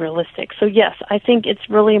fail to be realistic. So yes, I think it's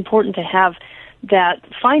really important to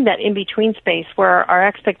find that in-between space where our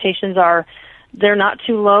expectations they're not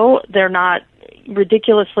too low, they're not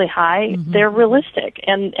ridiculously high, they're realistic,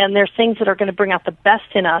 and they're things that are going to bring out the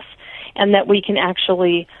best in us and that we can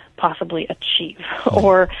actually possibly achieve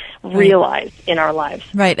or realize in our lives.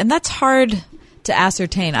 Right, and that's hard to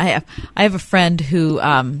ascertain. I have a friend who,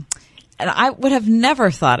 and I would have never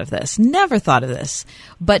thought of this,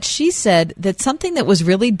 but she said that something that was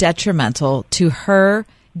really detrimental to her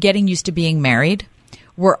getting used to being married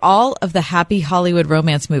were all of the happy Hollywood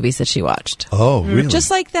romance movies that she watched. Oh, really?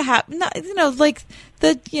 Just like like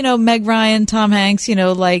the, Meg Ryan, Tom Hanks,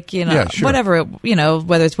 yeah, sure. Whatever,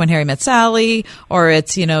 whether it's When Harry Met Sally or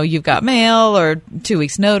it's, You've Got Mail or 2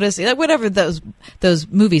 Weeks Notice, whatever those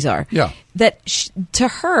movies are. Yeah. That to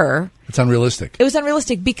her, it's unrealistic. It was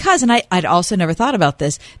unrealistic because, and I'd also never thought about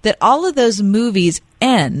this, that all of those movies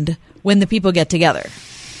end when the people get together.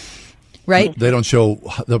 Right? They don't show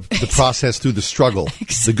the process through the struggle,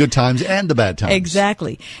 the good times and the bad times.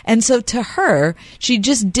 Exactly. And so to her, she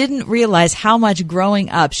just didn't realize how much growing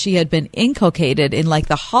up she had been inculcated in like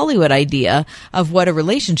the Hollywood idea of what a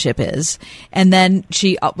relationship is. And then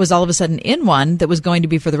she was all of a sudden in one that was going to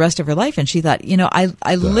be for the rest of her life. And she thought,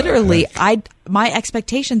 my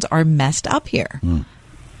expectations are messed up here. Mm.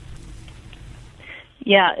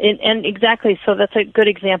 Yeah. And exactly. So that's a good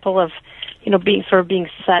example of, being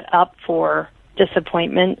set up for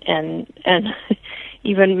disappointment and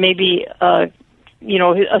even maybe, a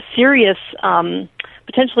serious,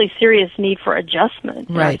 potentially serious need for adjustment.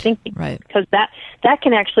 Right. I think because that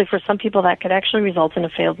can actually, for some people, that could actually result in a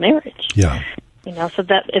failed marriage. Yeah. So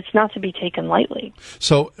that it's not to be taken lightly.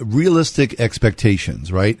 So realistic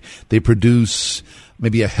expectations, right? They produce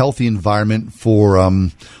maybe a healthy environment for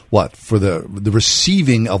for the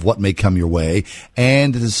receiving of what may come your way,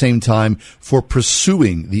 and at the same time for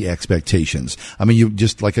pursuing the expectations. I mean, you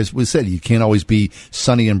just like we said, you can't always be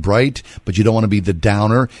sunny and bright, but you don't want to be the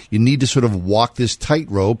downer. You need to sort of walk this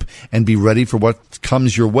tightrope and be ready for what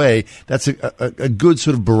comes your way. That's a good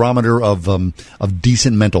sort of barometer of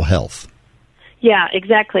decent mental health. Yeah,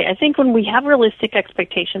 exactly. I think when we have realistic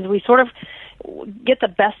expectations, we sort of get the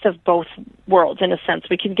best of both worlds in a sense.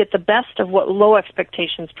 We can get the best of what low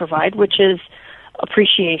expectations provide, which is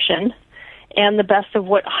appreciation, and the best of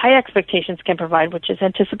what high expectations can provide, which is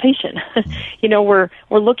anticipation. We're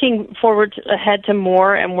looking forward ahead to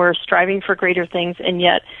more, and we're striving for greater things, and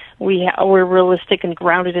yet we're realistic and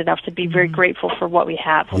grounded enough to be very grateful for what we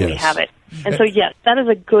have when we have it. And so, yes, that is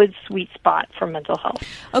a good sweet spot for mental health.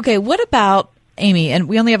 Okay, what about Amy, and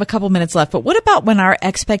we only have a couple minutes left, but what about when our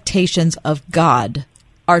expectations of God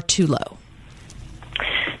are too low?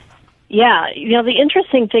 Yeah, the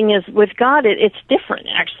interesting thing is with God, it's different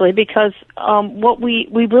actually, because what we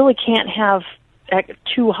really can't have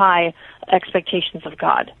too high expectations of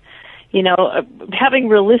God. Having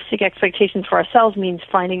realistic expectations for ourselves means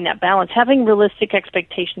finding that balance. Having realistic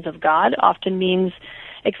expectations of God often means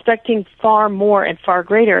expecting far more and far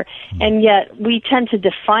greater, and yet we tend to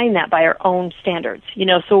define that by our own standards.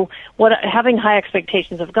 So having high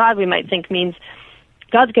expectations of God, we might think means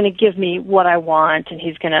God's going to give me what I want, and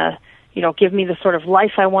He's going to, give me the sort of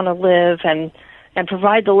life I want to live, and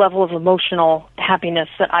provide the level of emotional happiness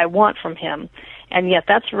that I want from Him. And yet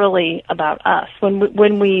that's really about us.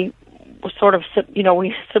 When we sort of,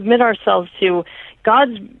 we submit ourselves to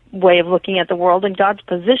God's way of looking at the world and God's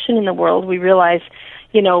position in the world, we realize,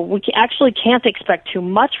 we actually can't expect too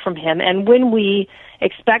much from Him. And when we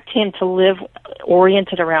expect Him to live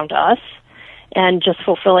oriented around us and just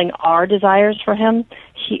fulfilling our desires for him,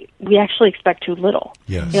 we actually expect too little.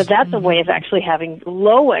 Yes. That's a way of actually having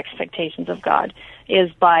low expectations of God, is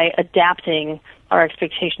by adapting our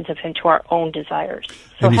expectations of him to our own desires.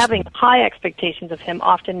 So having high expectations of him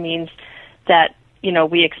often means that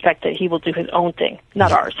we expect that he will do his own thing,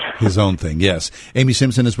 not ours. His own thing, yes. Amy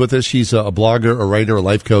Simpson is with us. She's a blogger, a writer, a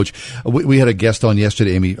life coach. We had a guest on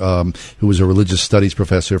yesterday, Amy, who was a religious studies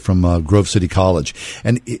professor from Grove City College.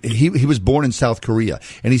 And he was born in South Korea.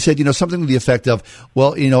 And he said, something to the effect of,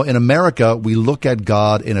 well, in America, we look at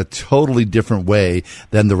God in a totally different way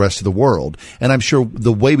than the rest of the world. And I'm sure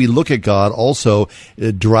the way we look at God also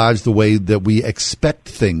drives the way that we expect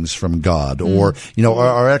things from God. Or,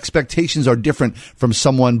 our expectations are different from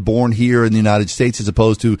someone born here in the United States as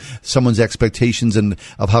opposed to someone's expectations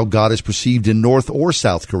of how God is perceived in North or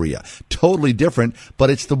South Korea. Totally different, but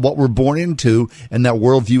it's what we're born into, and that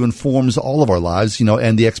worldview informs all of our lives,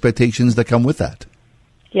 and the expectations that come with that.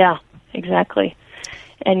 Yeah, exactly.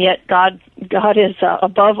 And yet God is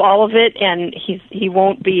above all of it, and he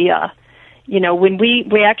won't be, when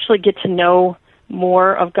we actually get to know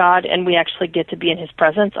more of God and we actually get to be in his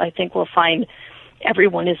presence, I think we'll find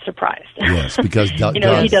everyone is surprised. Yes, because God,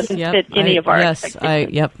 he doesn't fit any of our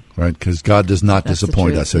expectations. Right, because God does not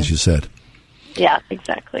disappoint us, as you said. Yeah,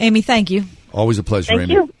 exactly. Amy, thank you. Always a pleasure,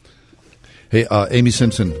 Thank Amy. you. Hey, Amy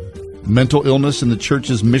Simpson, mental illness in the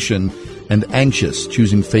church's mission and anxious,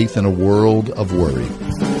 choosing faith in a world of worry.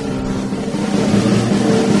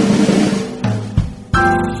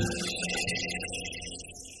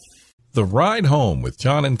 The Ride Home with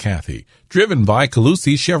John and Kathy, driven by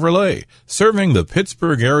Calusi Chevrolet, serving the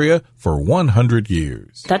Pittsburgh area for 100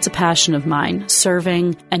 years. That's a passion of mine,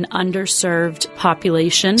 serving an underserved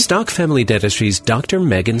population. Stock Family Dentistry's Dr.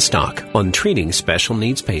 Megan Stock on treating special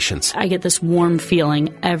needs patients. I get this warm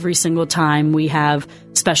feeling every single time we have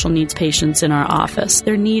special needs patients in our office.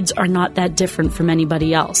 Their needs are not that different from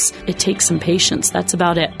anybody else. It takes some patience. That's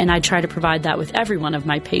about it. And I try to provide that with every one of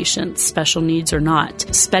my patients, special needs or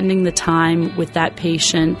not. Spending the time with that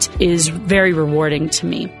patient is very rewarding to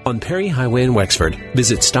me. On Perry Highway in Wexford,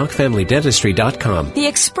 visit StockFamilyDentistry.com. The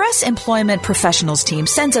Express Employment Professionals team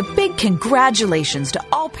sends a big congratulations to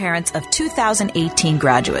all parents of 2018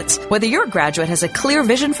 graduates. Whether your graduate has a clear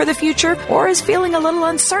vision for the future or is feeling a little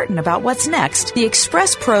uncertain about what's next, the Express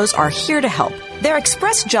Pros are here to help. Their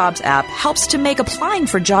Express Jobs app helps to make applying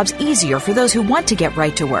for jobs easier for those who want to get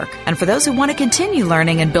right to work. And for those who want to continue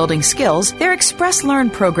learning and building skills, their Express Learn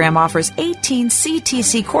program offers 18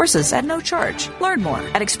 CTC courses at no charge. Learn more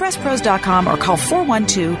at expresspros.com or call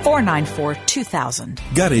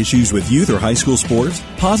 412-494-2000. Got issues with youth or high school sports?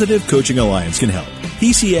 Positive Coaching Alliance can help.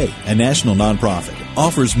 PCA, a national nonprofit,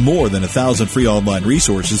 offers more than 1,000 free online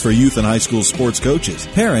resources for youth and high school sports coaches,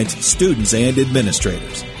 parents, students, and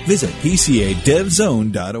administrators. Visit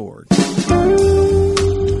PCADevZone.org.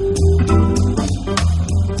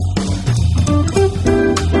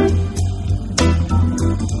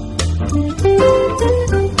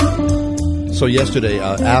 So yesterday,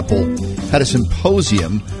 Apple had a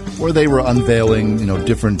symposium where they were unveiling,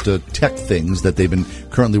 different tech things that they've been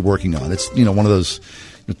currently working on. It's, one of those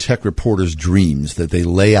tech reporters' dreams that they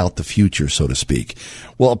lay out the future, so to speak.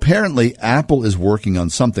 Well, apparently Apple is working on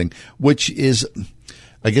something which is,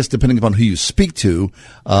 I guess, depending upon who you speak to,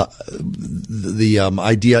 the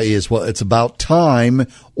idea is, well, it's about time,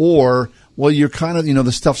 or, well, you're kind of,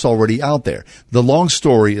 the stuff's already out there.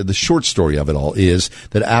 The short story of it all is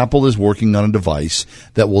that Apple is working on a device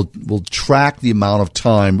that will track the amount of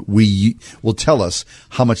time will tell us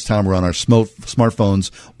how much time we're on our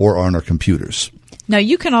smartphones or on our computers. Now,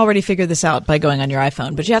 you can already figure this out by going on your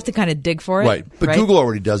iPhone, but you have to kind of dig for it. Right. But Google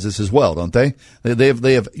already does this as well, don't they? They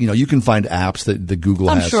have you can find apps that Google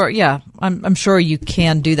has. I'm sure, yeah. I'm sure you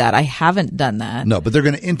can do that. I haven't done that. No, but they're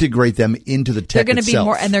going to integrate them into the tech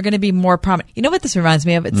itself. They're going to be more prominent. You know what this reminds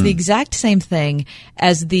me of? It's the exact same thing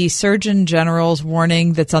as the Surgeon General's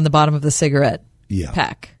warning that's on the bottom of the cigarette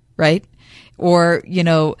pack, right? Or,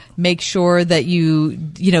 make sure that you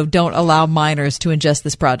don't allow minors to ingest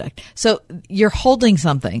this product. So you're holding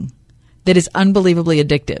something that is unbelievably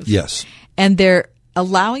addictive. Yes. And they're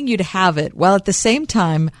allowing you to have it while at the same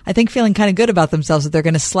time, I think, feeling kind of good about themselves that they're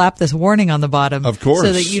going to slap this warning on the bottom. Of course.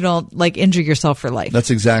 So that you don't, injure yourself for life.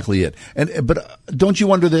 That's exactly it. But don't you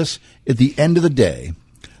wonder this? At the end of the day,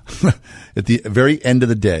 at the very end of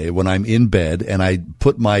the day, when I'm in bed and I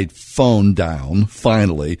put my phone down,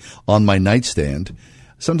 finally, on my nightstand,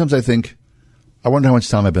 sometimes I think, I wonder how much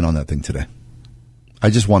time I've been on that thing today. I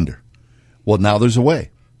just wonder. Well, now there's a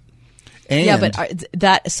way. And yeah, but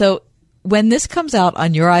so when this comes out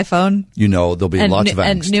on your iPhone, there'll be lots of angst.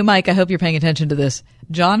 And new Mike, I hope you're paying attention to this.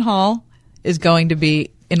 John Hall is going to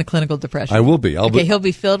be in a clinical depression. I will be. He'll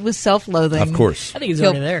be filled with self-loathing. Of course. I think he's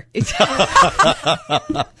already there.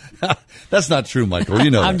 That's not true, Michael.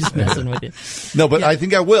 You know I'm that. just messing with you. No, but I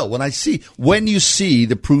think I will. When you see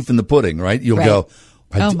the proof in the pudding, right? You'll go,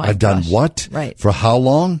 I've done what? Right. For how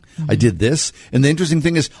long? I did this. And the interesting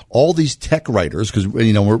thing is all these tech writers, because,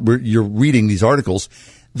 you're reading these articles,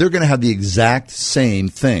 they're going to have the exact same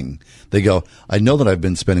thing. They go, I know that I've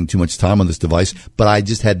been spending too much time on this device, but I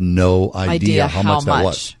just had no idea how much that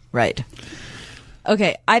was. Right.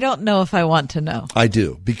 Okay, I don't know if I want to know. I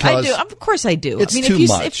do, because... I do. Of course I do. It's too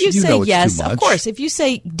much. If you say yes, of course. If you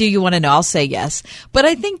say, do you want to know, I'll say yes. But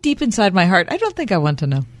I think deep inside my heart, I don't think I want to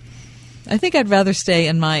know. I think I'd rather stay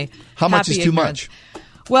in my How much is ignorance. too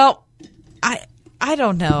much? Well, I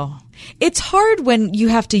don't know. It's hard when you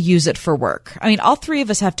have to use it for work. I mean, all three of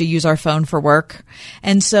us have to use our phone for work.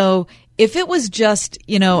 And so if it was just,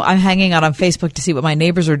 I'm hanging out on Facebook to see what my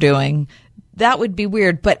neighbors are doing, that would be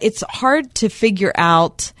weird. But it's hard to figure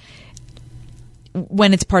out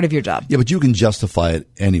when it's part of your job. Yeah, but you can justify it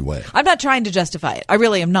anyway. I'm not trying to justify it. I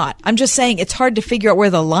really am not. I'm just saying it's hard to figure out where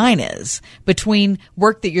the line is between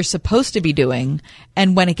work that you're supposed to be doing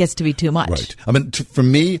and when it gets to be too much. Right. I mean, for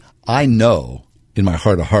me, I know in my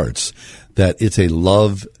heart of hearts that it's a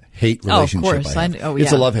love-hate relationship. Oh, of course.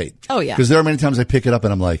 It's a love-hate. Oh, yeah. Because there are many times I pick it up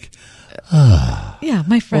and I'm like, yeah,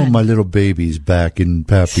 my friend. Oh, my little baby's back in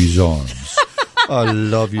Pappy's arms. I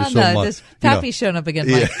love you so much. This Pappy's showing up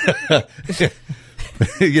again, Mike.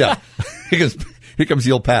 Yeah. Here comes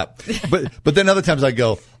the old Pap. But then other times I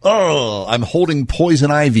go, oh, I'm holding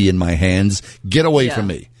poison ivy in my hands. Get away from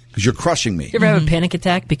me because you're crushing me. You ever have a panic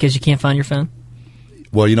attack because you can't find your phone?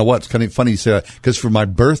 Well, you know what? It's kind of funny you say that because for my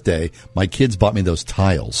birthday, my kids bought me those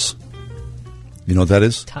tiles. You know what that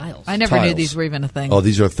is? Tiles. I never knew these were even a thing. Oh,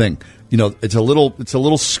 these are a thing. It's a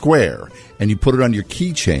little square, and you put it on your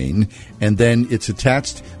keychain, and then it's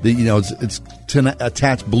attached. It's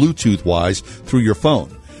attached Bluetooth wise through your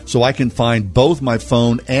phone, so I can find both my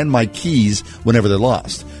phone and my keys whenever they're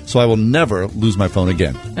lost. So I will never lose my phone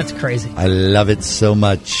again. That's crazy. I love it so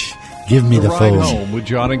much. Give me the phone. Ride Home with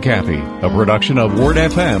John and Kathy, a production of Word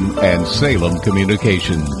FM and Salem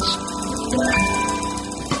Communications.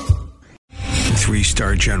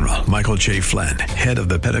 3-star General Michael J. Flynn, head of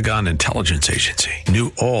the Pentagon Intelligence Agency,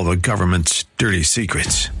 knew all the government's dirty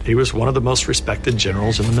secrets. He was one of the most respected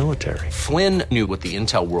generals in the military. Flynn knew what the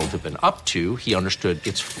intel world had been up to. He understood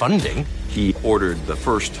its funding. He ordered the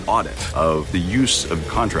first audit of the use of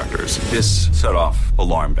contractors. This set off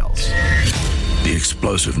alarm bells. The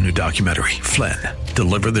explosive new documentary, Flynn,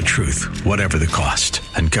 Deliver the Truth, Whatever the Cost,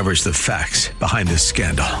 uncovers the facts behind this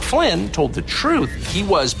scandal. Flynn told the truth. He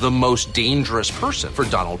was the most dangerous person for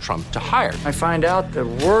Donald Trump to hire. I find out the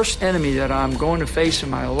worst enemy that I'm going to face in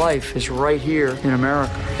my life is right here in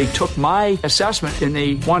America. They took my assessment and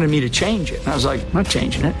they wanted me to change it. And I was like, I'm not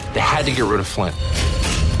changing it. They had to get rid of Flynn.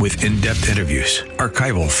 With in-depth interviews,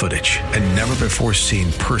 archival footage, and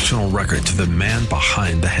never-before-seen personal records of the man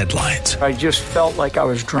behind the headlines. I just felt like I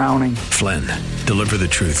was drowning. Flynn, Deliver the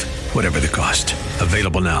Truth, Whatever the Cost.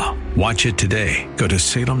 Available now. Watch it today. Go to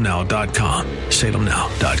salemnow.com.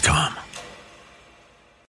 salemnow.com.